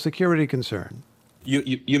national security concern?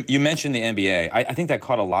 You mentioned the NBA. I think that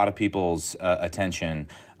caught a lot of people's attention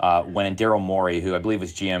when Daryl Morey, who I believe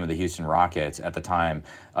was GM of the Houston Rockets at the time,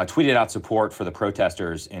 tweeted out support for the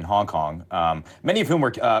protesters in Hong Kong, many of whom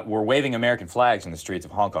were waving American flags in the streets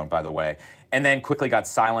of Hong Kong, by the way, and then quickly got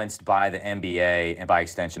silenced by the NBA and, by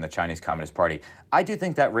extension, the Chinese Communist Party. I do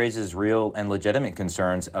think that raises real and legitimate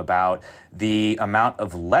concerns about the amount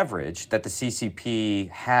of leverage that the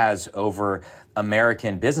CCP has over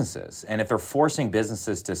American businesses. And if they're forcing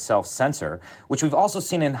businesses to self-censor, which we've also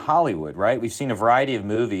seen in Hollywood, right? We've seen a variety of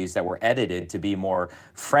movies that were edited to be more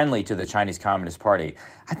friendly to the Chinese Communist Party.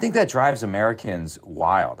 I think that drives Americans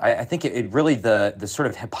wild. I think it really, the sort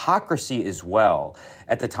of hypocrisy as well.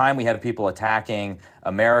 At the time, we had people attacking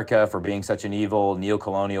America for being such an evil,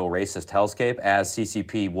 neo-colonial, racist hellscape, as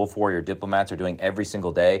CCP wolf warrior diplomats are doing every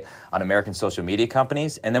single day on American social media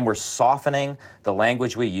companies. And then we're softening the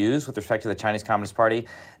language we use with respect to the Chinese Communist Party.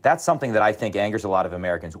 That's something that I think angers a lot of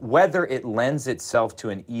Americans. Whether it lends itself to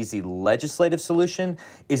an easy legislative solution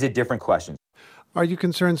is a different question. Are you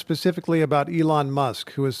concerned specifically about Elon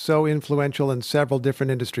Musk, who is so influential in several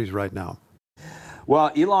different industries right now?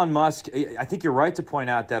 Well, Elon Musk, I think you're right to point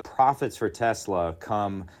out that profits for Tesla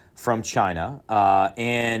come from China.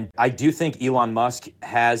 And I do think Elon Musk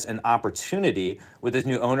has an opportunity with his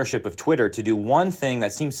new ownership of Twitter to do one thing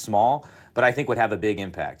that seems small, but I think would have a big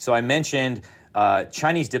impact. So I mentioned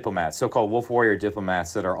Chinese diplomats, so-called wolf warrior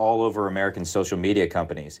diplomats that are all over American social media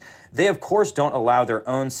companies. They, of course, don't allow their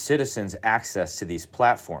own citizens access to these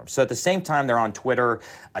platforms. So at the same time they're on Twitter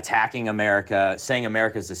attacking America, saying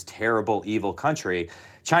America is this terrible, evil country,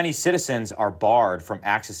 Chinese citizens are barred from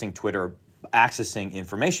accessing Twitter, accessing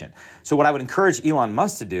information. So what I would encourage Elon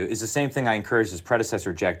Musk to do is the same thing I encouraged his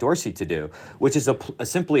predecessor, Jack Dorsey, to do, which is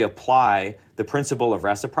simply apply the principle of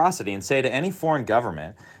reciprocity and say to any foreign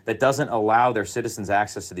government that doesn't allow their citizens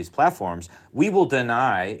access to these platforms, we will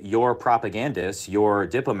deny your propagandists, your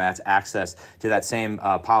diplomats, access to that same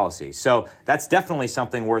policy. So that's definitely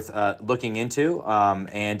something worth looking into.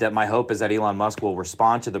 And my hope is that Elon Musk will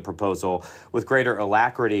respond to the proposal with greater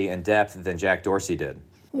alacrity and depth than Jack Dorsey did.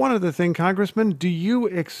 One other thing, Congressman, do you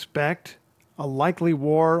expect a likely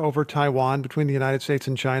war over Taiwan between the United States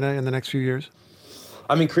and China in the next few years?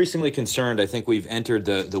 I'm increasingly concerned. I think we've entered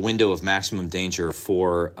the window of maximum danger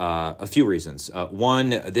for a few reasons.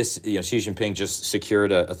 One, Xi Jinping just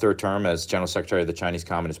secured a third term as General Secretary of the Chinese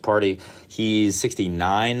Communist Party. He's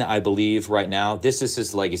 69, I believe, right now. This is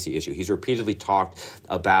his legacy issue. He's repeatedly talked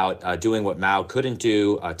about doing what Mao couldn't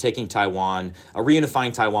do, taking Taiwan,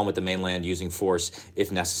 reunifying Taiwan with the mainland using force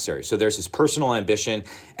if necessary. So there's his personal ambition.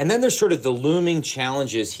 And then there's sort of the looming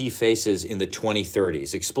challenges he faces in the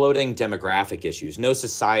 2030s, exploding demographic issues. No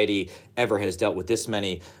society ever has dealt with this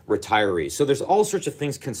many retirees. So there's all sorts of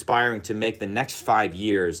things conspiring to make the next 5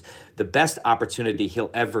 years the best opportunity he'll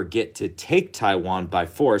ever get to take Taiwan by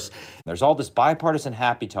force. There's all this bipartisan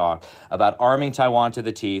happy talk about arming Taiwan to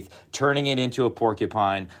the teeth, turning it into a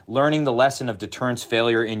porcupine, learning the lesson of deterrence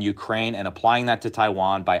failure in Ukraine and applying that to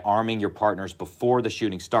Taiwan by arming your partners before the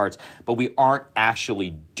shooting starts. But we aren't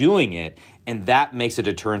actually doing it, and that makes a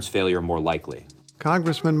deterrence failure more likely.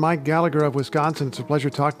 Congressman Mike Gallagher of Wisconsin, it's a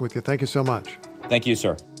pleasure talking with you. Thank you so much. Thank you,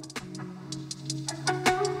 sir.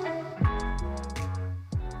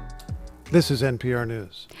 This is NPR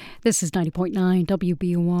News. This is 90.9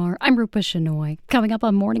 WBUR. I'm Rupa Shenoy. Coming up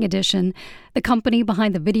on Morning Edition, the company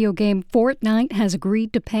behind the video game Fortnite has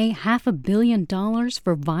agreed to pay $500 million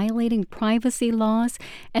for violating privacy laws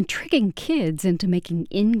and tricking kids into making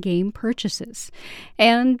in-game purchases.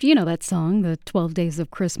 And you know that song, the 12 Days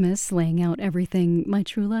of Christmas, laying out everything my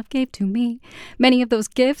true love gave to me. Many of those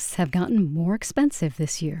gifts have gotten more expensive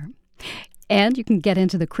this year. And you can get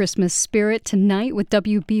into the Christmas spirit tonight with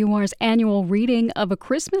WBUR's annual reading of A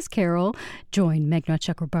Christmas Carol. Join Meghna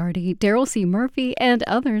Chakrabarti, Daryl C. Murphy, and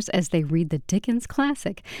others as they read the Dickens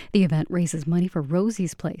classic. The event raises money for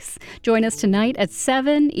Rosie's Place. Join us tonight at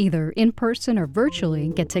 7, either in person or virtually.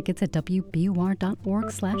 Get tickets at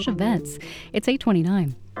wbur.org/events. It's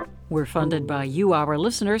 8:29. We're funded by you, our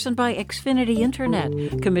listeners, and by Xfinity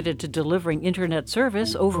Internet, committed to delivering internet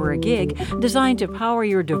service over a gig, designed to power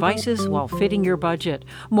your devices while fitting your budget.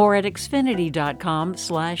 More at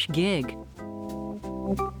xfinity.com/gig.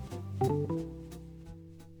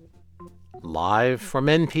 Live from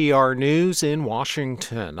NPR News in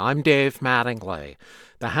Washington, I'm Dave Mattingly.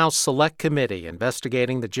 The House Select Committee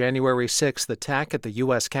investigating the January 6th attack at the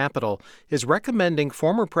U.S. Capitol is recommending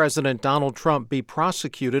former President Donald Trump be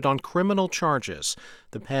prosecuted on criminal charges.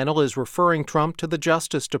 The panel is referring Trump to the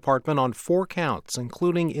Justice Department on 4 counts,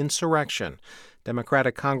 including insurrection.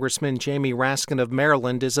 Democratic Congressman Jamie Raskin of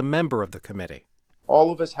Maryland is a member of the committee.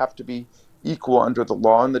 All of us have to be equal under the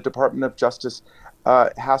law, and the Department of Justice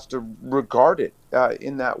has to regard it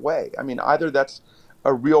in that way. I mean, either that's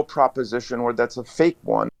a real proposition or that's a fake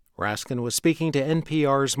one. Raskin was speaking to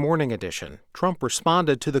NPR's Morning Edition. Trump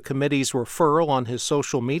responded to the committee's referral on his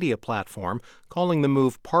social media platform, calling the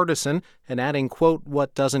move partisan and adding, quote,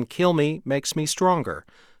 "What doesn't kill me makes me stronger."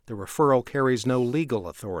 The referral carries no legal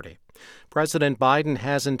authority. President Biden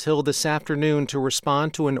has until this afternoon to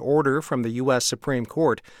respond to an order from the U.S. Supreme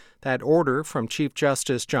Court. That order from Chief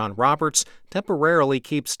Justice John Roberts temporarily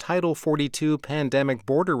keeps Title 42 pandemic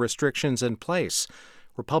border restrictions in place.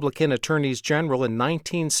 Republican attorneys general in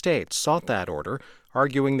 19 states sought that order,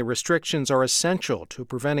 arguing the restrictions are essential to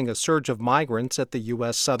preventing a surge of migrants at the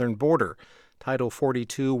U.S. southern border. Title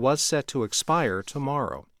 42 was set to expire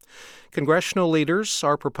tomorrow. Congressional leaders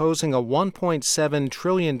are proposing a $1.7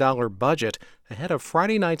 trillion budget ahead of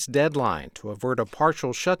Friday night's deadline to avert a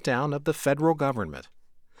partial shutdown of the federal government.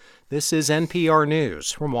 This is NPR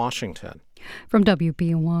News from Washington. From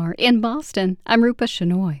WBUR in Boston, I'm Rupa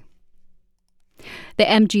Shenoy. The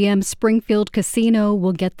MGM Springfield Casino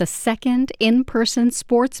will get the second in-person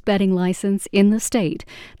sports betting license in the state.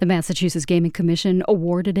 The Massachusetts Gaming Commission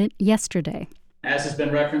awarded it yesterday. As has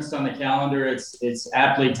been referenced on the calendar, it's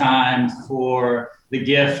aptly timed for the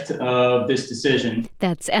gift of this decision.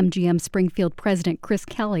 That's MGM Springfield President Chris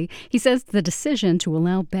Kelly. He says the decision to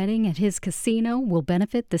allow betting at his casino will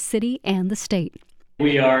benefit the city and the state.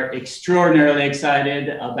 We are extraordinarily excited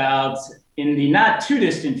about, in the not too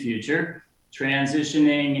distant future,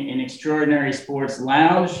 transitioning an extraordinary sports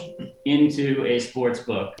lounge into a sports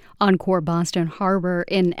book. Encore Boston Harbor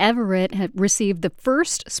in Everett had received the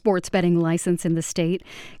first sports betting license in the state.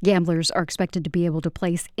 Gamblers are expected to be able to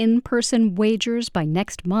place in-person wagers by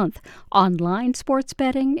next month. Online sports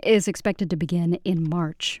betting is expected to begin in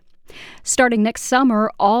March. Starting next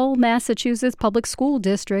summer, all Massachusetts public school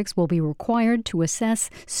districts will be required to assess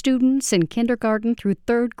students in kindergarten through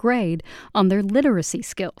third grade on their literacy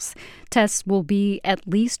skills. Tests will be at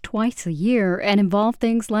least twice a year and involve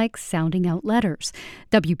things like sounding out letters.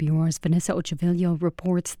 WBUR's Vanessa Ochovillo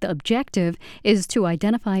reports the objective is to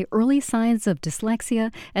identify early signs of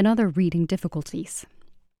dyslexia and other reading difficulties.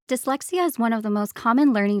 Dyslexia is one of the most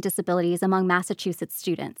common learning disabilities among Massachusetts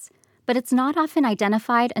students, but it's not often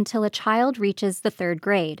identified until a child reaches the third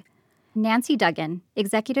grade. Nancy Duggan,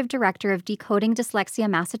 Executive Director of Decoding Dyslexia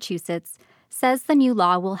Massachusetts, says the new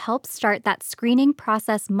law will help start that screening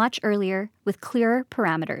process much earlier with clearer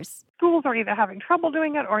parameters. Schools are either having trouble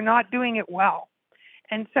doing it or not doing it well.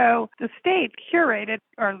 And so the state curated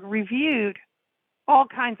or reviewed all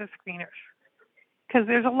kinds of screeners because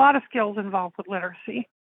there's a lot of skills involved with literacy.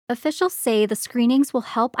 Officials say the screenings will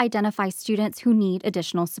help identify students who need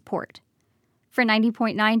additional support. For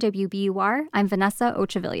 90.9 WBUR, I'm Vanessa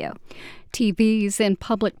Ochovillo. TVs in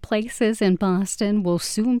public places in Boston will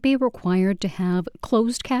soon be required to have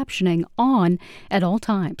closed captioning on at all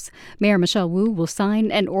times. Mayor Michelle Wu will sign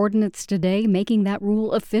an ordinance today making that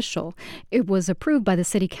rule official. It was approved by the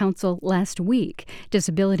City Council last week.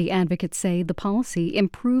 Disability advocates say the policy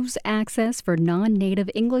improves access for non-native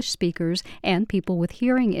English speakers and people with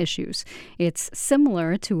hearing issues. It's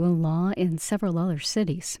similar to a law in several other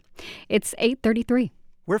cities. It's 8:33.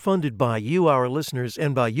 We're funded by you, our listeners,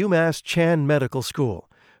 and by UMass Chan Medical School.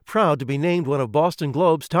 Proud to be named one of Boston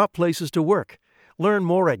Globe's top places to work. Learn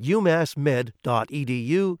more at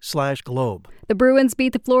umassmed.edu/globe. The Bruins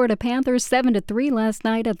beat the Florida Panthers 7-3 last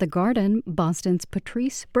night at the Garden. Boston's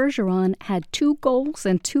Patrice Bergeron had 2 goals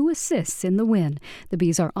and 2 assists in the win. The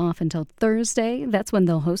Bees are off until Thursday. That's when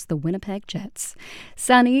they'll host the Winnipeg Jets.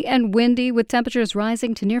 Sunny and windy with temperatures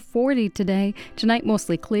rising to near 40 today. Tonight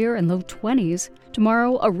mostly clear and low 20s.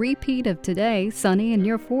 Tomorrow a repeat of today, sunny and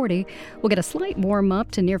near 40. We'll get a slight warm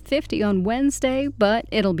up to near 50 on Wednesday, but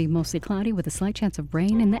it'll be mostly cloudy with a slight chance of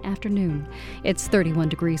rain in the afternoon. It's 31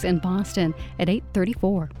 degrees in Boston at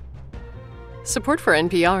 8:34. Support for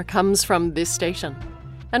NPR comes from this station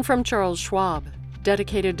and from Charles Schwab,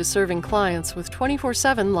 dedicated to serving clients with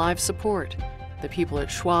 24/7 live support. The people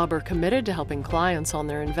at Schwab are committed to helping clients on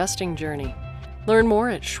their investing journey. Learn more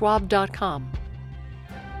at schwab.com.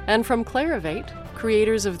 And from Clarivate,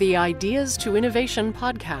 creators of the Ideas to Innovation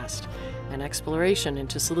podcast, an exploration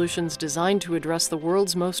into solutions designed to address the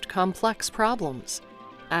world's most complex problems,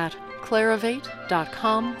 at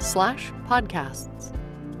clarivate.com/podcasts.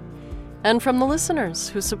 And from the listeners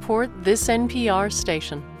who support this NPR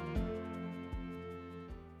station.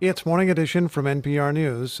 It's Morning Edition from NPR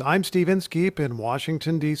News. I'm Steve Inskeep in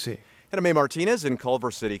Washington, D.C. And I'm May Martinez in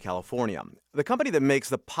Culver City, California. The company that makes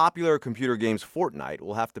the popular computer games Fortnite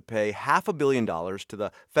will have to pay $500 million to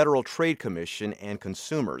the Federal Trade Commission and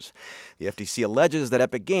consumers. The FTC alleges that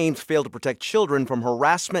Epic Games failed to protect children from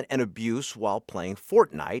harassment and abuse while playing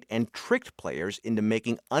Fortnite and tricked players into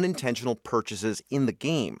making unintentional purchases in the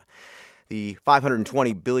game. The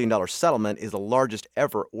 $520 billion settlement is the largest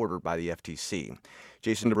ever ordered by the FTC.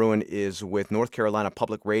 Jason DeBruin is with North Carolina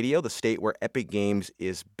Public Radio, the state where Epic Games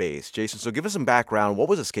is based. Jason, so give us some background. What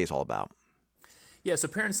was this case all about? Yeah, so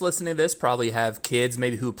parents listening to this probably have kids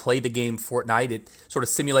maybe who play the game Fortnite. It sort of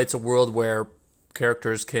simulates a world where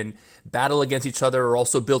characters can battle against each other or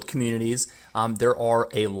also build communities. There are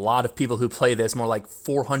a lot of people who play this, more like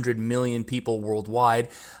 400 million people worldwide.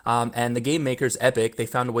 And the game makers, Epic, they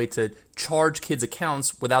found a way to charge kids'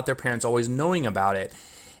 accounts without their parents always knowing about it.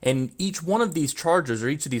 And each one of these charges or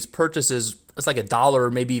each of these purchases, it's like $1 or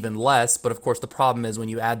maybe even less. But of course, the problem is when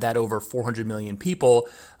you add that over 400 million people,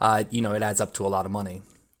 it adds up to a lot of money.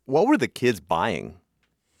 What were the kids buying?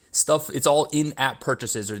 Stuff, it's all in-app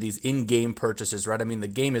purchases or these in-game purchases, right? I mean, the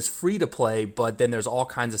game is free to play, but then there's all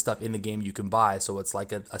kinds of stuff in the game you can buy. So it's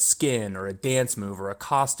like a skin or a dance move or a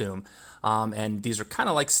costume. And these are kind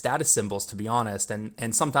of like status symbols, to be honest.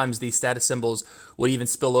 And sometimes these status symbols would even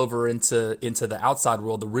spill over into the outside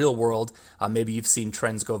world, the real world. Maybe you've seen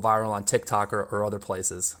trends go viral on TikTok or other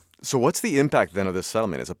places. So what's the impact then of this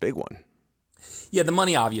settlement? It's a big one. Yeah, the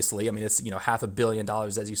money, obviously. I mean, it's, $500 million,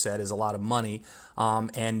 as you said, is a lot of money.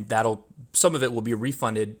 And some of it will be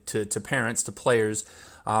refunded to parents, to players.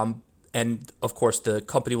 And of course, the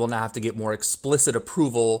company will now have to get more explicit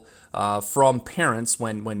approval from parents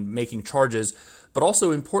when making charges. But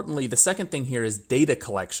also importantly, the second thing here is data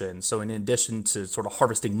collection. So in addition to sort of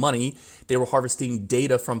harvesting money, they were harvesting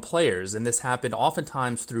data from players. And this happened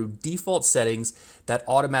oftentimes through default settings that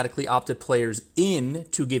automatically opted players in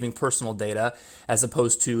to giving personal data, as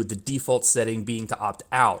opposed to the default setting being to opt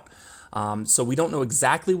out. So we don't know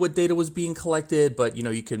exactly what data was being collected, but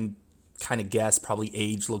you can kind of guess, probably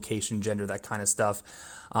age, location, gender, that kind of stuff.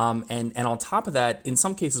 And on top of that, in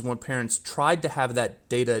some cases, when parents tried to have that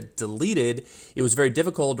data deleted, it was very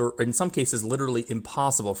difficult, or in some cases, literally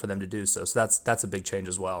impossible for them to do so. So that's a big change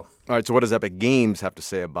as well. All right, so what does Epic Games have to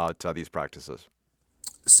say about these practices?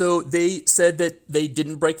 So they said that they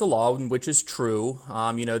didn't break the law, which is true.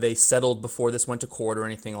 They settled before this went to court or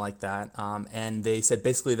anything like that. And they said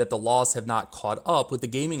basically that the laws have not caught up with the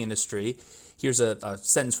gaming industry. Here's a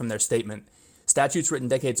sentence from their statement. Statutes written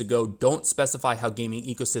decades ago don't specify how gaming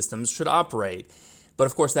ecosystems should operate. But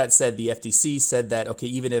of course, that said, the FTC said that, okay,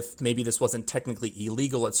 even if maybe this wasn't technically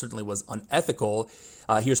illegal, it certainly was unethical.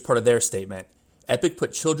 Here's part of their statement. Epic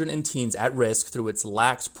put children and teens at risk through its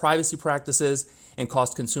lax privacy practices and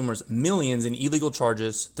cost consumers millions in illegal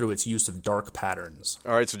charges through its use of dark patterns.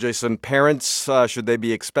 All right, so Jason, parents, should they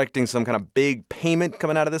be expecting some kind of big payment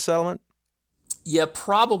coming out of this settlement? Yeah,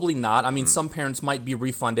 probably not. I mean, some parents might be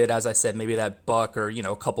refunded, as I said, maybe that $1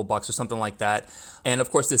 or, a couple bucks or something like that. And of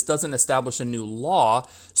course, this doesn't establish a new law.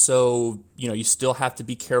 So, you still have to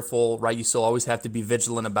be careful, right? You still always have to be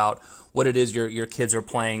vigilant about what it is your kids are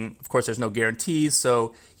playing. Of course, there's no guarantees.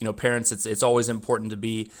 So, parents, it's always important to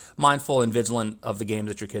be mindful and vigilant of the games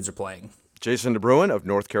that your kids are playing. Jason DeBruin of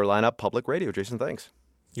North Carolina Public Radio. Jason, thanks.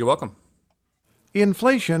 You're welcome.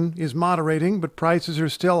 Inflation is moderating, but prices are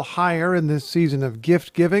still higher in this season of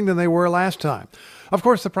gift giving than they were last time. Of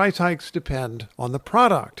course, the price hikes depend on the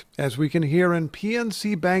product, as we can hear in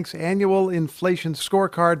PNC Bank's annual inflation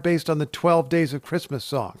scorecard based on the 12 Days of Christmas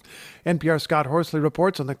song. NPR's Scott Horsley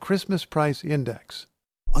reports on the Christmas Price Index.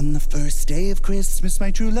 On the first day of Christmas, my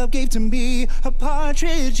true love gave to me a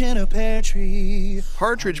partridge in a pear tree.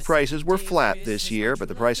 Partridge prices were flat this year, but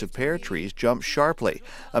the price of pear trees jumped sharply.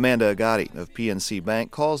 Amanda Agati of PNC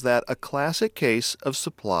Bank calls that a classic case of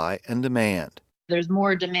supply and demand. There's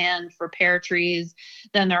more demand for pear trees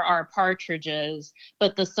than there are partridges,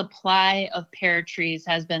 but the supply of pear trees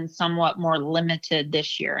has been somewhat more limited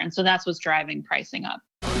this year, and so that's what's driving pricing up.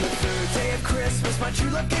 On the third day of Christmas, my true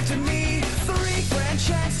love gave to me 3 grand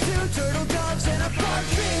checks, 2 turtle doves, and a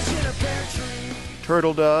partridge in a pear tree.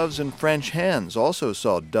 Turtle doves and French hens also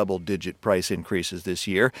saw double-digit price increases this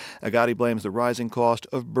year. Agati blames the rising cost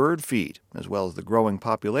of bird feed, as well as the growing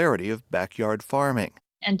popularity of backyard farming.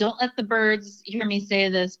 And don't let the birds hear me say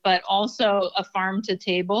this, but also a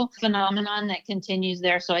farm-to-table phenomenon that continues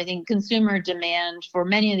there. So I think consumer demand for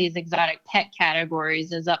many of these exotic pet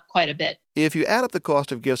categories is up quite a bit. If you add up the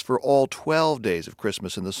cost of gifts for all 12 days of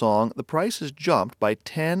Christmas in the song, the price has jumped by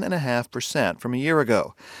 10.5% from a year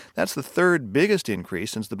ago. That's the third biggest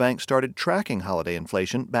increase since the bank started tracking holiday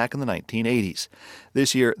inflation back in the 1980s.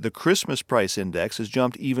 This year, the Christmas Price Index has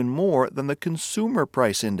jumped even more than the Consumer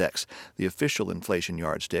Price Index, the official inflation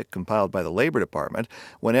yardstick compiled by the Labor Department.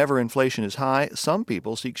 Whenever inflation is high, some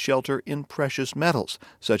people seek shelter in precious metals,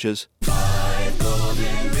 such as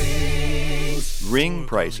ring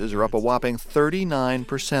prices are up a whopping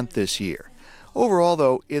 39% this year. Overall,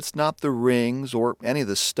 though, it's not the rings or any of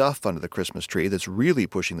the stuff under the Christmas tree that's really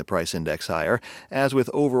pushing the price index higher. As with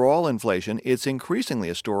overall inflation, it's increasingly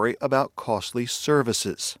a story about costly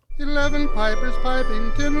services. 11 pipers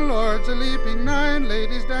piping, 10 lords a leaping, 9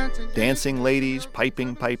 ladies dancing. Dancing ladies,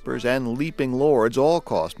 piping pipers, and leaping lords all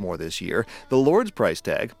cost more this year. The Lord's price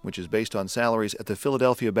tag, which is based on salaries at the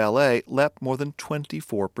Philadelphia Ballet, leapt more than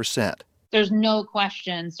 24%. There's no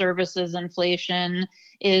question services inflation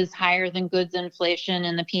is higher than goods inflation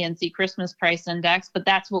in the PNC Christmas Price Index, but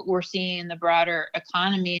that's what we're seeing in the broader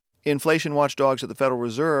economy. Inflation watchdogs at the Federal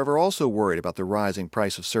Reserve are also worried about the rising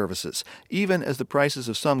price of services, even as the prices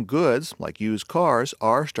of some goods, like used cars,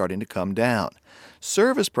 are starting to come down.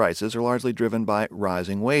 Service prices are largely driven by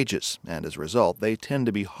rising wages, and as a result, they tend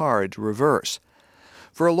to be hard to reverse.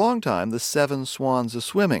 For a long time, the 7 swans of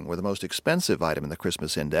swimming were the most expensive item in the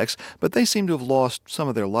Christmas Index, but they seem to have lost some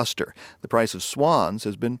of their luster. The price of swans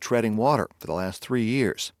has been treading water for the last 3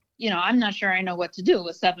 years. I'm not sure I know what to do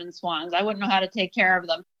with 7 swans. I wouldn't know how to take care of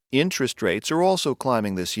them. Interest rates are also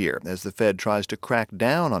climbing this year as the Fed tries to crack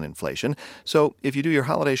down on inflation. So if you do your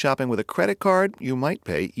holiday shopping with a credit card, you might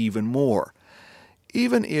pay even more.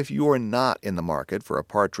 Even if you're not in the market for a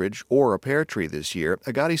partridge or a pear tree this year,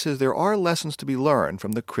 Agati says there are lessons to be learned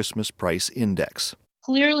from the Christmas Price Index.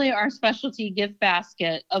 Clearly, our specialty gift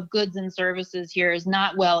basket of goods and services here is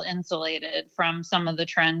not well insulated from some of the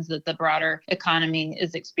trends that the broader economy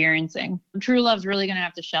is experiencing. True Love's really going to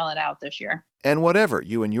have to shell it out this year. And whatever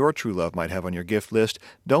you and your true love might have on your gift list,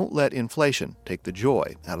 don't let inflation take the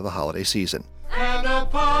joy out of the holiday season. And a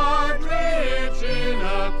partridge in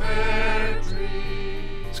a pear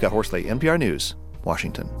tree. Scott Horsley, NPR News,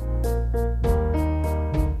 Washington.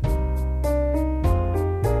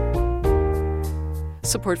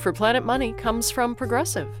 Support for Planet Money comes from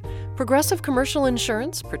Progressive. Progressive Commercial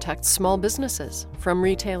Insurance protects small businesses, from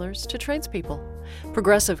retailers to tradespeople.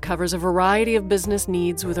 Progressive covers a variety of business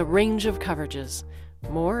needs with a range of coverages.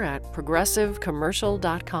 More at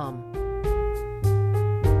progressivecommercial.com.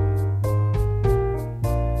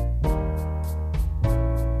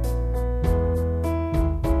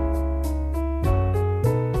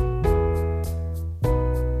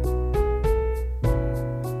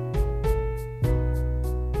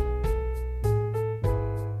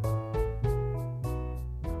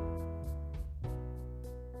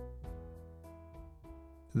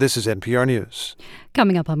 This is NPR News.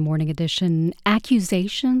 Coming up on Morning Edition,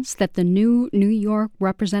 accusations that the new New York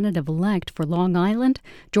representative-elect for Long Island,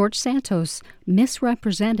 George Santos,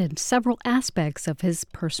 misrepresented several aspects of his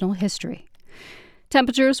personal history.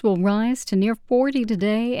 Temperatures will rise to near 40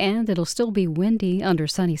 today, and it'll still be windy under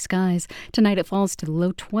sunny skies. Tonight it falls to the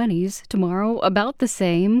low 20s. Tomorrow, about the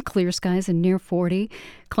same, clear skies and near 40,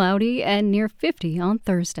 cloudy and near 50 on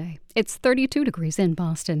Thursday. It's 32 degrees in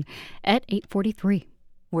Boston at 8:43.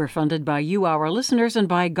 We're funded by you, our listeners, and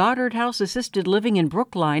by Goddard House Assisted Living in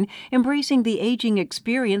Brookline, embracing the aging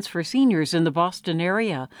experience for seniors in the Boston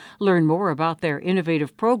area. Learn more about their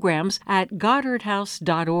innovative programs at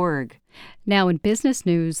goddardhouse.org. Now in business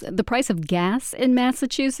news, the price of gas in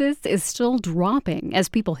Massachusetts is still dropping as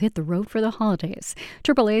people hit the road for the holidays.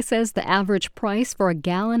 AAA says the average price for a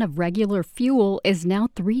gallon of regular fuel is now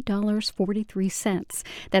 $3.43.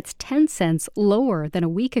 That's 10 cents lower than a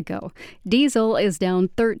week ago. Diesel is down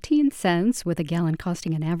 13 cents, with a gallon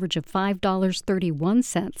costing an average of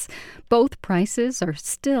 $5.31. Both prices are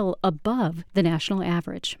still above the national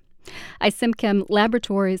average. Isimchem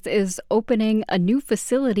Laboratories is opening a new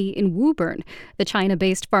facility in Woburn. The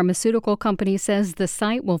China-based pharmaceutical company says the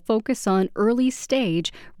site will focus on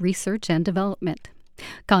early-stage research and development.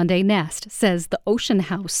 Condé Nast says the Ocean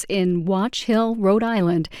House in Watch Hill, Rhode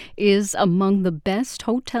Island, is among the best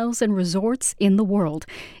hotels and resorts in the world.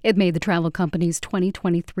 It made the travel company's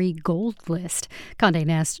 2023 gold list. Condé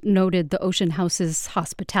Nast noted the Ocean House's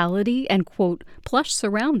hospitality and, quote, plush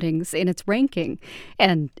surroundings in its ranking.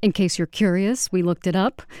 And in case you're curious, we looked it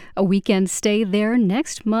up. A weekend stay there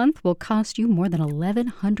next month will cost you more than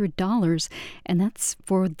 $1,100, and that's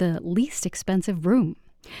for the least expensive room.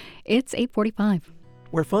 It's 8:45.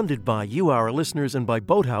 We're funded by you, our listeners, and by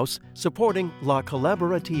Boathouse, supporting La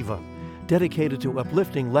Colaborativa, dedicated to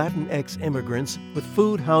uplifting Latinx immigrants with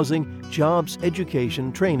food, housing, jobs,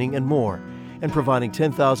 education, training, and more, and providing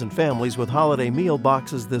 10,000 families with holiday meal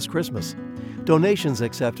boxes this Christmas. Donations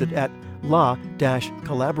accepted at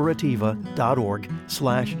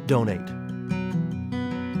la-colaborativa.org/donate.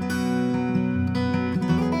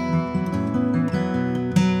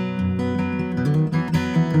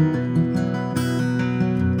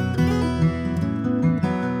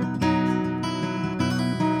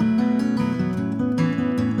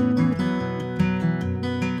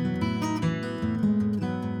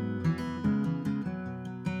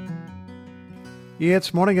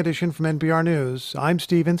 It's Morning Edition from NPR News. I'm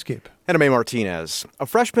Steve Inskip. And I'm A. Martinez. A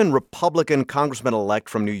freshman Republican congressman-elect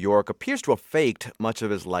from New York appears to have faked much of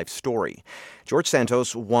his life story. George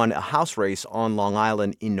Santos won a House race on Long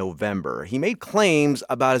Island in November. He made claims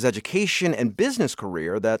about his education and business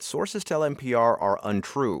career that sources tell NPR are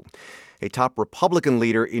untrue. A top Republican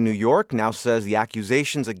leader in New York now says the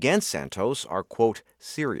accusations against Santos are, quote,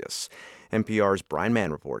 serious. NPR's Brian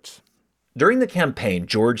Mann reports. During the campaign,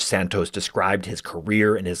 George Santos described his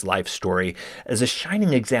career and his life story as a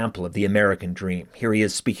shining example of the American dream. Here he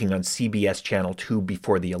is speaking on CBS Channel 2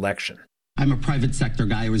 before the election. I'm a private sector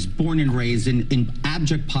guy. I was born and raised in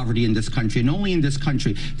abject poverty in this country, and only in this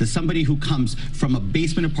country that somebody who comes from a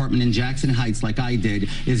basement apartment in Jackson Heights like I did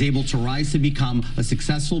is able to rise to become a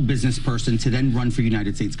successful business person to then run for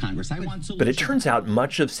United States Congress. But it turns out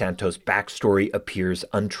much of Santos' backstory appears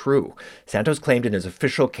untrue. Santos claimed in his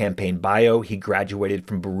official campaign bio he graduated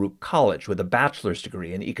from Baruch College with a bachelor's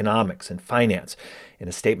degree in economics and finance. In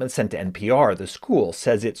a statement sent to NPR, the school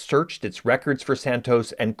says it searched its records for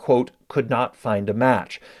Santos and, quote, could not find a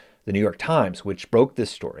match. The New York Times, which broke this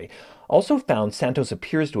story, also found Santos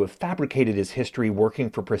appears to have fabricated his history working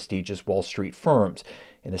for prestigious Wall Street firms.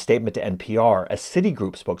 In a statement to NPR, a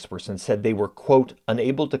Citigroup spokesperson said they were, quote,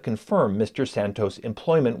 unable to confirm Mr. Santos'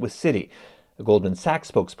 employment with Citi. A Goldman Sachs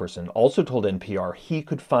spokesperson also told NPR he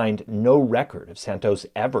could find no record of Santos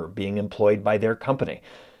ever being employed by their company.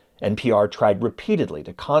 NPR tried repeatedly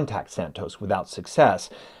to contact Santos without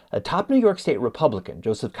success. A top New York State Republican,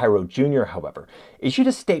 Joseph Cairo Jr., however, issued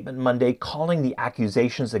a statement Monday calling the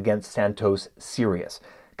accusations against Santos serious.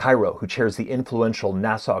 Cairo, who chairs the influential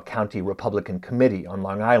Nassau County Republican Committee on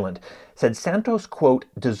Long Island, said Santos, quote,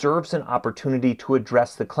 deserves an opportunity to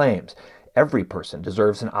address the claims. Every person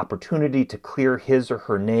deserves an opportunity to clear his or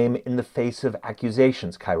her name in the face of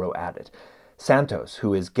accusations, Cairo added. Santos,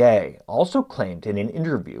 who is gay, also claimed in an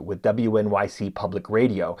interview with WNYC Public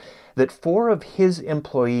Radio that 4 of his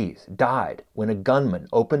employees died when a gunman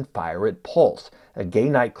opened fire at Pulse, a gay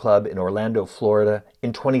nightclub in Orlando, Florida,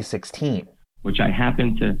 in 2016. Which I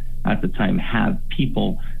happened to, at the time, have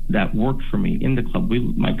people that worked for me in the club.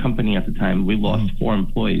 My company at the time, we lost 4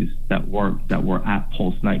 employees that were at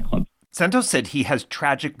Pulse nightclub. Santos said he has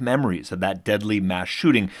tragic memories of that deadly mass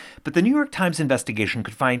shooting, but the New York Times investigation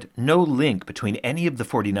could find no link between any of the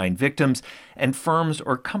 49 victims and firms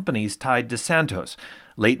or companies tied to Santos.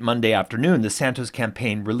 Late Monday afternoon, the Santos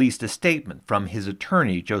campaign released a statement from his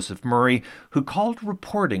attorney, Joseph Murray, who called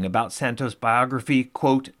reporting about Santos' biography,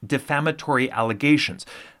 quote, defamatory allegations.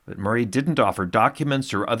 But Murray didn't offer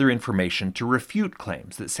documents or other information to refute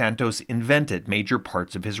claims that Santos invented major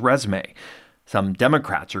parts of his resume. Some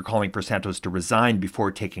Democrats are calling for Santos to resign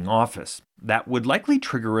before taking office. That would likely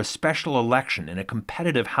trigger a special election in a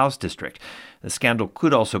competitive House district. The scandal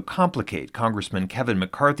could also complicate Congressman Kevin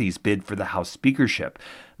McCarthy's bid for the House speakership.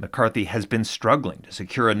 McCarthy has been struggling to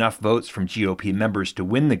secure enough votes from GOP members to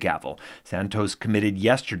win the gavel. Santos committed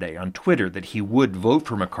yesterday on Twitter that he would vote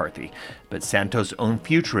for McCarthy, but Santos' own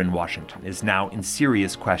future in Washington is now in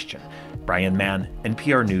serious question. Brian Mann,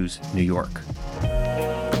 NPR News, New York.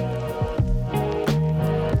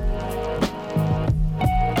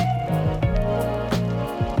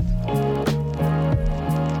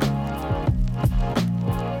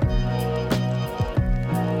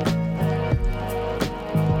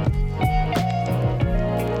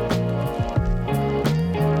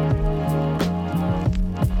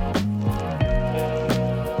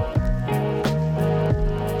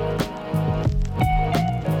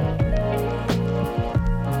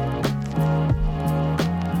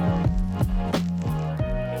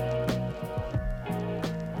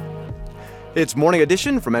 It's Morning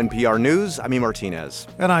Edition from NPR News. I'm E. Martinez.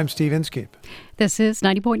 And I'm Steve Inskeep. This is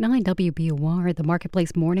 90.9 WBUR. The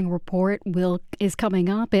Marketplace Morning Report is coming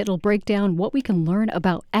up. It'll break down what we can learn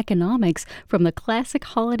about economics from the classic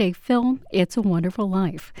holiday film, It's a Wonderful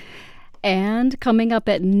Life. And coming up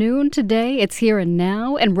at noon today, it's Here and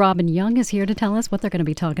Now, and Robin Young is here to tell us what they're going to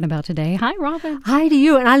be talking about today. Hi, Robin. Hi to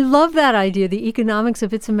you, and I love that idea, the economics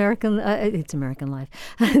of It's American Life.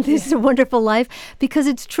 This is a Wonderful Life, because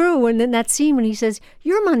it's true. And in that scene when he says,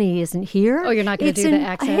 your money isn't here. Oh, you're not going to do the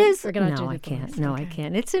accent? No, I can't. No, I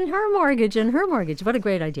can't. It's in her mortgage and her mortgage. What a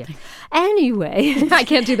great idea. Anyway. I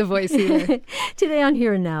can't do the voice either. Today on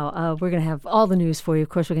Here and Now, we're going to have all the news for you. Of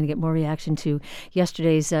course, we're going to get more reaction to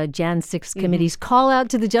yesterday's Jan 6 committee's call out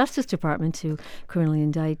to the Justice Department to criminally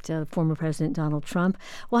indict former President Donald Trump.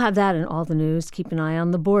 We'll have that in all the news. Keep an eye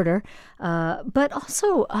on the border. But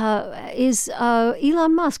also, is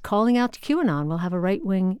Elon Musk calling out to QAnon? We'll have a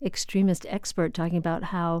right-wing extremist expert talking about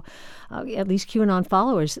how at least QAnon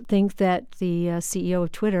followers think that the CEO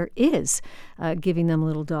of Twitter is giving them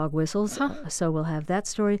little dog whistles. So we'll have that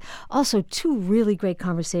story. Also, 2 really great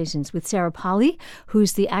conversations with Sarah Polley,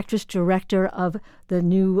 who's the actress-director of the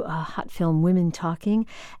new hot film Women Talking,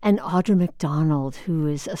 and Audra McDonald, who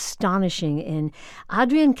is astonishing in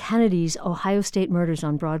Adrienne Kennedy's Ohio State Murders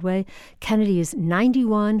on Broadway. Kennedy is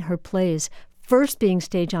 91. Her play is first being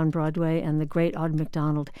staged on Broadway, and the great Audra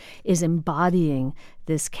McDonald is embodying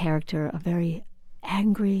this character, a very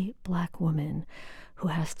angry Black woman who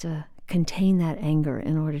has to contain that anger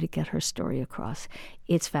in order to get her story across.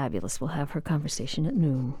 It's fabulous. We'll have her conversation at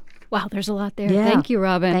noon. Wow, there's a lot there. Yeah. Thank you,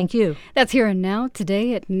 Robin. Thank you. That's Here and Now.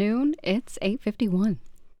 Today at noon, it's 8:51.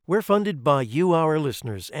 We're funded by you, our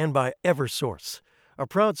listeners, and by Eversource, a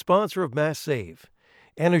proud sponsor of Mass Save,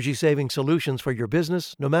 energy-saving solutions for your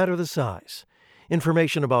business, no matter the size.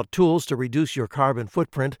 Information about tools to reduce your carbon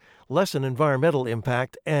footprint, lessen environmental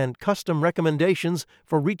impact, and custom recommendations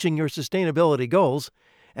for reaching your sustainability goals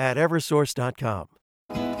at Eversource.com.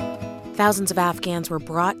 Thousands of Afghans were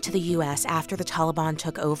brought to the U.S. after the Taliban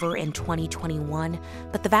took over in 2021,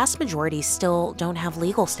 but the vast majority still don't have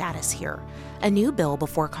legal status here. A new bill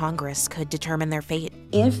before Congress could determine their fate.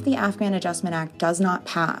 If the Afghan Adjustment Act does not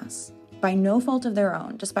pass, by no fault of their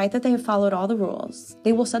own, despite that they have followed all the rules,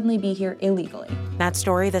 they will suddenly be here illegally. That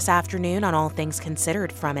story this afternoon on All Things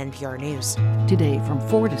Considered from NPR News. Today from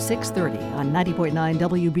 4 to 6:30 on 90.9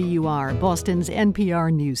 WBUR, Boston's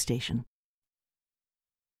NPR news station.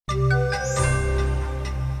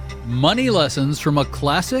 Money lessons from a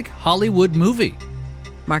classic Hollywood movie.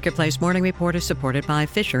 Marketplace Morning Report is supported by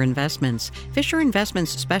Fisher Investments. Fisher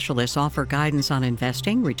Investments specialists offer guidance on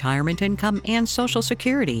investing, retirement income, and Social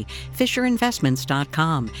Security.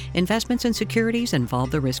 FisherInvestments.com. Investments in securities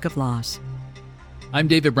involve the risk of loss. I'm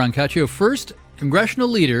David Brancaccio. First, congressional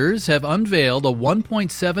leaders have unveiled a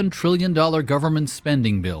 $1.7 trillion government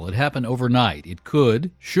spending bill. It happened overnight. It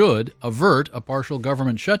should avert a partial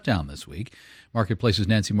government shutdown this week. Marketplace's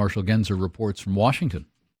Nancy Marshall-Genzer reports from Washington.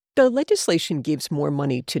 The legislation gives more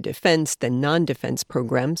money to defense than non-defense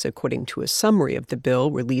programs, according to a summary of the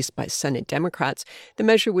bill released by Senate Democrats. The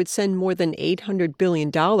measure would send more than $800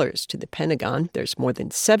 billion to the Pentagon. There's more than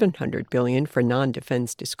 $700 billion for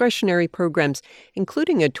non-defense discretionary programs,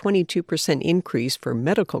 including a 22% increase for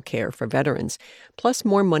medical care for veterans, plus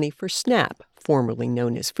more money for SNAP, formerly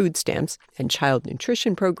known as food stamps, and child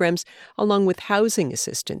nutrition programs, along with housing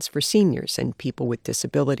assistance for seniors and people with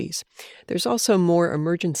disabilities. There's also more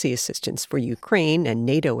emergency assistance for Ukraine and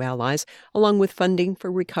NATO allies, along with funding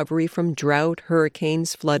for recovery from drought,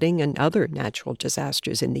 hurricanes, flooding, and other natural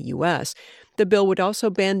disasters in the U.S. The bill would also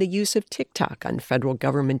ban the use of TikTok on federal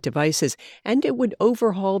government devices, and it would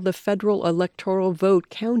overhaul the federal electoral vote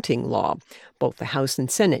counting law. Both the House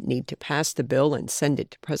and Senate need to pass the bill and send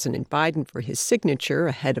it to President Biden for his signature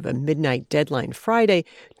ahead of a midnight deadline Friday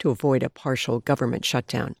to avoid a partial government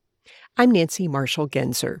shutdown. I'm Nancy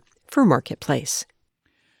Marshall-Genzer for Marketplace.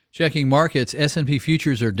 Checking markets, S&P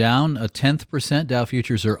futures are down 0.1%, Dow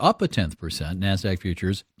futures are up 0.1%, NASDAQ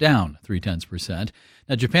futures down 0.3%.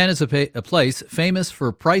 Now, Japan is a place famous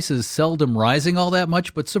for prices seldom rising all that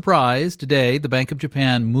much, but surprise, today the Bank of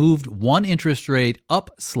Japan moved one interest rate up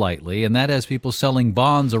slightly, and that has people selling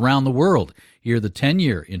bonds around the world. Here, the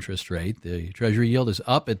 10-year interest rate, the Treasury yield is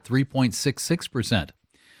up at 3.66%.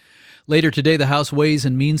 Later today, the House Ways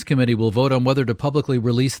and Means Committee will vote on whether to publicly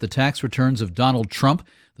release the tax returns of Donald Trump.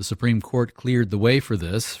 The Supreme Court cleared the way for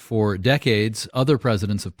this. For decades, other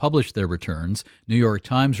presidents have published their returns. New York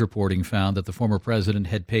Times reporting found that the former president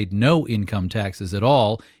had paid no income taxes at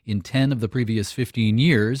all in 10 of the previous 15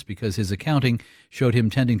 years because his accounting showed him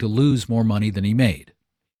tending to lose more money than he made.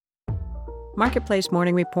 Marketplace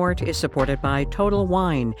Morning Report is supported by Total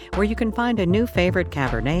Wine, where you can find a new favorite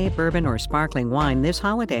Cabernet, bourbon, or sparkling wine this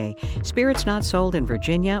holiday. Spirits not sold in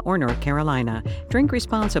Virginia or North Carolina. Drink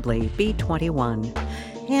responsibly. B21.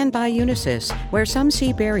 And by Unisys, where some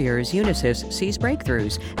see barriers, Unisys sees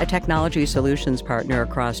breakthroughs, a technology solutions partner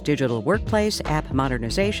across digital workplace, app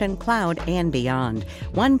modernization, cloud, and beyond.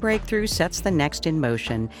 One breakthrough sets the next in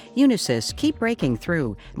motion. Unisys, keep breaking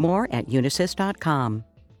through. More at unisys.com.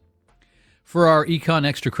 For our Econ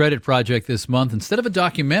Extra Credit project this month, instead of a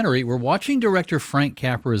documentary, we're watching director Frank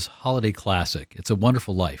Capra's holiday classic, It's a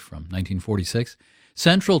Wonderful Life, from 1946.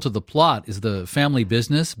 Central to the plot is the family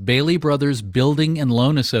business, Bailey Brothers Building and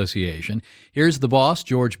Loan Association. Here's the boss,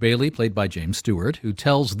 George Bailey, played by James Stewart, who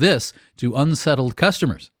tells this to unsettled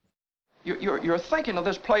customers. You're thinking of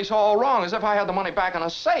this place all wrong, as if I had the money back in a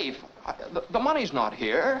safe. The money's not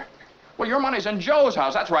here. Well, your money's in Joe's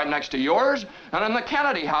house. That's right next to yours. And in the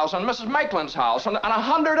Kennedy house, and Mrs. Maitland's house, and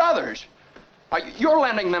 100 others. You're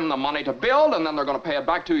lending them the money to build, and then they're going to pay it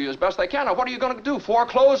back to you as best they can. Now, what are you going to do,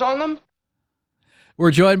 foreclose on them?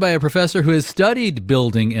 We're joined by a professor who has studied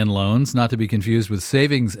building and loans, not to be confused with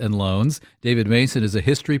savings and loans. David Mason is a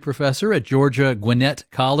history professor at Georgia Gwinnett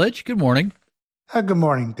College. Good morning. Good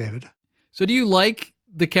morning, David. So do you like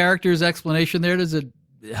the character's explanation there? Does it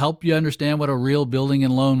help you understand what a real building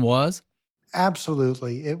and loan was?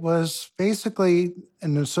 Absolutely. It was basically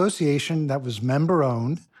an association that was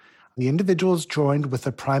member-owned. The individuals joined with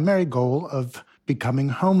the primary goal of becoming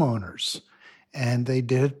homeowners. And they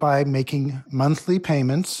did it by making monthly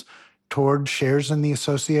payments toward shares in the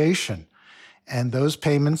association. And those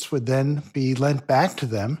payments would then be lent back to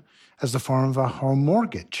them as the form of a home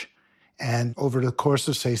mortgage. And over the course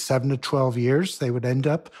of, say, 7 to 12 years, they would end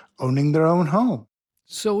up owning their own home.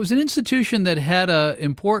 So it was an institution that had an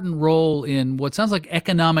important role in what sounds like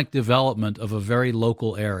economic development of a very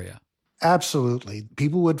local area. Absolutely.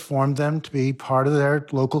 People would form them to be part of their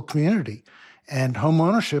local community. And home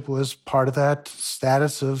ownership was part of that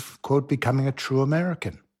status of, quote, becoming a true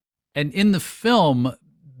American. And in the film,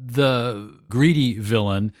 the greedy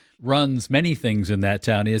villain runs many things in that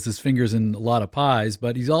town. He has his fingers in a lot of pies,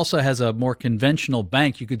 but he also has a more conventional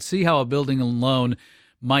bank. You could see how a building and loan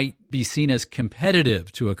might be seen as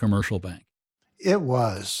competitive to a commercial bank. It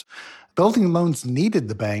was. Building loans needed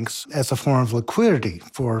the banks as a form of liquidity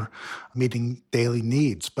for meeting daily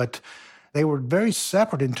needs, but they were very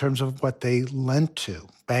separate in terms of what they lent to.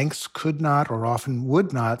 Banks could not or often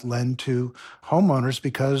would not lend to homeowners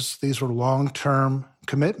because these were long-term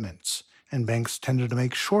commitments, and banks tended to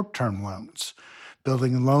make short-term loans.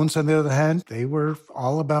 Building and Loans, on the other hand, they were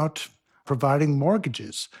all about providing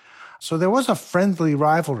mortgages. So there was a friendly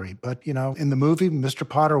rivalry, but, in the movie, Mr.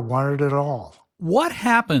 Potter wanted it all. What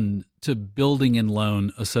happened to building and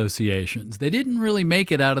loan associations? They didn't really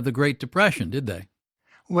make it out of the Great Depression, did they?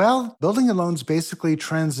 Well, building and loans basically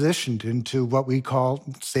transitioned into what we call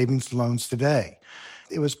savings and loans today.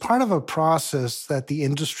 It was part of a process that the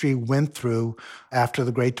industry went through after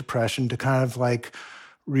the Great Depression to kind of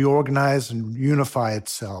reorganize and unify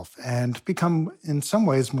itself and become, in some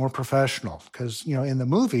ways, more professional. Because, in the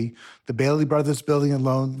movie, the Bailey Brothers Building and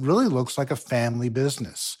Loan really looks like a family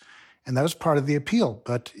business. And that was part of the appeal.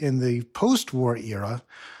 But in the post-war era,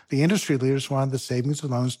 the industry leaders wanted the savings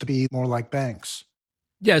and loans to be more like banks.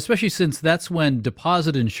 Yeah, especially since that's when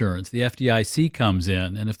deposit insurance, the FDIC, comes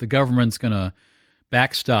in. And if the government's going to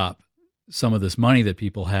backstop some of this money that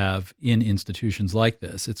people have in institutions like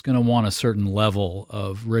this, it's going to want a certain level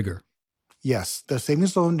of rigor. Yes, the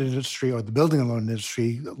savings loan industry, or the building and loan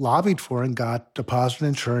industry, lobbied for and got deposit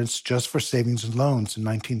insurance just for savings and loans in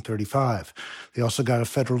 1935. They also got a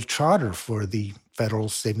federal charter for the federal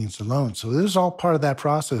savings and loans. So this is all part of that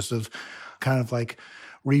process of kind of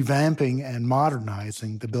revamping and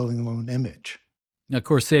modernizing the building and loan image. Now, of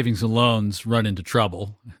course, savings and loans run into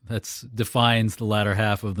trouble. That defines the latter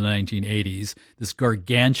half of the 1980s, this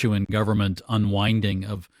gargantuan government unwinding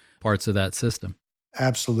of parts of that system.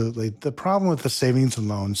 Absolutely. The problem with the savings and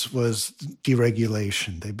loans was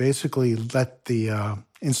deregulation. They basically let the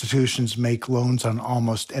institutions make loans on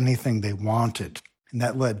almost anything they wanted. And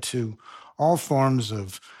that led to all forms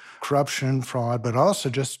of corruption, fraud, but also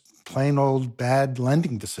just plain old bad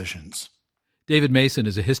lending decisions. David Mason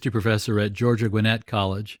is a history professor at Georgia Gwinnett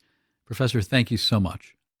College. Professor, thank you so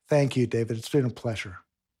much. Thank you, David. It's been a pleasure.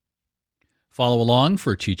 Follow along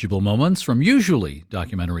for teachable moments from usually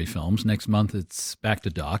documentary films. Next month, it's back to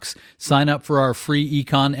docs. Sign up for our free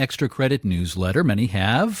Econ Extra Credit newsletter. Many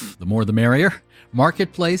have. The more the merrier.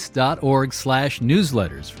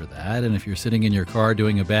 Marketplace.org/newsletters for that. And if you're sitting in your car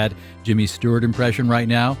doing a bad Jimmy Stewart impression right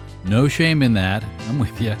now, no shame in that. I'm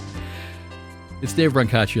with you. It's Dave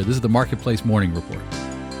Brancaccio. This is the Marketplace Morning Report.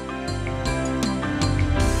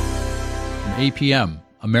 From APM,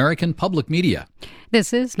 American Public Media.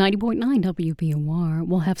 This is 90.9 WBUR.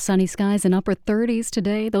 We'll have sunny skies and upper 30s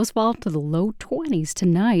today. Those fall to the low 20s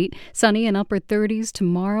tonight. Sunny and upper 30s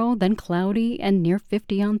tomorrow, then cloudy and near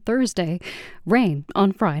 50 on Thursday. Rain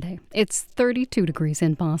on Friday. It's 32 degrees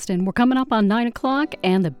in Boston. We're coming up on 9 o'clock,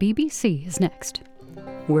 and the BBC is next.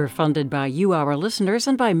 We're funded by you, our listeners,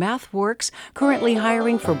 and by MathWorks, currently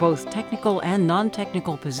hiring for both technical and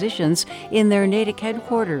non-technical positions in their Natick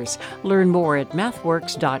headquarters. Learn more at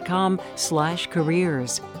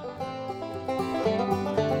mathworks.com/careers.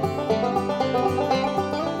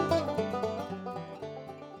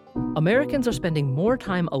 Americans are spending more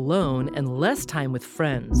time alone and less time with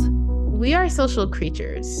friends. We are social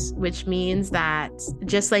creatures, which means that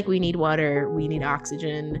just like we need water, we need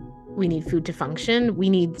oxygen, we need food to function, we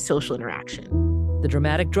need social interaction. The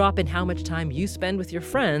dramatic drop in how much time you spend with your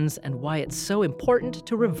friends and why it's so important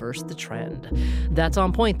to reverse the trend. That's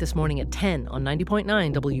On Point this morning at 10 on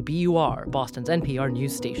 90.9 WBUR, Boston's NPR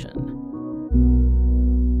news station.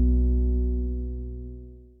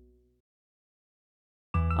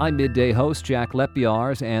 I'm midday host Jack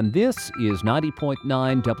Leppiars, and this is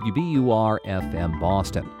 90.9 WBUR FM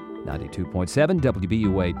Boston. 92.7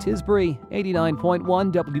 WBUA Tisbury,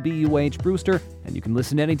 89.1 WBUH Brewster, and you can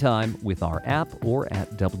listen anytime with our app or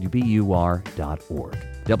at WBUR.org.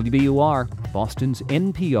 WBUR, Boston's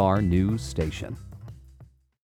NPR news station.